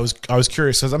 And I was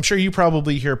curious, because I'm sure you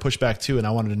probably hear pushback too. And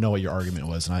I wanted to know what your argument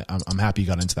was. And I'm happy you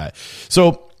got into that.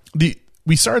 So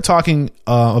we started talking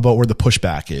about where the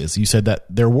pushback is. You said that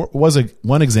there was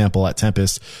one example at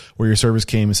Tempest where your service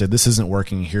came and said, this isn't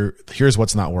working. Here's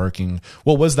what's not working.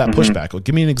 What was that pushback? Well,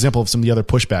 give me an example of some of the other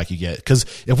pushback you get.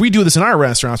 Because if we do this in our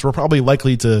restaurants, we're probably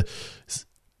likely to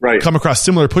come across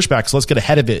similar pushback. So let's get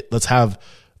ahead of it. Let's have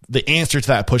the answer to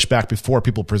that pushback before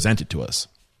people present it to us.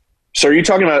 So are you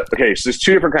talking about, okay, so there's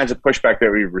two different kinds of pushback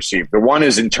that we've received. The one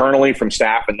is internally from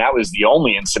staff, and that was the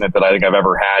only incident that I think I've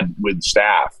ever had with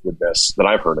staff with this that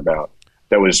I've heard about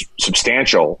that was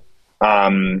substantial.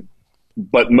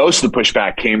 But most of the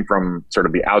pushback came from sort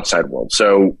of the outside world.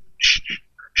 So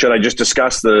should I just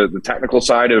discuss the technical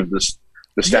side of the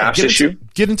staff's issue?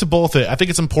 Get into both. I think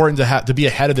it's important to be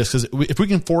ahead of this, because if we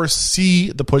can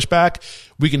foresee the pushback,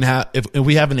 we can have, if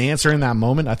we have an answer in that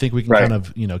moment, I think we can kind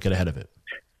of, get ahead of it.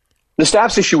 The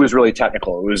staff's issue was really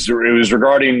technical. It was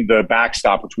regarding the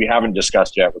backstop, which we haven't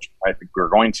discussed yet, which I think we're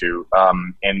going to,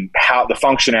 and how the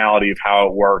functionality of how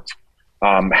it worked,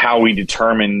 how we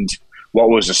determined what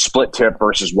was a split tip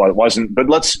versus what it wasn't. But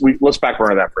let's back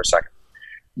burner that for a second.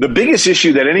 The biggest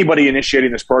issue that anybody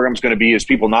initiating this program is going to be is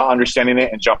people not understanding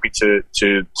it and jumping to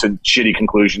shitty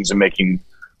conclusions and making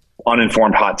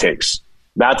uninformed hot takes.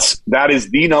 That is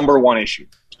the number one issue.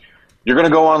 You're going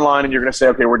to go online and you're going to say,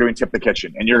 okay, we're doing Tip the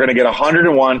Kitchen. And you're going to get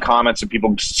 101 comments of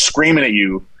people screaming at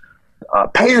you,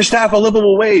 pay your staff a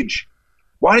livable wage.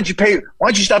 Why don't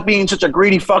you stop being such a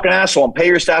greedy fucking asshole and pay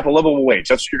your staff a livable wage?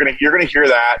 You're going to hear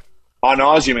that ad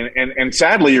nauseum. And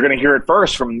sadly, you're going to hear it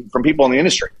first from people in the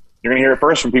industry. You're going to hear it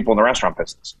first from people in the restaurant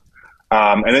business.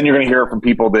 And then you're going to hear it from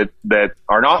people that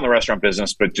are not in the restaurant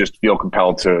business, but just feel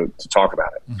compelled to talk about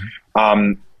it.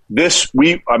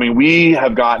 Mm-hmm. We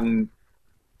have gotten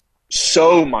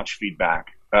so much feedback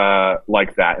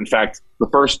like that. In fact, the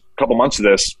first couple months of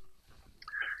this,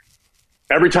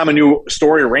 every time a new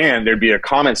story ran, there'd be a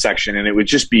comment section and it would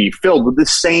just be filled with the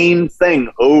same thing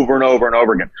over and over and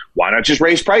over again. Why not just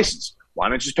raise prices? Why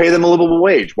not just pay them a livable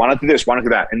wage? Why not do this? Why not do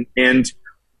that? And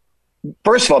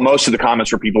first of all, most of the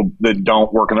comments were people that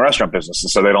don't work in the restaurant business, and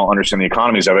so they don't understand the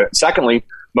economies of it. Secondly,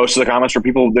 most of the comments were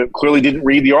people that clearly didn't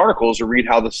read the articles or read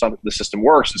how the system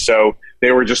works. And so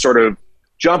they were just sort of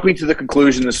jumping to the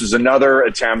conclusion this is another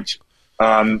attempt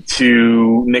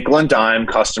to nickel and dime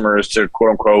customers to,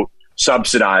 quote unquote,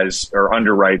 subsidize or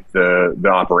underwrite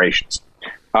the operations.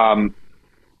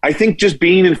 I think just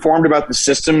being informed about the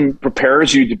system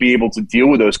prepares you to be able to deal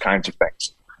with those kinds of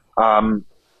things.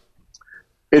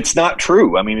 It's not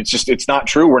true. I mean, it's not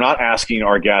true. We're not asking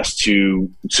our guests to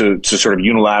sort of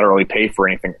unilaterally pay for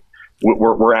anything.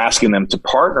 We're asking them to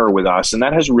partner with us, and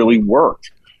that has really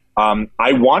worked.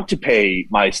 I want to pay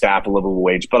my staff a livable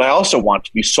wage, but I also want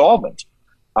to be solvent.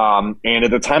 And at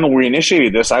the time when we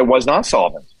initiated this, I was not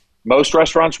solvent. Most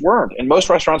restaurants weren't, and most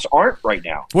restaurants aren't right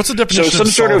now. What's the definition of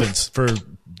solvents for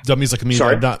dummies like me?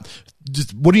 Sorry?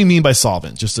 What do you mean by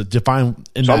solvent? Just to define.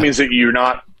 So it means that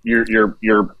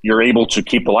you're able to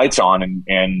keep the lights on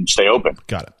and stay open.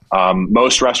 Got it.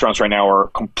 Most restaurants right now are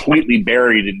completely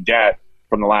buried in debt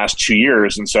from the last 2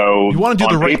 years, and so you want to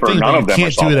do the right thing, none but of you them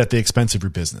can't are do it at the expense of your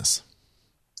business.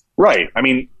 Right. I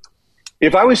mean,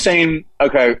 if I was saying,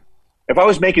 okay, if I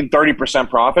was making 30%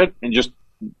 profit and just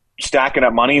stacking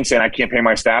up money and saying I can't pay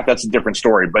my staff, that's a different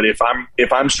story. But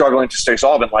if I'm struggling to stay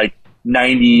solvent, like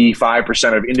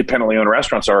 95% of independently owned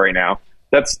restaurants are right now,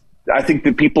 I think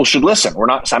that people should listen.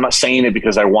 I'm not saying it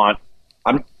because the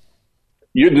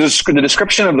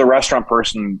description of the restaurant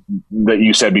person that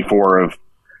you said before of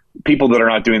people that are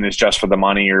not doing this just for the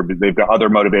money or they've got other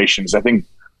motivations, I think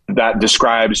that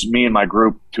describes me and my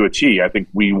group to a T. I think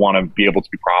we want to be able to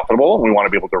be profitable and we want to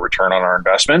be able to return on our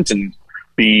investment and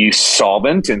be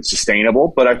solvent and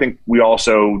sustainable. But I think we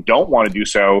also don't want to do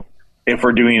so if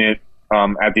we're doing it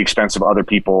at the expense of other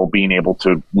people being able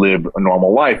to live a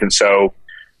normal life. And so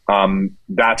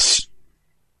that's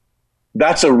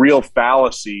a real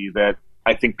fallacy that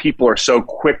I think people are so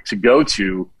quick to go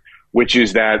to, which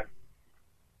is that,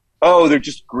 oh, they're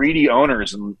just greedy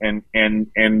owners and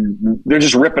they're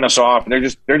just ripping us off and they're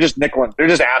just nickeling, they're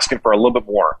just asking for a little bit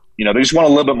more. You know, they just want a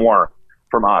little bit more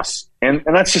from us. And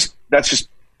that's just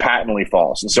patently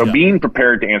false. And so being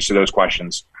prepared to answer those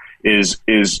questions is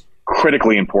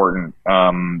critically important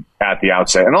at the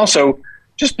outset. And also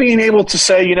just being able to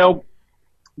say, you know,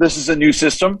 this is a new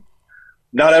system.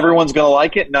 Not everyone's going to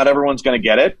like it. Not everyone's going to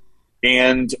get it.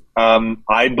 And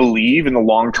I believe in the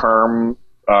long-term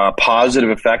positive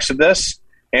effects of this,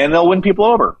 and they'll win people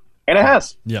over. And it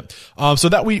has. Yeah. So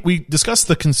that we discussed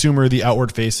the consumer, the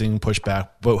outward-facing pushback,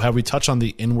 but have we touched on the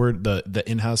inward, the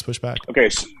in-house pushback? Okay.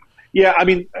 So, yeah, I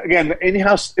mean, again, the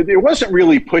in-house, there wasn't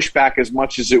really pushback as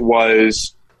much as it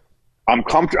was, I'm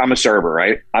a server,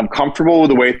 right? I'm comfortable with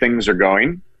the way things are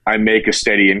going. I make a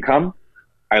steady income.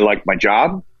 I like my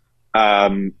job.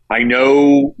 I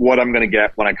know what I'm going to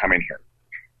get when I come in here.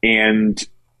 And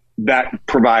that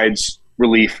provides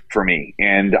relief for me.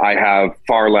 And I have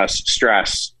far less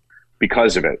stress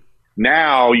because of it.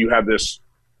 Now you have this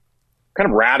kind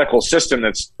of radical system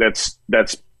that's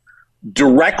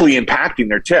directly impacting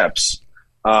their tips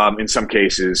in some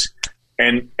cases.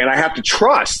 And I have to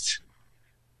trust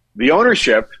the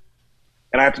ownership,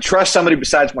 and I have to trust somebody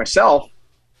besides myself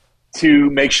to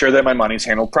make sure that my money's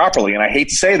handled properly. And I hate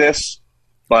to say this,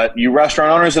 but you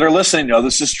restaurant owners that are listening know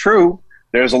this is true.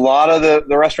 There's a lot of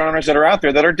the restaurant owners that are out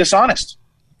there that are dishonest,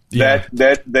 that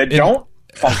don't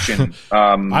function.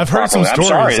 I've heard properly. some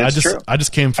stories. I'm sorry, I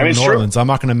just came from New Orleans. I'm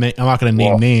not going to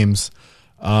name names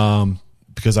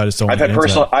because I just don't. I've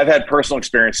had personal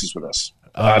experiences with this.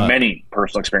 Many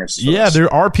personal experiences. Yeah,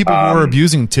 there are people who are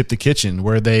abusing Tip the Kitchen,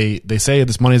 where they say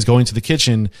this money is going to the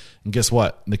kitchen, and guess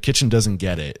what? The kitchen doesn't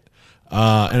get it.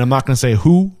 And I'm not going to say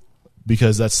who,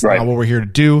 because that's not what we're here to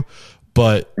do.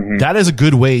 But that is a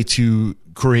good way to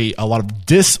create a lot of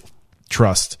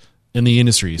distrust in the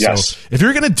industry. Yes. So if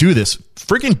you're going to do this,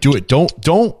 freaking do it.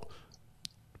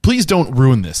 Please don't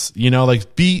ruin this. Be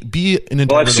an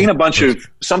integrated. Well, I've seen a bunch of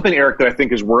something, Eric, that I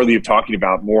think is worthy of talking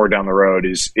about more down the road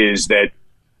is that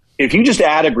if you just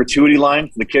add a gratuity line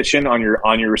for the kitchen on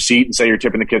your receipt and say you're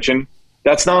tipping the kitchen,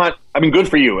 that's not, good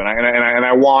for you. And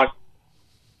I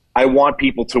want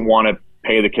people to want to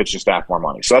pay the kitchen staff more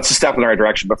money. So that's a step in the right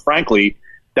direction. But frankly,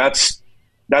 that's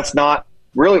not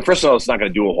really, first of all, it's not going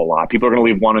to do a whole lot. People are going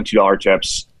to leave $1 and $2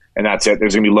 tips, and that's it.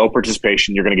 There's going to be low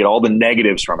participation. You're going to get all the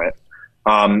negatives from it.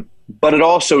 But it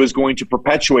also is going to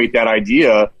perpetuate that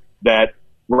idea that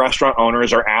restaurant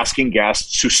owners are asking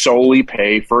guests to solely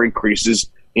pay for increases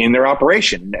in their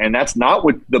operation. And that's not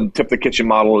what the Tip the Kitchen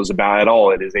model is about at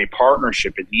all. It is a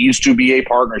partnership. It needs to be a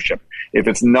partnership. If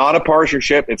it's not a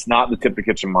partnership, it's not the Tip the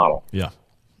Kitchen model. Yeah.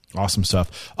 Awesome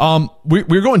stuff.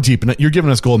 We're going deep, and you're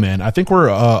giving us gold, man. I think we're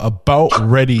about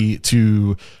ready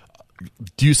to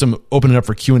do some open it up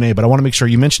for Q&A, but I want to make sure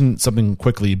you mentioned something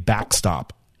quickly,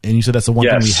 backstop. And you said that's the one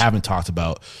thing we haven't talked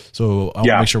about. So I want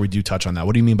to make sure we do touch on that.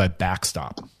 What do you mean by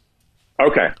backstop?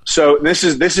 Okay. So this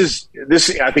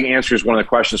I think answers one of the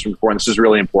questions from before, and this is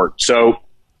really important. So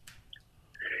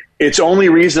it's only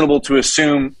reasonable to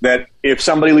assume that if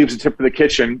somebody leaves a tip for the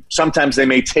kitchen, sometimes they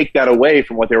may take that away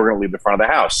from what they were going to leave in front of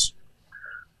the house.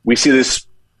 We see this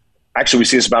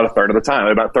about a third of the time,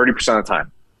 about 30% of the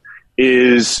time,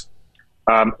 is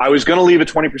I was going to leave a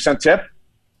 20% tip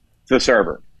to the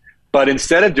server. But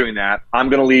instead of doing that, I'm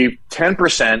going to leave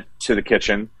 10% to the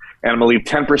kitchen, and I'm going to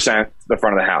leave 10% to the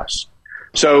front of the house.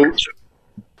 So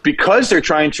because they're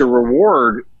trying to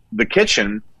reward the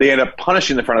kitchen, they end up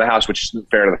punishing the front of the house, which isn't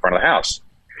fair to the front of the house.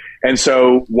 And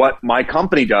so what my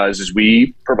company does is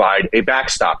we provide a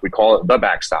backstop. We call it the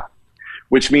backstop,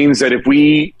 which means that if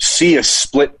we see a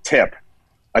split tip,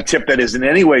 a tip that is in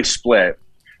any way split,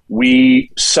 we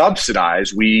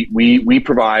subsidize, we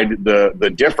provide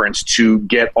the difference to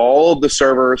get all of the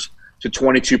servers to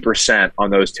 22% on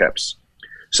those tips.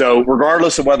 So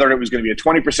regardless of whether it was going to be a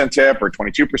 20% tip or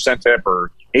 22% tip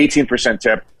or 18%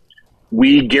 tip,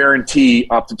 we guarantee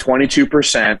up to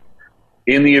 22%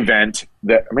 in the event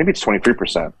that, or maybe it's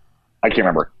 23%. I can't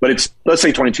remember, but let's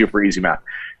say 22 for easy math.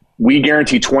 We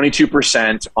guarantee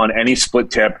 22% on any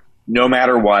split tip, no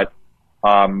matter what,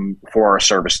 for our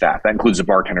service staff. That includes the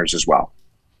bartenders as well.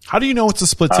 How do you know it's a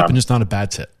split tip and just not a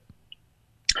bad tip?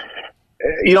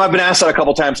 I've been asked that a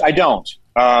couple times. I don't.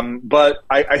 But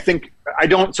I think I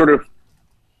don't sort of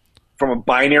from a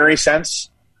binary sense.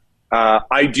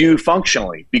 I do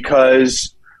functionally,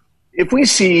 because if we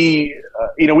see,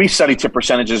 we study tip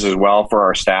percentages as well for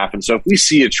our staff. And so if we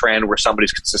see a trend where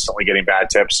somebody's consistently getting bad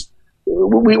tips,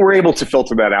 we're able to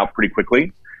filter that out pretty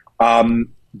quickly.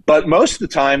 But most of the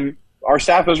time, our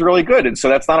staff is really good. And so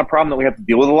that's not a problem that we have to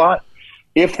deal with a lot.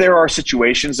 If there are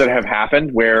situations that have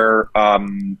happened where,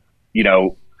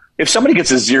 if somebody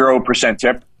gets a 0%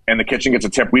 tip and the kitchen gets a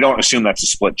tip, we don't assume that's a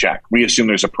split check. We assume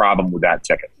there's a problem with that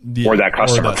ticket or that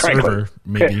customer, or that frankly. server,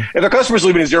 maybe. If the customer's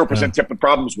leaving a 0% tip, the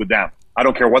problem's with them. I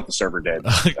don't care what the server did.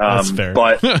 That's fair.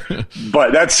 But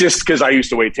that's just because I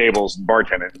used to wait tables and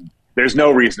bartend. There's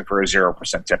no reason for a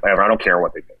 0% tip ever. I don't care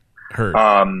what they did. Heard.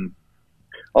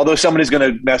 Although somebody's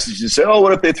going to message and say, oh,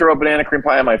 what if they throw a banana cream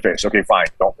pie on my face? Okay, fine.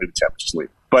 Don't leave a tip. Just leave.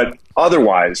 But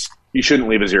otherwise, you shouldn't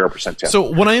leave a 0% tip.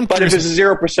 So when I am But if it's a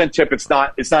 0% tip, it's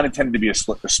not intended to be a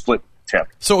split tip.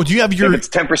 So do you have your... If it's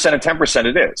 10% and 10%,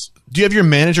 it is. Do you have your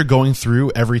manager going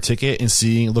through every ticket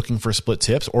and looking for split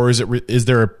tips? Or is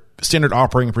there a standard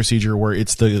operating procedure where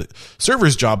it's the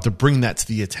server's job to bring that to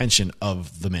the attention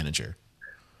of the manager?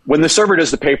 When the server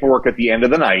does the paperwork at the end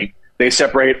of the night, they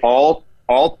separate all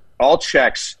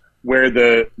checks where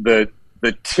the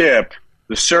tip,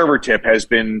 the server tip, has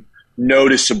been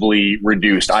noticeably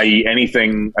reduced, i.e.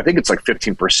 anything, I think it's like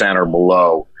 15% or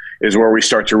below is where we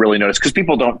start to really notice, because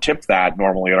people don't tip that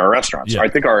normally at our restaurants. Yeah. I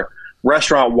think our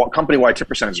restaurant company-wide tip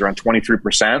percentage is around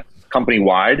 23%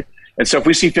 company-wide. And so if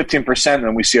we see 15%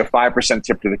 and we see a 5%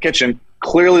 tip to the kitchen,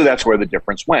 clearly that's where the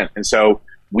difference went. And so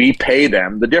we pay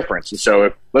them the difference. And so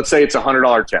if, let's say it's a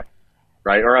 $100 tip,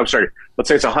 right? Or I'm sorry, let's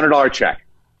say it's a $100 check.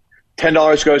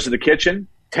 $10 goes to the kitchen,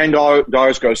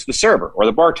 $10 goes to the server or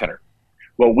the bartender.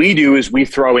 What we do is we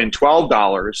throw in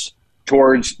 $12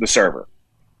 towards the server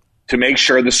to make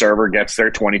sure the server gets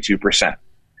their 22%.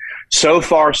 So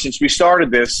far, since we started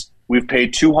this, we've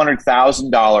paid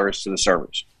 $200,000 to the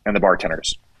servers and the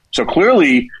bartenders. So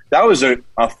clearly, that was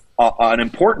an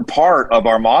important part of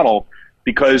our model,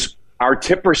 because our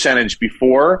tip percentage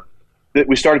before that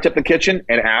we started Tip the Kitchen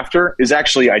and after is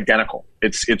actually identical.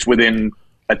 It's within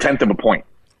a tenth of a point.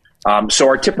 So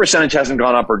our tip percentage hasn't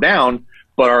gone up or down,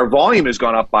 but our volume has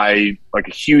gone up by like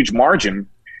a huge margin.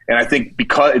 And I think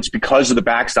because of the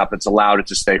backstop that's allowed it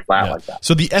to stay flat like that.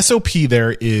 So the SOP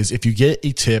there is if you get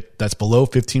a tip that's below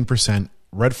 15%,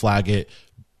 red flag it,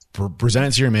 present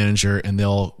it to your manager, and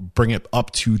they'll bring it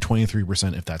up to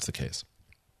 23% if that's the case.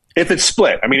 If it's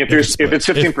split. I mean, if it's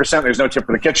 15%, there's no tip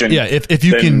for the kitchen. Yeah, if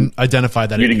you can identify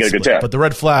that you didn't get a good tip. But the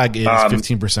red flag is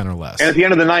 15% or less. And at the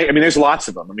end of the night, I mean, there's lots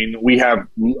of them. I mean, at the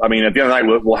end of the night,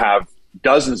 we'll have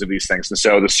dozens of these things. And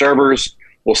so the servers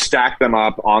will stack them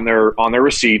up on their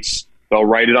receipts. They'll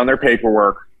write it on their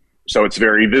paperwork, so it's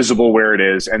very visible where it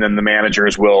is. And then the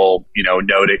managers will,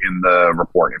 note it in the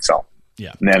report itself.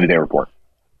 Yeah, in the end of day report.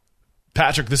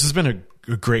 Patrick, this has been a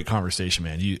great conversation,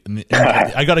 man.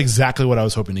 I got exactly what I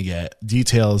was hoping to get.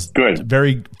 Details, good,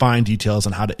 very fine details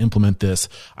on how to implement this.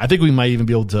 I think we might even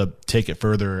be able to take it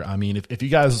further. I mean, if you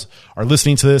guys are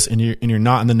listening to this and you're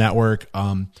not in the network,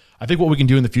 I think what we can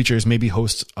do in the future is maybe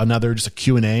host just a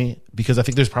Q&A, because I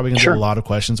think there's probably going to be a lot of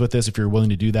questions with this if you're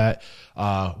willing to do that.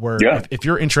 If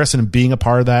you're interested in being a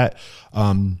part of that,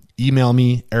 email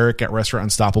me,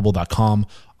 eric@restaurantunstoppable.com.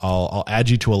 I'll add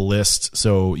you to a list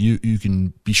so you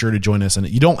can be sure to join us. And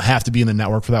you don't have to be in the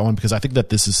network for that one, because I think that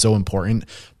this is so important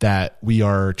that we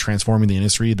are transforming the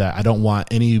industry that I don't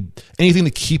want anything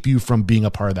to keep you from being a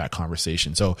part of that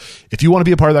conversation. So if you want to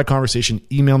be a part of that conversation,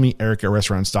 email me,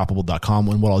 eric@restaurantunstoppable.com.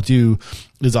 And what I'll do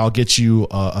is I'll get you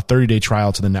a 30-day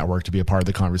trial to the network to be a part of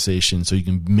the conversation so you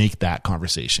can make that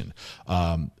conversation.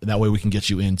 That way we can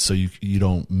get you in so you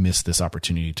don't miss this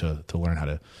opportunity to learn how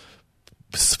to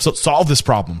solve this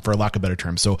problem, for lack of better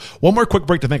terms. So one more quick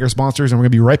break to thank our sponsors, and we're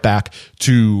going to be right back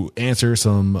to answer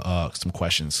some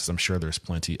questions, because I'm sure there's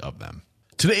plenty of them.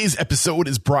 Today's episode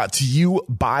is brought to you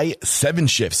by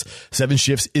 7Shifts.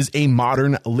 7Shifts is a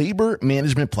modern labor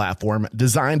management platform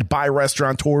designed by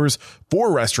restaurateurs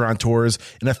for restaurateurs,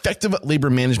 and effective labor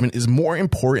management is more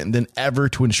important than ever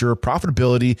to ensure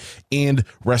profitability and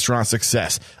restaurant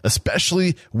success.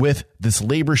 Especially with this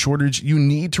labor shortage, you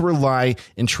need to rely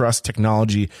and trust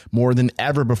technology more than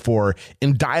ever before,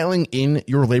 and dialing in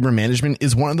your labor management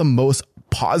is one of the most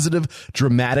positive,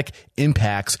 dramatic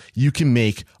impacts you can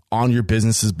make on your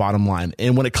business's bottom line.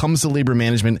 And when it comes to labor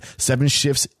management,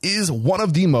 7Shifts is one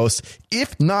of the most,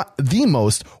 if not the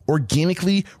most,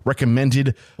 organically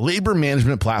recommended labor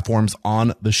management platforms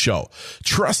on the show.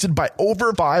 Trusted by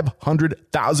over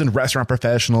 500,000 restaurant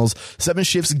professionals,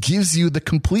 7Shifts gives you the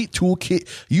complete toolkit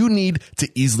you need to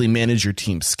easily manage your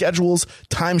team's schedules,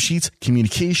 timesheets,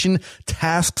 communication,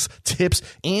 tasks, tips,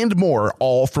 and more,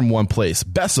 all from one place.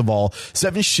 Best of all,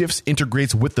 7Shifts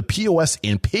integrates with the POS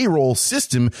and payroll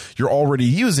system you're already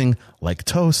using, like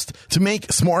Toast, to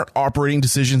make smart operating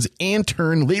decisions and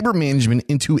turn labor management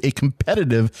into a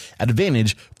competitive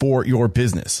advantage for your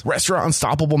business. Restaurant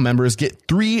Unstoppable members get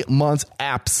 3 months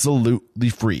absolutely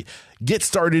free. Get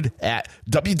started at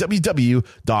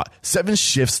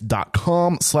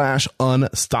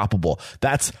www.7shifts.com/unstoppable.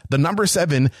 That's the number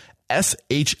 7,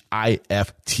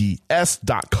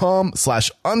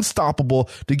 SHIFTS.com/unstoppable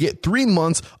to get 3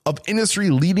 months of industry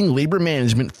leading labor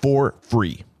management for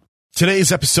free.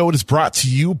 Today's episode is brought to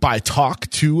you by Talk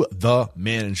to the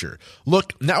Manager.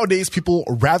 Look, nowadays people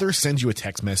rather send you a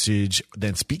text message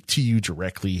than speak to you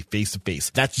directly face to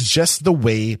face. That's just the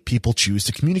way people choose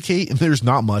to communicate, and there's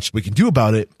not much we can do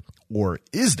about it. Or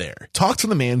is there? Talk to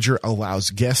the Manager allows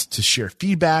guests to share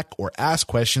feedback or ask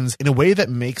questions in a way that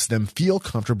makes them feel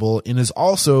comfortable and is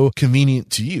also convenient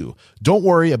to you. Don't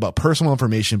worry about personal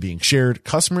information being shared.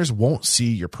 Customers won't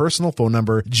see your personal phone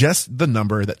number, just the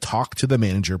number that Talk to the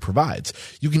Manager provides.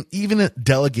 You can even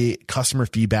delegate customer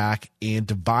feedback and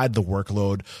divide the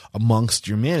workload amongst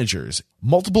your managers.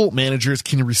 Multiple managers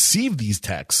can receive these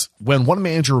texts. When one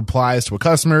manager replies to a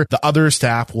customer, the other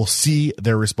staff will see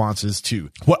their responses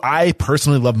too. What I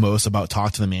personally love most about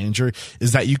Talk to the Manager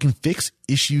is that you can fix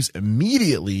issues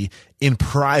immediately in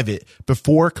private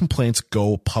before complaints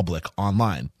go public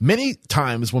online. Many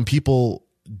times when people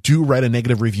do write a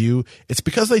negative review, it's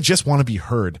because they just want to be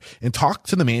heard, and Talk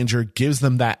to the Manager gives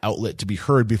them that outlet to be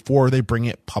heard before they bring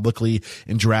it publicly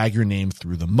and drag your name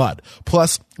through the mud.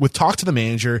 Plus, with Talk to the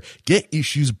Manager, get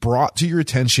issues brought to your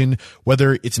attention,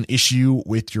 whether it's an issue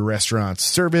with your restaurant's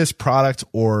service, product,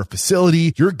 or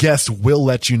facility. Your guests will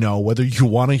let you know whether you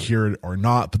want to hear it or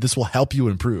not, but this will help you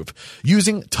improve.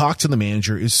 Using Talk to the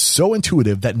Manager is so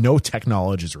intuitive that no tech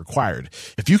knowledge is required.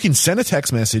 If you can send a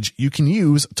text message, you can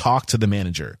use Talk to the Manager.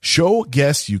 Manager. Show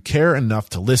guests you care enough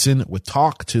to listen with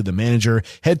Talk to the Manager.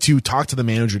 Head to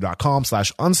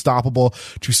talktothemanager.com/unstoppable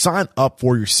to sign up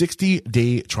for your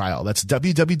 60-day trial. That's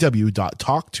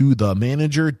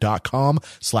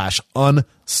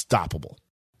www.talktothemanager.com/unstoppable.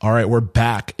 All right, we're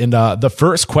back. And the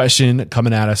first question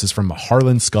coming at us is from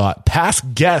Harlan Scott,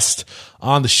 past guest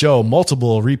on the show,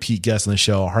 multiple repeat guests on the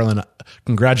show. Harlan,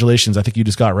 congratulations. I think you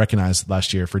just got recognized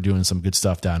last year for doing some good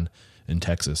stuff down in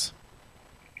Texas.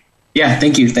 Yeah,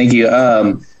 thank you. Thank you.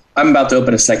 I'm about to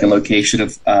open a second location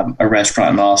of a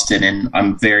restaurant in Austin, and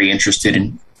I'm very interested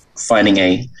in finding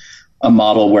a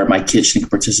model where my kitchen can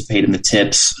participate in the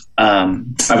tips. I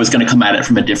was going to come at it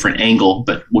from a different angle,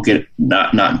 but we'll get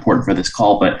not important for this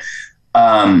call. But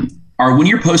when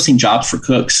you're posting jobs for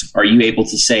cooks, are you able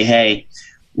to say, hey,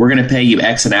 we're going to pay you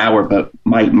X an hour, but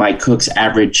my cooks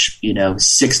average,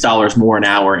 $6 more an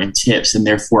hour in tips, and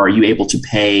therefore are you able to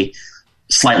pay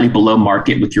slightly below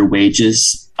market with your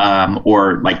wages?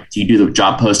 Or like, do you do the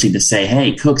job posting to say,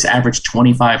 hey, cooks average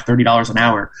 $25, $30 an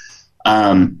hour?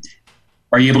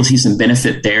 Are you able to see some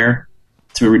benefit there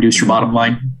to reduce your bottom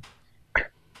line?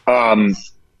 To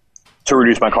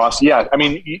reduce my costs? Yeah. I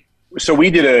mean, so we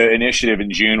did an initiative in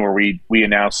June where we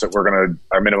announced that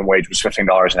our minimum wage was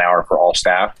 $15 an hour for all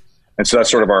staff. And so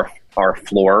that's sort of our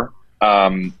floor.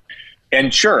 And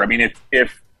sure, I mean,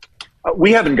 if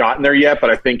we haven't gotten there yet, but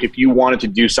I think if you wanted to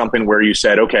do something where you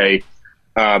said, okay,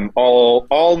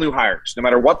 all new hires, no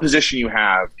matter what position you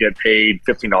have, get paid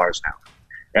 $15 an hour.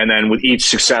 And then with each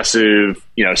successive,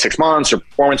 6 months or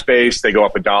performance-based, they go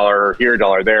up $1 here,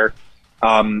 $1 there.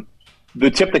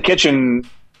 The Tip the Kitchen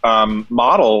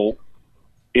model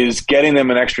is getting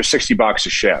them an extra $60 a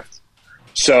shift.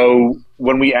 So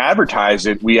when we advertise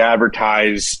it, we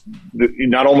advertise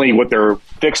not only what their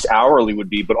fixed hourly would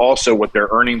be, but also what their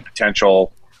earning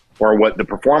potential or what the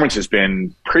performance has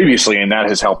been previously, and that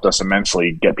has helped us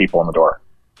immensely get people in the door.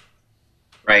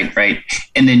 Right.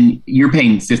 And then you're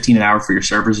paying $15 an hour for your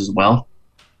servers as well?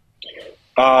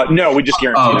 No, we just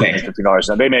guarantee them $15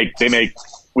 an hour.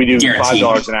 We do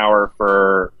 $5 an hour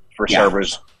for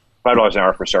servers, $5 an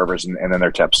hour for servers, and then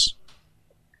their tips.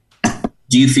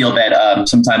 Do you feel that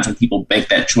sometimes when people make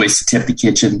that choice to tip the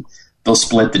kitchen, they'll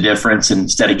split the difference, and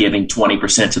instead of giving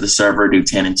 20% to the server, do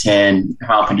 10 and 10?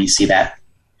 How often do you see that?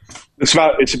 It's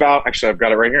about actually, I've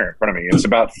got it right here in front of me. It's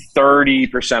about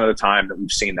 30% of the time that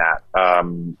we've seen that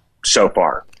so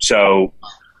far. So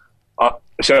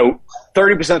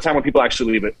 30% of the time when people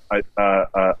actually leave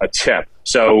a tip.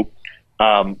 So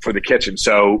for the kitchen.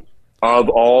 So of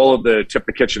all of the Tip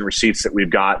the Kitchen receipts that we've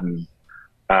gotten,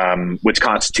 which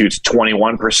constitutes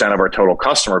 21% of our total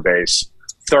customer base,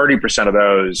 30% of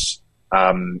those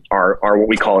are what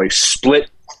we call a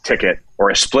split ticket or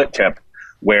a split tip,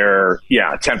 where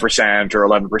 10% or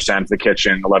 11% the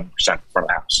kitchen, 11% front of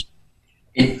the house.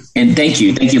 And thank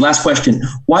you. Last question.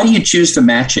 Why do you choose to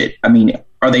match it? I mean,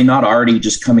 are they not already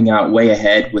just coming out way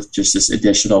ahead with just this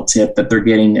additional tip that they're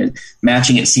getting?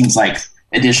 Matching it seems like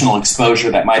additional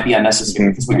exposure that might be unnecessary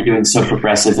because what you're doing is so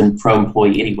progressive and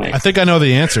pro-employee anyway. I think I know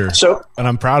the answer, and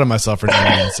I'm proud of myself for knowing the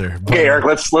answer. Okay, Eric,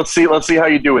 let's see how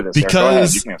you do with this.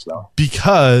 Because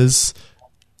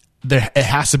it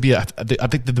has to be I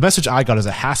think the message I got is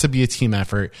it has to be a team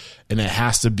effort, and it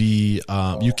has to be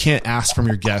you can't ask from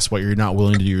your guests what you're not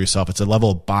willing to do yourself. It's a level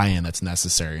of buy-in that's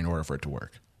necessary in order for it to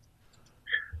work.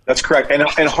 That's correct.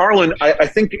 And Harlan, I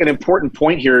think an important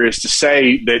point here is to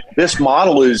say that this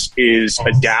model is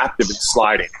adaptive and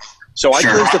sliding. So I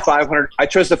chose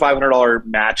the $500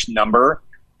 match number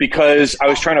because I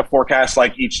was trying to forecast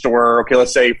like each store. Okay,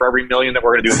 let's say for every $1 million that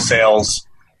we're going to do in sales,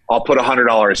 I'll put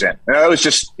 $100 in. And that was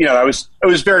just, it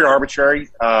was very arbitrary.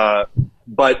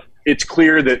 But it's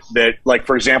clear that like,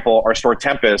 for example, our store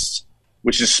Tempest,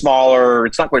 which is smaller,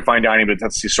 it's not quite fine dining, but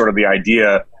that's sort of the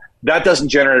idea. That doesn't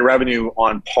generate revenue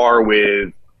on par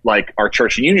with like our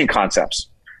Church and Union concepts.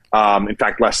 In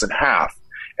fact, less than half.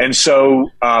 And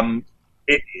so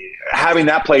having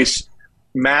that place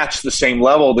match the same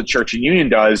level that Church and Union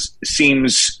does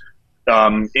seems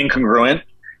incongruent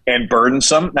and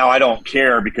burdensome. Now, I don't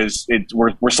care because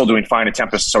we're still doing fine at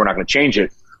Tempest, so we're not going to change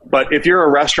it. But if you're a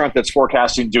restaurant that's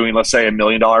forecasting doing, let's say, $1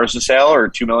 million in sale or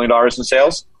 $2 million in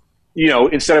sales,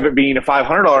 instead of it being a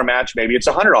 $500 match, maybe it's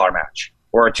a $100 match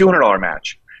or a $200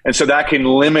 match. And so that can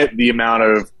limit the amount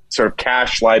of sort of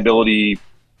cash liability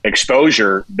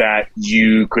exposure that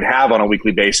you could have on a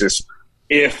weekly basis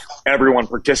if everyone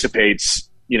participates,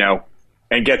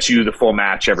 and gets you the full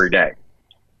match every day.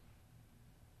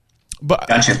 But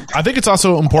gotcha. I think it's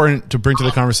also important to bring to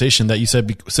the conversation that you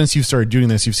said since you started doing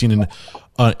this, you've seen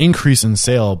an increase in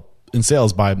sales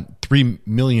by $3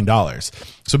 million.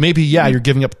 So maybe, you're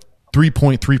giving up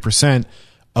 3.3%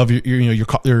 of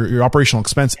your operational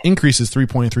expense increases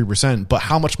 3.3%, but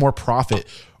how much more profit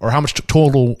or how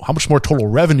much more total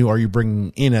revenue are you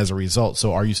bringing in as a result?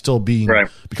 So are you still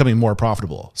becoming more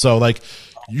profitable? So like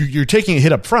you're taking a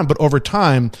hit up front, but over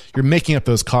time you're making up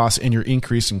those costs and you're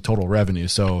increasing total revenue.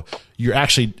 So you're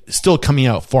actually still coming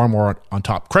out far more on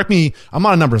top. Correct me, I'm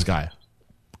not a numbers guy,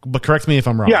 but correct me if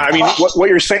I'm wrong. Yeah, I mean what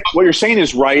you're saying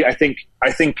is right. I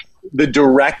think the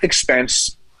direct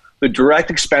expense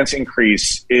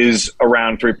increase is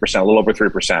around 3%, a little over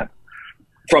 3%.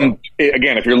 From,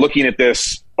 again, if you're looking at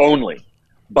this only,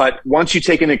 but once you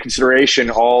take into consideration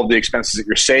all the expenses that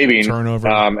you're saving, turnover,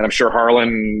 and I'm sure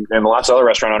Harlan and lots of other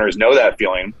restaurant owners know that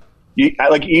feeling.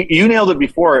 You nailed it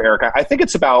before, Eric. I think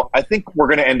we're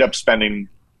going to end up spending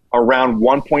around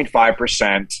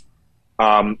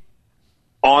 1.5%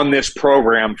 on this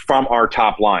program from our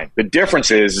top line. The difference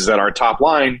is that our top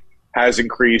line has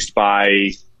increased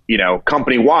by,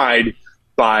 company-wide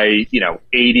by,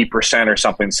 80% or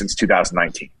something since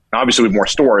 2019. Now, obviously, we have more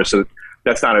stores, so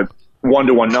that's not a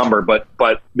one-to-one number, but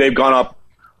they've gone up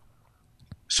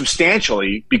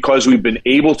substantially because we've been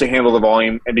able to handle the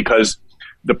volume and because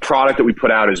the product that we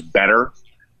put out is better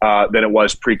than it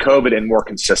was pre-COVID and more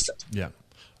consistent. Yeah.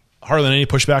 Harlan, any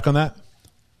pushback on that?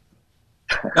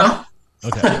 No.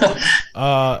 Okay.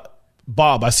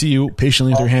 Bob, I see you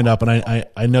patiently with your hand up, and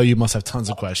I know you must have tons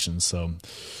of questions. So,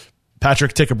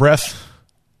 Patrick, take a breath.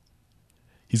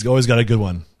 He's always got a good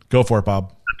one. Go for it,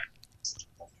 Bob.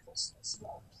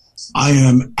 I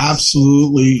am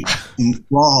absolutely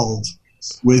enthralled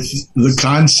with the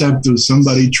concept of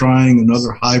somebody trying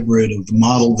another hybrid of the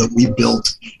model that we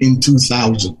built in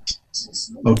 2000.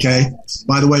 Okay?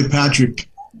 By the way, Patrick,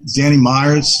 Danny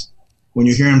Myers, when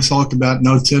you hear him talk about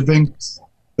no tipping,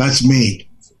 that's me.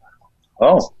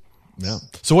 Oh. Yeah.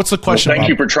 So what's the question, Well, thank Bob?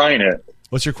 you for trying it.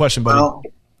 What's your question, buddy?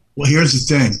 Well, here's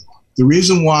the thing. The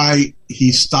reason why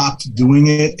he stopped doing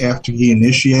it after he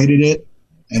initiated it,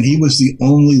 and he was the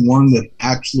only one that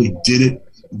actually did it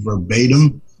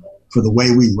verbatim for the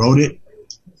way we wrote it,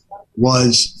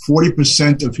 was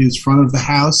 40% of his front of the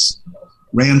house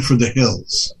ran for the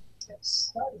hills.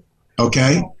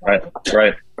 Okay? Right.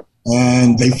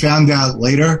 And they found out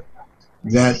later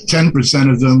that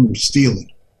 10% of them were stealing.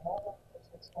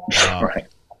 Right.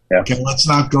 Yeah. Okay, let's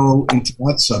not go into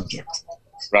that subject.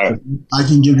 Right. I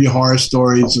can give you horror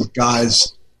stories of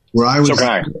guys where I was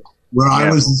I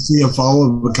was the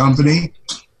CFO of a company,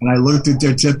 and I looked at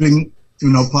their tipping,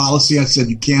 policy. I said,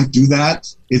 "You can't do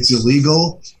that. It's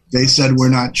illegal." They said, "We're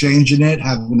not changing it.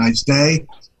 Have a nice day."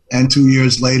 And 2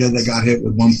 years later, they got hit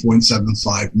with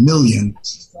 $1.75 million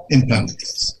in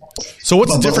penalties. So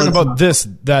what's different about this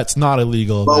that's not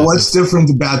illegal? But what's different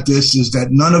about this is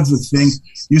that none of the things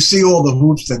 – you see all the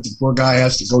hoops that the poor guy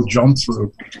has to go jump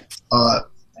through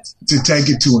to take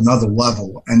it to another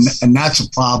level, and that's a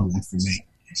problem for me.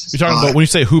 You're talking about, when you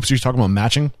say hoops, you're talking about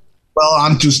matching? Well,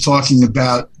 I'm just talking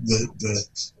about the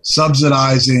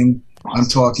subsidizing. I'm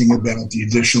talking about the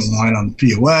additional line on the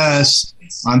POS.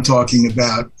 I'm talking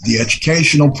about the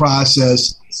educational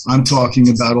process. I'm talking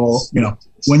about all,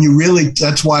 when you really,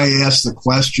 that's why I asked the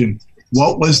question,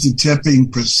 what was the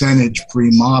tipping percentage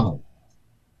pre-model?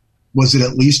 Was it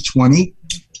at least 20?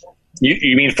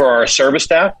 You mean for our service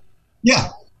staff? Yeah.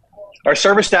 Our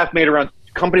service staff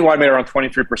company-wide made around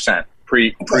 23%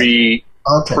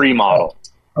 pre-model.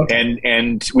 Okay.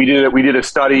 And we did a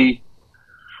study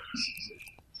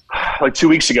like 2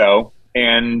 weeks ago,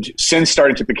 and since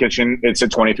starting Tip the Kitchen, it's at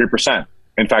 23%.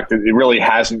 In fact, it really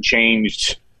hasn't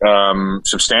changed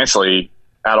substantially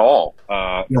at all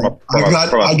from a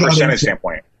percentage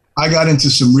standpoint. I got into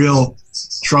some real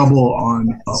trouble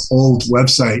on an old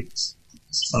website,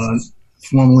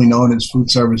 formerly known as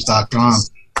foodservice.com,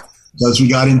 because we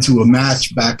got into a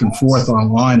match back and forth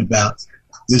online about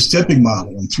this tipping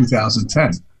model in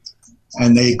 2010.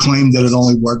 And they claimed that it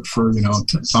only worked for,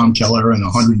 Tom Keller and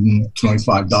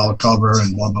 $125 cover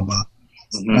and blah, blah, blah.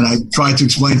 Mm-hmm. And I tried to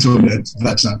explain to them that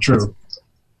that's not true.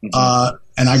 Mm-hmm.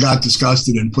 And I got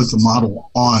disgusted and put the model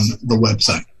on the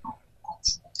website.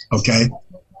 Okay?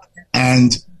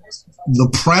 And the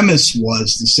premise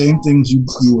was the same things you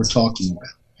were talking about.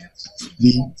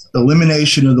 The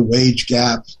elimination of the wage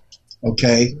gap,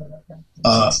 okay?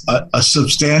 A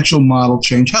substantial model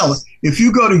change. Hell, if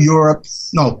you go to Europe,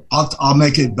 no, I'll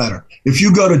make it better. If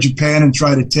you go to Japan and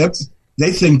try to tip,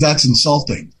 they think that's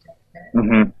insulting.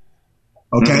 Mm-hmm.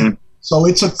 Okay? Mm-hmm. So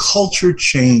it's a culture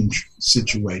change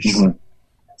situation. Mm-hmm.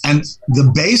 And the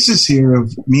basis here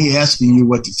of me asking you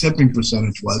what the tipping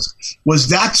percentage was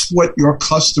that's what your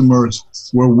customers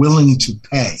were willing to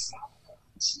pay.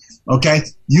 Okay?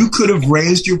 You could have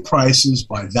raised your prices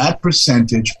by that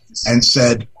percentage and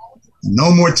said,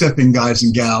 no more tipping, guys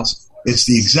and gals. It's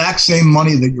the exact same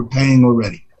money that you're paying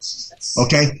already.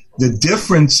 Okay? The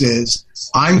difference is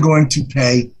I'm going to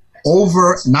pay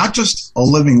over not just a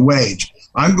living wage.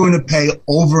 I'm going to pay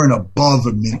over and above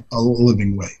a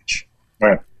living wage.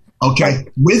 Right. Okay?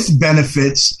 With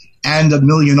benefits and a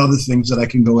million other things that I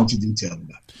can go into detail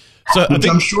about. So which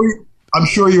I'm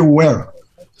sure you're aware of.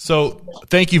 So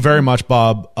thank you very much,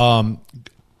 Bob.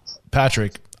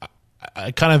 Patrick,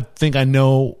 I kind of think I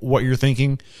know what you're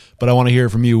thinking, but I want to hear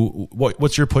from you.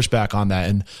 What's your pushback on that?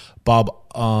 And Bob,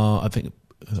 I don't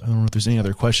know if there's any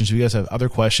other questions. If you guys have other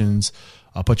questions,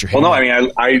 I'll put your hand up. Well,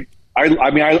 no,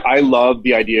 I love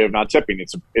the idea of not tipping.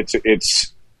 It's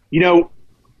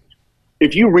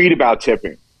if you read about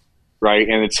tipping, right,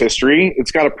 and its history,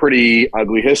 it's got a pretty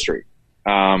ugly history.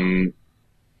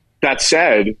 That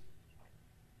said,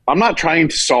 I'm not trying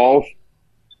to solve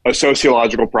a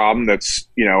sociological problem that's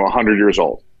 100 years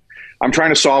old. I'm trying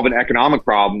to solve an economic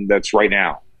problem that's right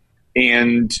now.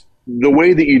 And the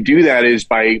way that you do that is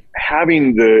by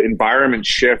having the environment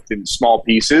shift in small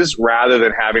pieces rather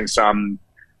than having some,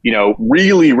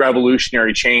 really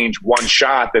revolutionary change, one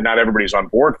shot that not everybody's on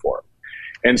board for.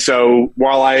 And so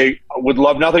while I would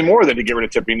love nothing more than to get rid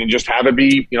of tipping and just have it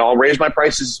be, I'll raise my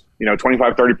prices,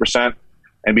 25, 30%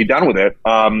 and be done with it.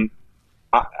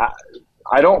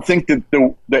 I don't think that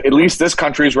at least this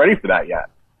country is ready for that yet.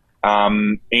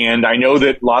 And I know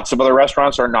that lots of other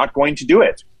restaurants are not going to do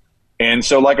it. And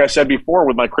so, like I said before,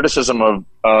 with my criticism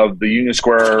of the Union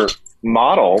Square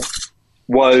model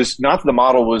was not that the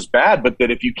model was bad, but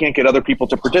that if you can't get other people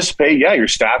to participate, your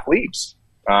staff leaves,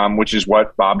 which is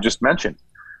what Bob just mentioned.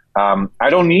 I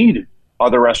don't need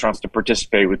other restaurants to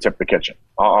participate with Tip the Kitchen.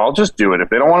 I'll just do it. If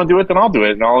they don't want to do it, then I'll do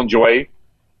it, and I'll enjoy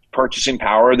purchasing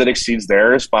power that exceeds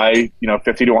theirs by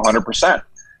 50 to 100%.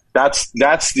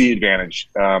 That's the advantage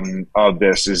of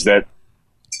this, is that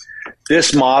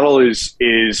this model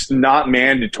is not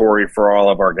mandatory for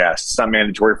all of our guests. It's not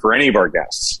mandatory for any of our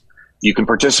guests. You can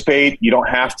participate. You don't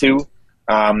have to.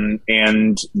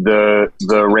 And the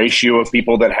ratio of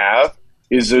people that have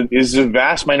is a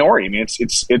vast minority. I mean,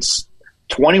 it's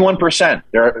 21%.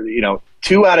 There are,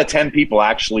 2 out of 10 people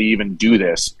actually even do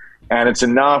this, and it's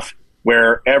enough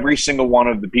where every single one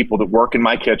of the people that work in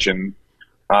my kitchens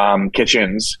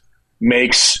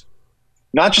makes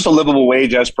not just a livable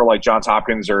wage as per like Johns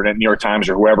Hopkins or New York Times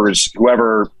or whoever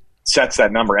sets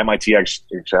that number, MIT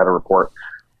actually had a report,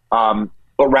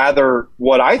 but rather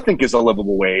what I think is a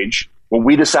livable wage, what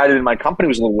we decided in my company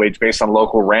was a livable wage based on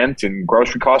local rent and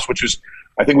grocery costs, which was,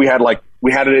 I think we had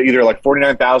it either like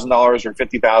 $49,000 or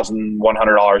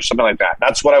 $50,100, something like that.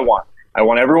 That's what I want. I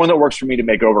want everyone that works for me to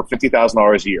make over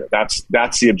 $50,000 a year.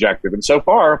 That's the objective. And so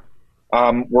far,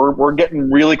 we're getting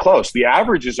really close. The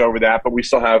average is over that, but we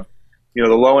still have, the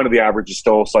low end of the average is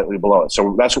still slightly below it.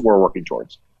 So that's what we're working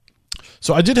towards.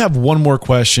 So I did have one more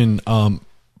question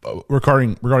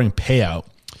regarding payout.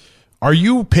 Are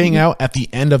you paying out at the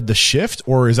end of the shift,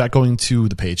 or is that going to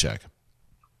the paycheck?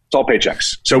 It's all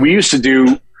paychecks. So we used to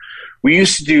do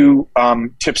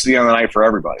tips at the end of the night for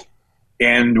everybody.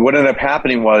 And what ended up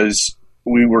happening was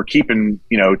we were keeping,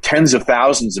 tens of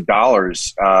thousands of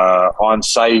dollars on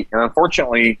site. And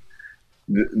unfortunately,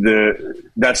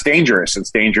 that's dangerous.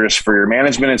 It's dangerous for your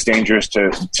management. It's dangerous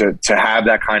to have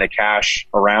that kind of cash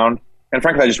around. And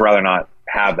frankly, I'd just rather not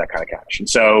have that kind of cash. And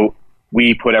so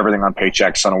we put everything on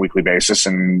paychecks on a weekly basis.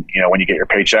 And, when you get your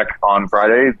paycheck on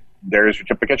Friday, there's your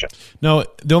Tip the Kitchen. No,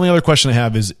 the only other question I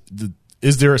have is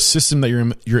there a system that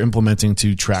you're implementing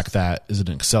to track that? Is it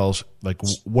an Excel? Like,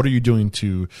 what are you doing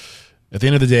to, at the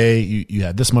end of the day, you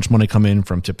had this much money come in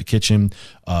from Tip the Kitchen.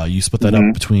 You split that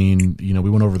up between, we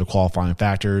went over the qualifying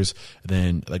factors.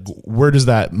 Then, like, where does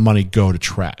that money go to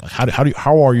track? Like,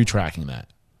 how are you tracking that?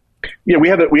 Yeah, we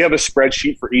have a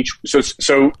spreadsheet for each.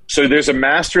 So there's a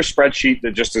master spreadsheet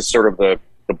that just is sort of the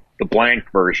blank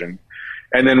version,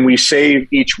 and then we save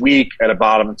each week at a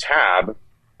bottom tab.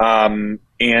 And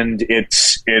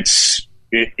it's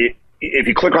if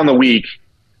you click on the week,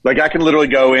 like I can literally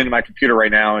go into my computer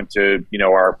right now into,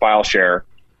 our file share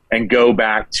and go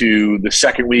back to the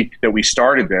second week that we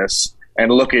started this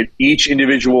and look at each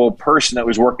individual person that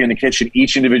was working in the kitchen,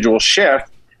 each individual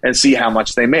shift, and see how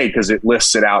much they made, because it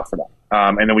lists it out for them.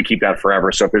 And then we keep that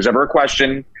forever. So if there's ever a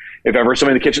question, if ever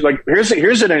somebody in the kitchen, like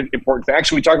here's an important thing.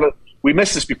 Actually, we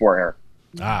missed this before, Eric.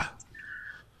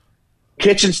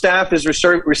 Kitchen staff is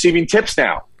receiving tips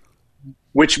now,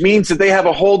 which means that they have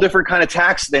a whole different kind of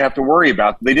tax they have to worry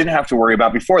about that they didn't have to worry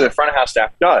about before. The front of house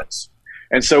staff does.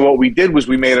 And so what we did was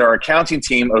we made our accounting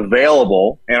team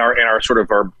available, and our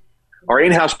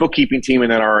in-house bookkeeping team,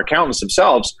 and then our accountants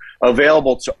themselves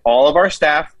available to all of our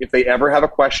staff if they ever have a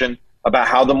question about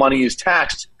how the money is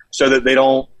taxed, so that they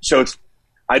don't. So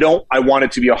I want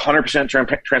it to be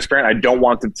 100% transparent. I don't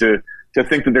want them to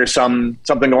think that there's something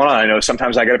going on. I know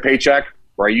sometimes I get a paycheck,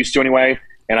 or I used to anyway,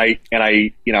 and I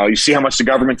you see how much the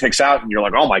government takes out, and you're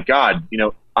like, oh my God,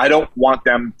 I don't want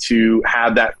them to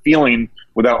have that feeling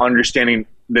without understanding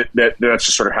that that's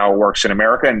just sort of how it works in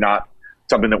America, and not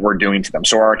something that we're doing to them.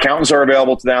 So our accountants are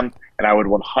available to them, and I would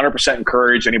 100%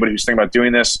 encourage anybody who's thinking about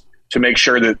doing this to make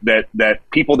sure that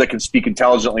people that can speak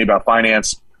intelligently about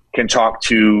finance can talk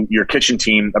to your kitchen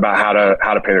team about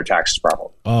how to pay their taxes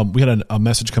properly. We had a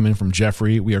message come in from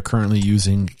Jeffrey. We are currently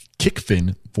using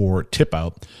Kickfin for tip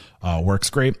out. Works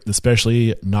great,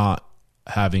 especially not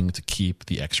having to keep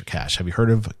the extra cash. Have you heard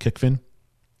of Kickfin?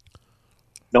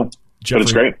 No, Jeffrey, but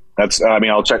it's great.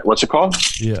 I'll check. What's it called?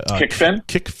 Yeah, Kickfin.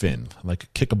 Kickfin,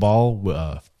 like kick a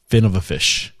ball, fin of a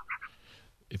fish.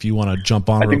 If you want to jump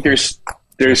on, I think there's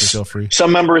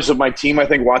some members of my team, I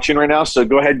think, watching right now. So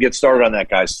go ahead and get started on that,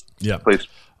 guys. Yeah, please.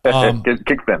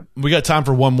 Kickfin. We got time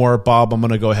for one more, Bob. I'm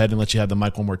going to go ahead and let you have the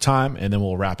mic one more time, and then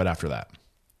we'll wrap it after that.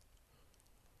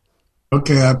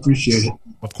 Okay, I appreciate it.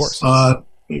 Of course.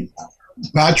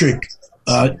 Patrick,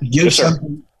 give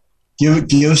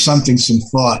something some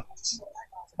thought.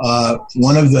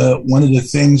 One of the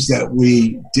things that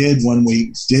we did when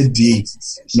we did the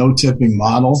no tipping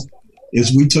model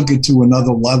is we took it to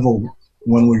another level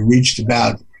when we reached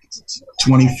about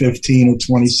 2015 or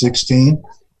 2016.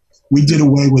 We did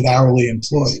away with hourly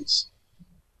employees.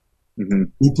 Mm-hmm.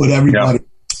 We put everybody on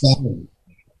salary.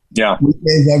 Yeah. We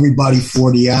gave everybody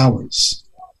 40 hours.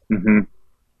 Mm-hmm.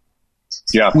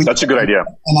 Yeah, that's a good idea.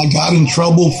 And I got in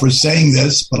trouble for saying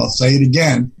this, but I'll say it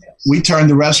again. We turned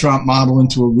the restaurant model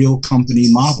into a real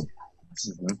company model.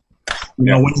 Mm-hmm.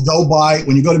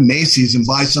 When you go to Macy's and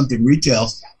buy something retail,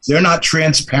 they're not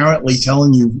transparently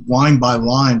telling you line by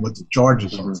line what the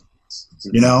charges are.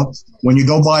 Mm-hmm. When you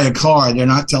go buy a car, they're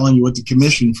not telling you what the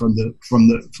commission from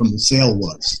the sale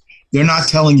was. They're not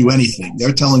telling you anything.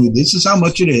 They're telling you this is how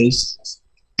much it is,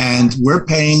 and we're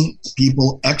paying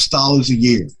people X dollars a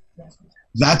year.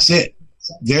 That's it.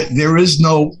 There is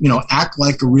no, act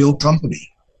like a real company.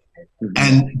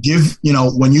 And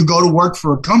when you go to work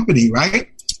for a company, right?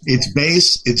 It's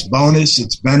base, it's bonus,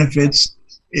 it's benefits,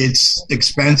 it's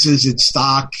expenses, it's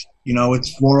stock,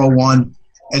 it's 401,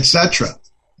 etc.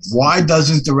 Why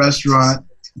doesn't the restaurant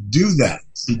do that?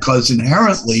 Because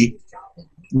inherently,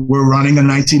 we're running a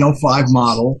 1905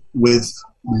 model with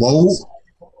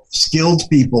low-skilled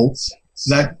people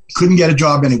that couldn't get a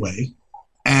job anyway,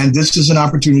 and this is an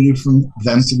opportunity for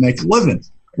them to make a living.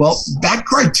 Well, that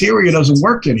criteria doesn't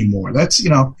work anymore. That's,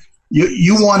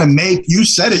 you want to make, you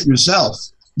said it yourself,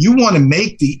 you want to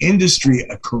make the industry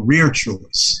a career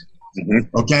choice, mm-hmm.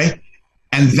 Okay?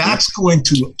 And that's going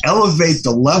to elevate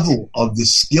the level of the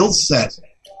skill set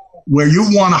where you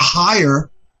want to hire,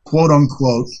 quote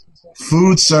unquote,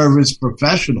 food service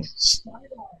professionals,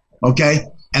 okay?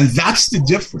 And that's the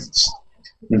difference.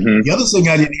 Mm-hmm. The other thing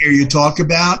I didn't hear you talk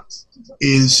about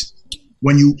is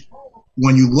when you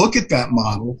look at that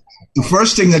model, the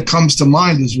first thing that comes to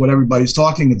mind is what everybody's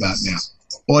talking about now: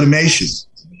 automation,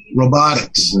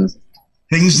 robotics, mm-hmm.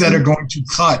 things that are going to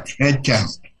cut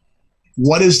headcount.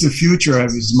 What is the future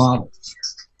of his model?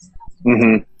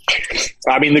 Mm-hmm.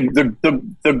 I mean,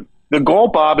 the goal,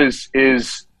 Bob, is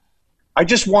I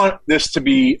just want this to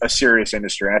be a serious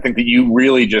industry. And I think that you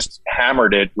really just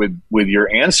hammered it with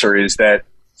your answer, is that,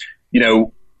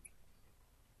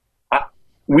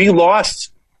 we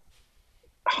lost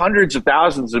hundreds of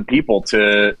thousands of people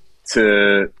to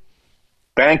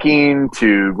banking,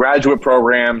 to graduate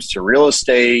programs, to real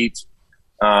estate,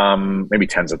 maybe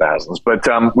tens of thousands. But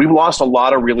we've lost a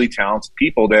lot of really talented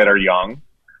people that are young,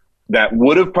 that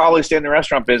would have probably stayed in the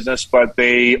restaurant business, but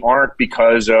they aren't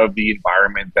because of the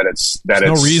environment that it's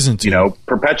no reason to.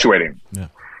 Perpetuating. Yeah.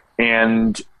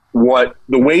 And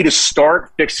the way to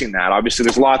start fixing that, obviously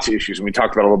there's lots of issues, and we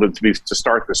talked about a little bit to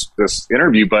start this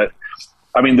interview, but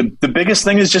I mean, the biggest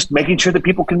thing is just making sure that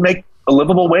people can make a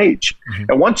livable wage. Mm-hmm.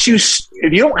 And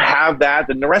if you don't have that,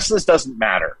 then the rest of this doesn't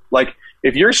matter. Like,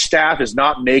 if your staff is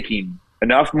not making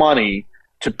enough money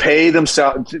to pay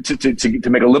themselves, to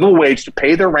make a livable wage, to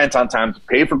pay their rent on time, to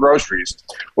pay for groceries,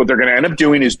 what they're going to end up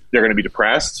doing is they're going to be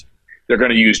depressed. They're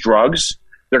going to use drugs.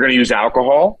 They're going to use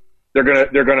alcohol. They're going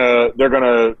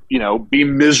to be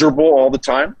miserable all the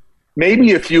time.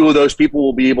 Maybe a few of those people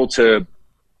will be able to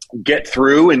get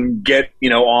through and get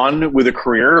on with a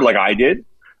career like I did.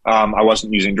 I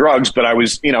wasn't using drugs, but I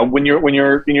was, when you're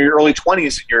in your early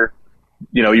 20s,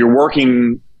 you're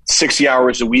working 60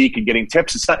 hours a week and getting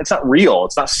tips. It's not real.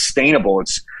 It's not sustainable.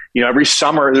 every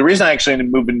summer, the reason I actually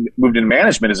moved into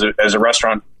management as a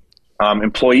restaurant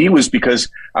employee was because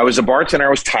I was a bartender. I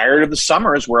was tired of the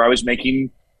summers where I was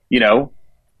making,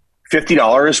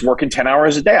 $50 working 10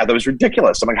 hours a day. I thought it was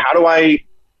ridiculous. I'm like, how do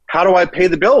I pay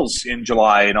the bills in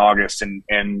July and August and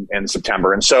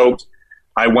September? And so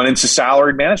I went into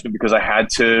salaried management because I had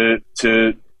to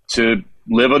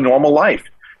live a normal life.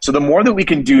 So the more that we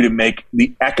can do to make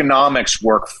the economics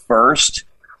work first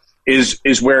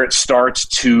is where it starts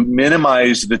to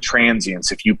minimize the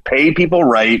transients. If you pay people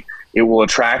right, it will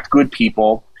attract good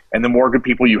people. And the more good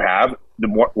people you have, the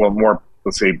more,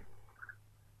 let's say,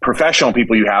 professional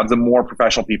people you have, the more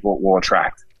professional people it will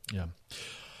attract. Yeah.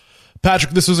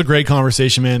 Patrick, this was a great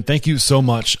conversation, man. Thank you so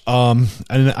much. And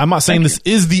I'm not saying this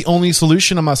is the only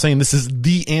solution. I'm not saying this is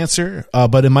the answer,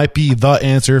 but it might be the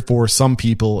answer for some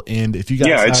people. And if you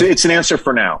guys, it's an answer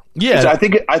for now. Yeah, I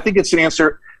think it's an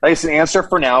answer. It's an answer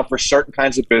for now for certain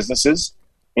kinds of businesses.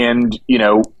 And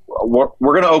we're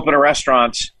going to open a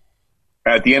restaurant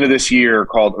at the end of this year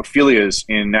called Ophelia's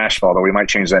in Nashville, although we might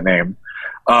change that name.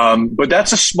 But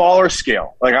that's a smaller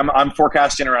scale. Like I'm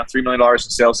forecasting around $3 million in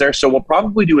sales there. So we'll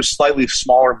probably do a slightly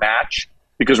smaller match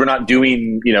because we're not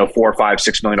doing, $4, $5,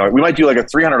 $6 million. We might do like a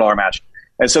 $300 match.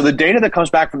 And so the data that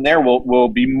comes back from there will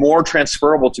be more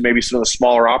transferable to maybe some of the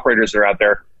smaller operators that are out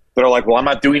there that are like, well, I'm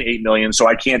not doing 8 million, so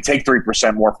I can't take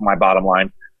 3% more from my bottom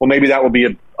line. Well, maybe that will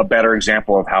be a better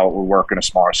example of how it will work in a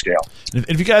smaller scale.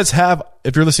 If you guys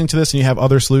if you're listening to this and you have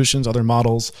other solutions, other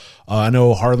models, I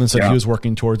know Harlan said he was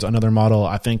working towards another model.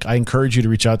 I encourage you to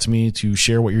reach out to me to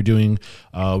share what you're doing.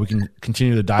 We can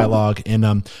continue the dialogue.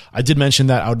 And I did mention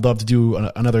that I would love to do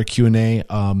another Q&A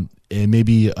and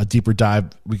maybe a deeper dive.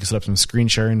 We can set up some screen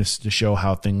sharing to show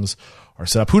how things are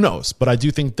set up. Who knows? But I do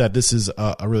think that this is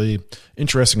a really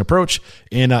interesting approach.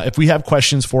 And if we have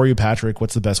questions for you, Patrick,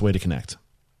 what's the best way to connect?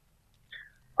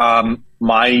 The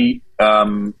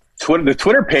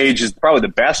Twitter page is probably the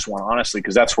best one, honestly,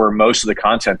 because that's where most of the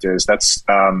content is. That's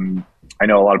I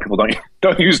know a lot of people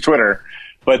don't use Twitter,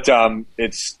 but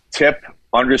it's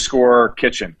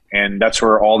tip_kitchen, and that's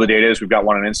where all the data is. We've got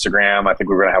one on Instagram. I think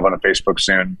we're going to have one on Facebook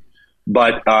soon.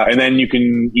 But and then you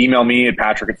can email me at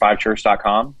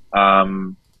patrick@fivechurch.com.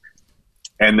 And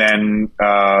then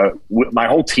my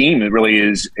whole team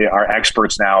really are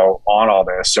experts now on all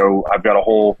this. So I've got a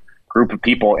whole group of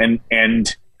people,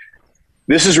 and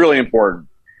this is really important.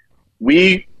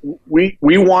 We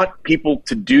want people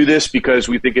to do this because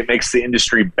we think it makes the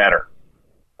industry better.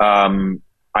 I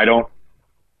don't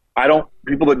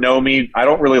people that know me, I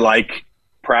don't really like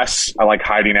press. I like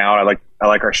hiding out. I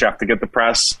like our chef to get the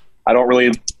press. I don't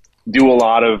really do a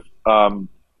lot of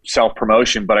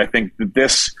self-promotion, but I think that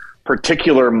this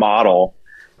particular model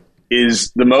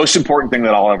is the most important thing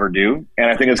that I'll ever do. And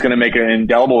I think it's going to make an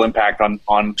indelible impact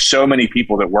on so many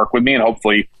people that work with me and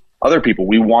hopefully other people.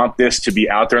 We want this to be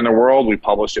out there in the world. We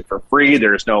published it for free.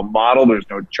 There's no model. There's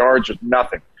no charge. There's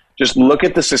nothing. Just look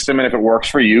at the system, and if it works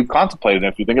for you, contemplate it. And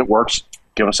if you think it works,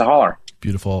 give us a holler.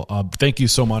 Beautiful. Thank you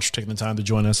so much for taking the time to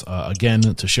join us again,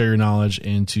 to share your knowledge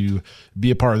and to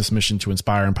be a part of this mission to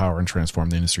inspire, empower, and transform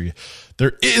the industry.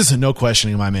 There is no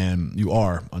questioning, my man. You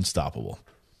are unstoppable.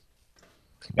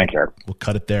 Thank you, Eric. We'll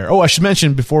cut it there. Oh, I should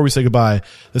mention before we say goodbye,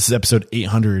 this is episode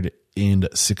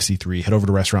 863. Head over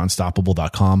to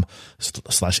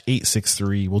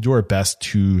restaurantunstoppable.com/863. We'll do our best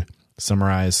to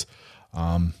summarize,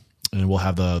 and we'll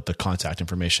have the contact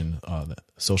information, the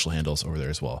social handles over there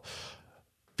as well.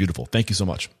 Beautiful. Thank you so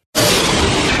much.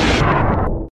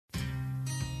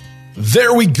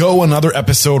 There we go. Another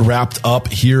episode wrapped up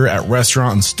here at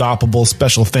Restaurant Unstoppable.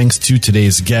 Special thanks to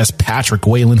today's guest, Patrick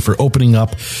Whalen, for opening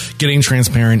up, getting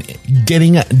transparent,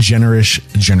 getting generous,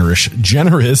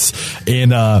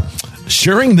 and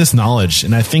sharing this knowledge.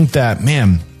 And I think that,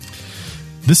 man,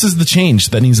 this is the change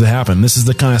that needs to happen. This is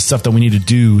the kind of stuff that we need to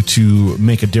do to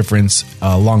make a difference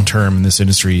long term in this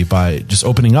industry by just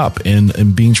opening up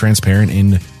and being transparent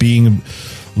and being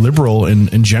liberal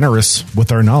and generous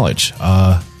with our knowledge.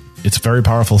 It's very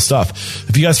powerful stuff.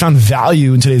 If you guys found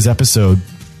value in today's episode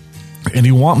and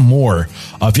you want more,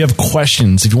 if you have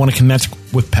questions, if you want to connect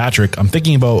with Patrick, I'm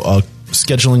thinking about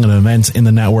scheduling an event in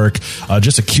the network,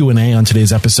 just a Q&A on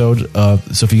today's episode.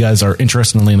 So if you guys are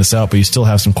interested in laying this out, but you still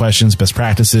have some questions, best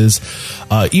practices,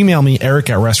 email me,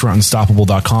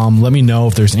 eric@restaurantunstoppable.com. Let me know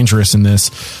if there's interest in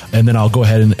this, and then I'll go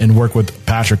ahead and work with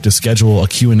Patrick to schedule a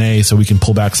Q&A so we can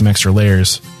pull back some extra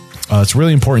layers. It's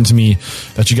really important to me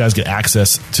that you guys get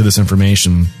access to this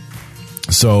information.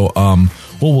 So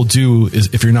what we'll do is,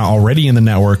 if you're not already in the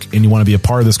network and you want to be a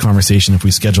part of this conversation, if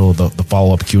we schedule the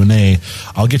follow-up Q&A,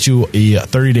 I'll get you a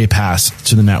 30-day pass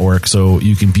to the network so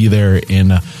you can be there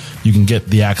and you can get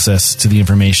the access to the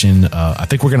information. I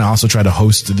think we're going to also try to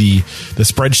host the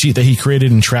spreadsheet that he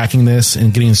created in tracking this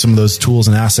and getting some of those tools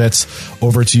and assets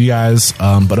over to you guys.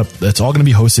 But it's all going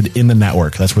to be hosted in the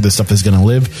network. That's where this stuff is going to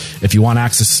live. If you want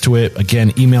access to it,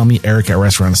 again, email me,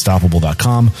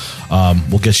 eric@restaurantunstoppable.com.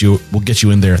 We'll get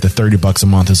you in there. If the $30 a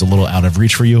month is a little out of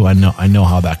reach for you, I know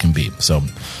how that can be. So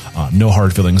no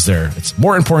hard feelings there. It's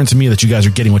more important to me that you guys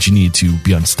are getting what you need to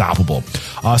be unstoppable.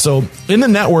 So in the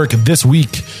network this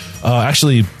week,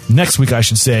 actually next week, I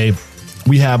should say,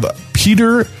 we have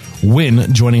Peter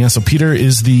Wynn joining us. So Peter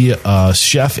is the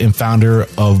chef and founder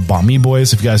of Banh Mi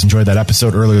Boys. If you guys enjoyed that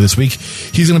episode earlier this week,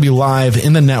 he's going to be live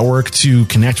in the network to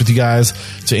connect with you guys,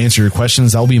 to answer your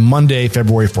questions. That will be Monday,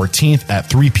 February 14th at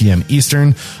 3 p.m.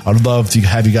 Eastern. I would love to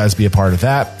have you guys be a part of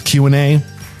that Q&A.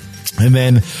 And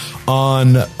then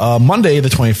on Monday, the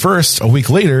 21st, a week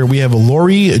later, we have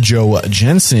Lori Jo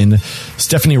Jensen,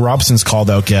 Stephanie Robson's called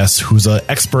out guest, who's an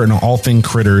expert in all things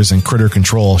critters and critter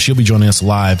control. She'll be joining us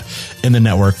live in the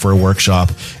network for a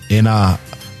workshop. And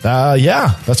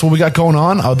yeah, that's what we got going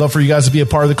on. I would love for you guys to be a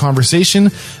part of the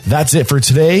conversation. That's it for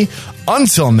today.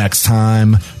 Until next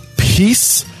time,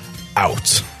 peace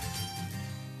out.